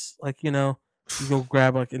trucks. Like you go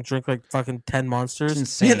grab like and drink like fucking 10 monsters. It's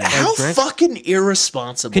insane. man, how drink? fucking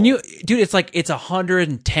irresponsible. Can you, dude? It's like it's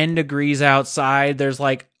 110 degrees outside. There's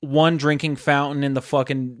like one drinking fountain in the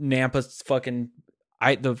fucking Nampa fucking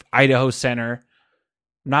the Idaho Center.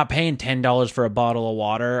 I'm not paying $10 for a bottle of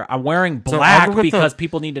water. I'm wearing So I'll black go get because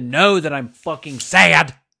people need to know that I'm fucking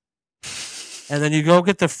sad. And then you go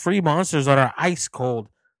get the free monsters that are ice cold.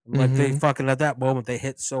 Like they Mhm. fucking at that moment they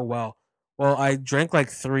hit so well. Well, I drank like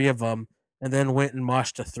 3 of them and then went and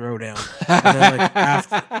moshed a throwdown. then,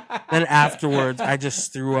 like, Then afterwards, I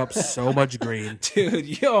just threw up so much green.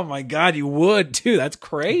 dude, oh my god, you would too. That's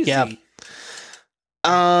crazy. Yeah.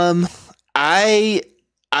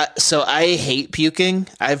 So I hate puking.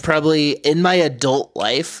 I've probably in my adult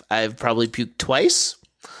life I've probably puked twice.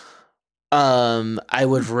 I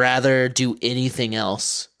would rather do anything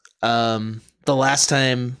else. The last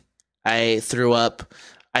time I threw up,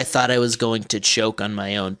 I thought I was going to choke on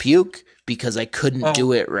my own puke because I couldn't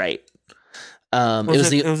do it right.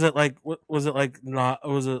 Was it was it like was it like not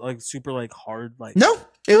was it like super like hard like no,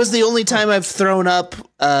 it was the only time I've thrown up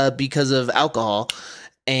because of alcohol,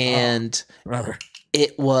 and brother?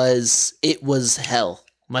 it was hell.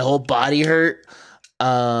 My whole body hurt,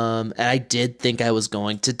 and I did think I was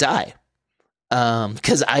going to die,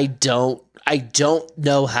 because I don't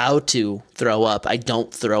know how to throw up. I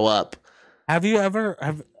don't throw up. Have you ever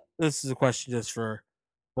have this is a question just for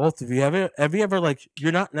both of you. Have you ever like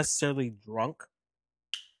you're not necessarily drunk,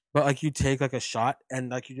 but like you take like a shot and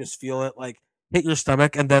like you just feel it like hit your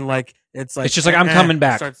stomach and then like it's like It's just like, I'm coming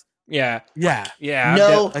back. starts- Yeah. yeah. Yeah.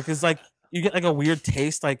 No. Like it's like you get like a weird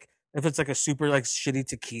taste like if it's like a super like shitty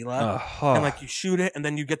tequila and like you shoot it and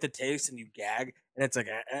then you get the taste and you gag and it's like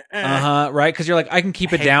right, because you're like, I can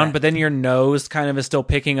keep I it hate down, that. but then your nose kind of is still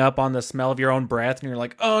picking up on the smell of your own breath, and you're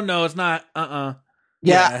like, oh no, it's not.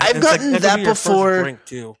 Yeah, I've it's like- gotten it could that be your first before, drink,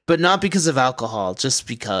 too. but not because of alcohol, just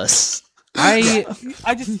because. I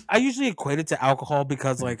I usually equate it to alcohol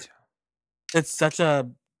because like it's such a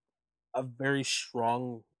very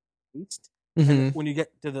strong taste. Mhm. When you get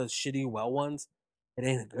to the shitty well ones, it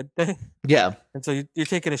ain't a good thing. Yeah. And so you're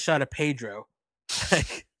taking a shot of Pedro.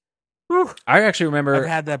 Like, whew, I actually remember. I've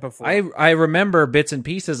had that before. I remember bits and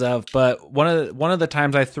pieces of, but one of the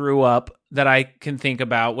times I threw up that I can think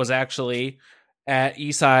about was actually at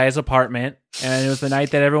Isai's apartment, and it was the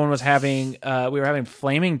night that everyone was having we were having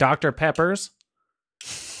flaming Dr. Peppers.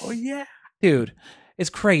 Oh yeah, Dude, it's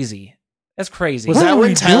crazy. That's crazy. Was What that are when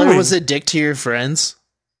we Tyler doing? was a dick to your friends?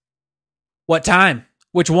 What time?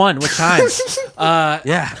 Which one? Which time?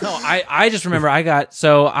 yeah. No, I just remember I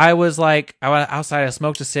went outside, I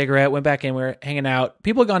smoked a cigarette, went back in, we were hanging out.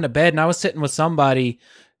 People had gone to bed, and I was sitting with somebody,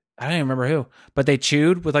 I don't even remember who, but they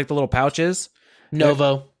chewed with like the little pouches.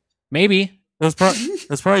 Novo. Maybe.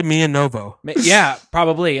 That's probably me and Novo. Yeah,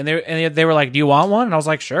 probably. And they were like, "Do you want one?" And I was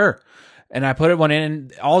like, "Sure." And I put one in,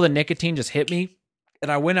 and all the nicotine just hit me.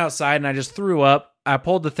 And I went outside and I just threw up. I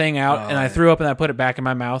pulled the thing out and I threw up and I put it back in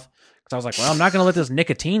my mouth because I was like, "Well, I'm not going to let this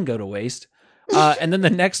nicotine go to waste." And then the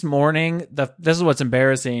next morning, this is what's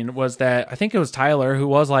embarrassing was that I think it was Tyler who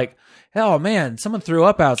was like, "Oh man, someone threw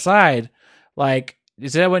up outside. Like,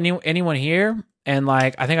 is that what anyone here?" And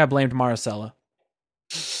like, I think I blamed Maricela.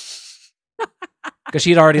 Because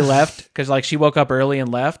she'd already left. Because like she woke up early and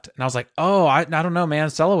left, and I was like, "Oh, I don't know, man.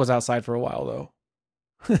 Stella was outside for a while though."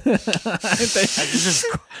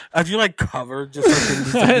 I feel like covered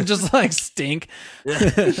just like, Just like stink. yeah.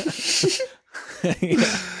 Yeah.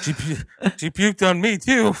 She puked on me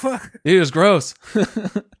too. Fuck. Dude, it was gross. It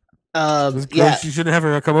was Yeah. gross. You shouldn't have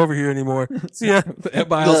her come over here anymore. See ya.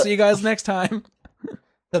 But I'll see you guys next time.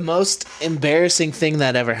 The most embarrassing thing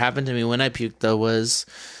that ever happened to me when I puked, though, was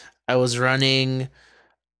I would run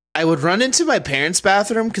into my parents'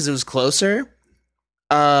 bathroom because it was closer.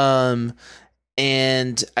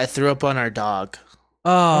 And I threw up on our dog.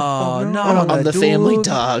 Oh, no. not On the dog. family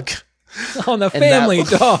dog. On the And that- family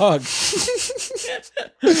dog.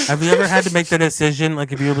 Have you ever had to make the decision,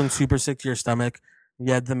 like if you've been super sick to your stomach,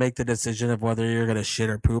 you had to make the decision of whether you're gonna shit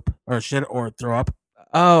or poop or shit or throw up?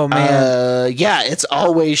 Oh man. Yeah, it's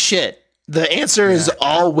always shit. The answer is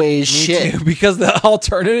always Me shit. too, because the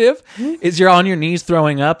alternative is you're on your knees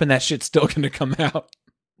throwing up, and that shit's still going to come out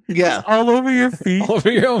Yeah. All over your feet. all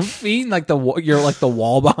over your own feet, and like you're like the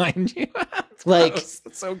wall behind you. It's Like- gross.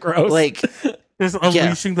 It's so gross. Like, Just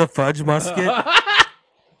unleashing the fudge musket.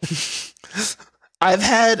 I've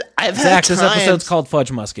had Zach, this episode's times. called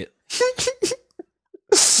Fudge Musket.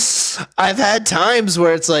 I've had times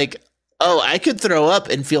where it's like, oh, I could throw up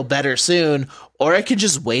and feel better soon, or I could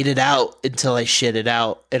just wait it out until I shit it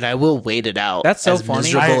out, and I will wait it out. That's so as funny.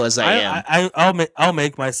 miserable as I am. I'll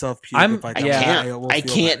make myself puke. I'm- if I, I don't. yeah. can't. I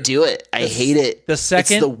can't do it. I hate it. The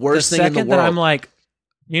second, the worst the thing in second the that I'm world. like,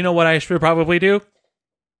 you know what I should probably do?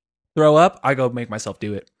 Throw up. I go make myself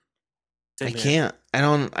do it. I can't.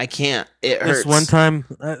 I can't. It hurts. This one time,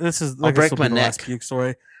 this is like break this will my be the last neck. puke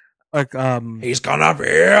story. Like He's gonna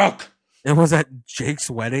puke. it was at Jake's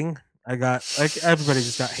wedding. I got like everybody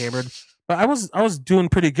just got hammered, but I was doing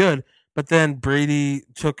pretty good. But then Brady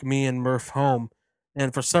took me and Murph home,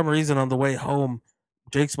 and for some reason on the way home,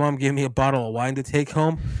 Jake's mom gave me a bottle of wine to take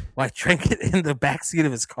home. Well, I drank it in the back seat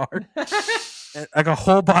of his car, and, like a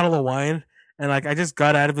whole bottle of wine. And like I just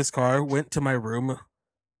got out of his car, went to my room.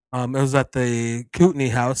 It was at the Kootenai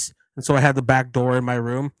house, and so I had the back door in my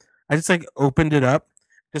room. I just like opened it up,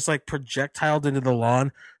 just like projectiled into the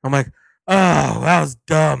lawn. I'm like, oh, that was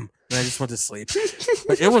dumb. And I just went to sleep.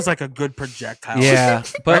 But it was like a good projectile. Yeah,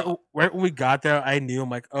 but right when we got there, I knew. I'm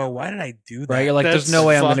like, oh, why did I do that? right, you're like, there's That's no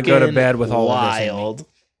way I'm gonna go to fucking bed with all of this. in me. wild.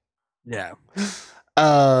 Yeah.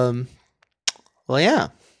 Well, yeah.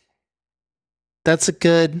 that's a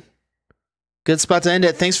good spot to end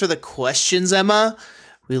it. Thanks for the questions, Emma.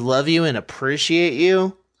 We love you and appreciate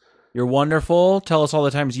you. You're wonderful. Tell us all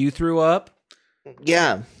the times you threw up.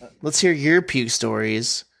 Yeah, let's hear your puke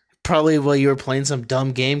stories. Probably while you were playing some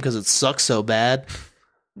dumb game because it sucks so bad.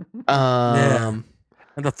 Yeah.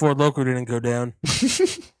 And the Ford Loco didn't go down.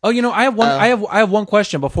 Oh, you know, I have one. I have one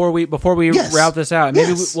question before we Yes. route this out. Maybe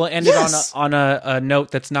Yes. we'll end Yes. it on a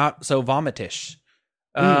note that's not so vomitish.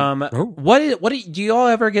 Oh. Do you all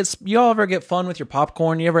ever get fun with your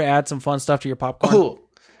popcorn? You ever add some fun stuff to your popcorn?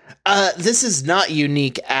 Oh, this is not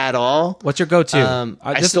unique at all. What's your go-to?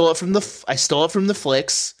 I stole it from the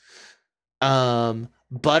Flicks.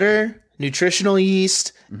 Butter, nutritional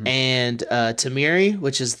yeast, and tamari,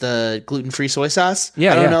 which is the gluten-free soy sauce.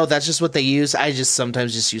 Yeah, I don't yeah. know. That's just what they use. I just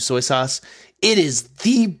sometimes just use soy sauce. It is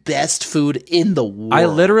the best food in the world. I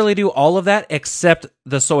literally do all of that except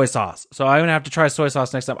the soy sauce. So I'm gonna have to try soy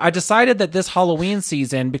sauce next time. I decided that this Halloween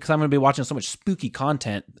season, because I'm gonna be watching so much spooky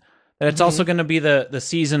content, that it's also gonna be the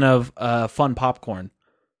season of fun popcorn.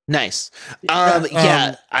 Nice.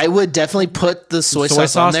 Yeah, I would definitely put the soy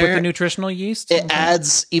sauce on there. with the nutritional yeast. It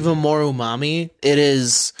adds even more umami. It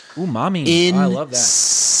is Umami. insane. I love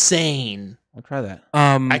that. I'll try that.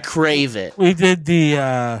 I crave it. We did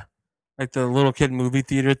the like the little kid movie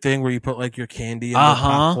theater thing where you put like your candy and the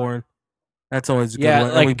popcorn. That's always a good Yeah, one.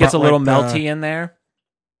 And like we it gets a bought, little like, melty in there.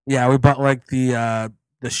 Yeah, we bought like the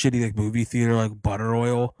shitty like movie theater like butter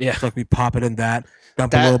oil. Yeah. So, like we pop it in that,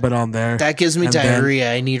 dump a That- little bit on there. That gives me And then-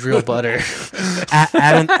 diarrhea. I need real butter.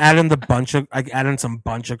 add in the bunch of like add in some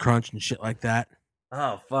bunch of crunch and shit like that.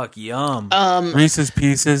 Oh fuck, yum! Reese's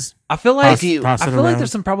Pieces. I feel like if you- Toss I it feel like around.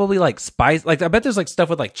 there's some probably like spice. Like I bet there's like stuff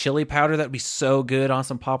with like chili powder that would be so good on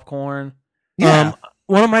some popcorn. Yeah.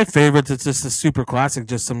 One of my favorites. It's just a super classic.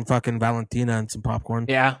 Just some fucking Valentina and some popcorn.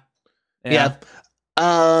 Yeah, Yeah.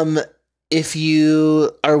 If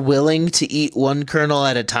you are willing to eat one kernel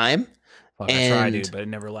at a time, Fuck, I try, And- dude, but it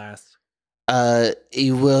never lasts. are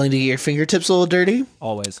you willing to get your fingertips a little dirty?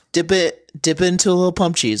 Always. Dip it into a little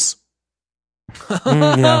pump cheese.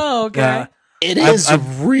 yeah. Okay. Yeah. It I've- is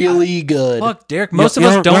I've- really good. Fuck, Derek. Most of you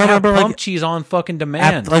us know- don't you have remember, pump like, cheese on fucking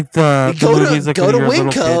demand. At like the Go to- movies, like go when to you're a little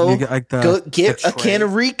Winco, kid, you get like the Go get the a can tray.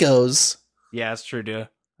 of Ricos. yeah, that's true, dude.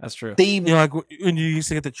 That's true. They You know, like when you used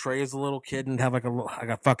to get the tray as a little kid and have like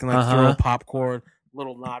a fucking like Uh-huh. throw of popcorn,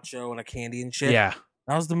 little nacho, and a candy and shit. Yeah,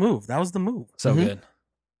 that was the move. That was the move. so Mhm. good.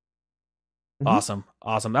 Mhm.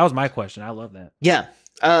 Awesome. That was my question. I love that. Yeah.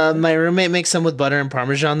 My roommate makes some with butter and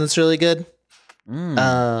Parmesan that's really good.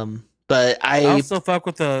 Mm. But I I also fuck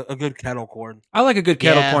with a good kettle corn. I like a good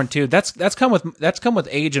kettle Yeah. corn too. That's come with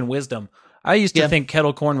age and wisdom. I used to Yeah. think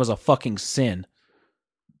kettle corn was a fucking sin.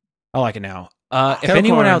 I like it now. If kettle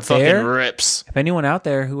anyone corn out fucking there, rips. if anyone out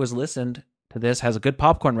there who has listened to this has a good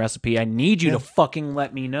popcorn recipe, I need you Yeah. to fucking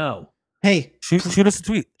let me know. Hey, Shoot us a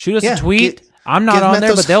tweet. Shoot us Yeah, a tweet. get- I'm not give on Matt there,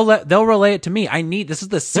 those- but they'll relay it to me. This is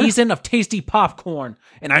the season of tasty popcorn,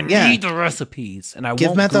 and I Yeah. need the recipes, and I Give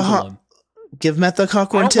won't Matt the Google hot- them. give Matt the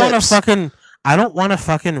popcorn I don't want tips. to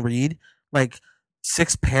fucking read like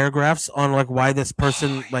 6 paragraphs on like why this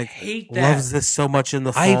person like hate that. loves this so much in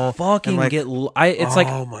the fall. I fucking and, like, get. It's like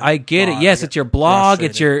oh my I get it. God, Yes, I it's get your blog.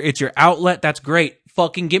 It's frustrated. your outlet. That's great.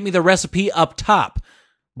 Fucking get me the recipe up top,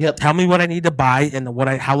 Yep. Tell me what I need to buy and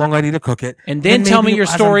how long I need to cook it, and then tell me maybe your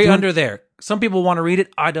as I'm story doing- under there. Some people want to read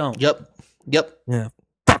it. I don't. Yep. Yeah,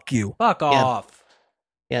 fuck you. Fuck off,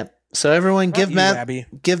 Yep. So everyone, give Fuck you, Matt Abby.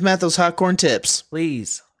 those hot corn tips.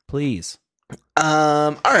 please.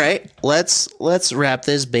 All right, let's wrap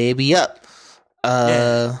this baby up.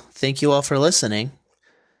 Thank you all for listening.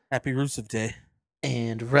 Happy Rusev Day.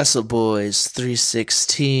 And Wrestle Boys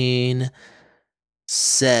 316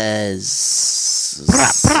 says,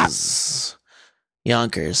 Brah,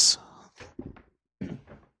 Yonkers,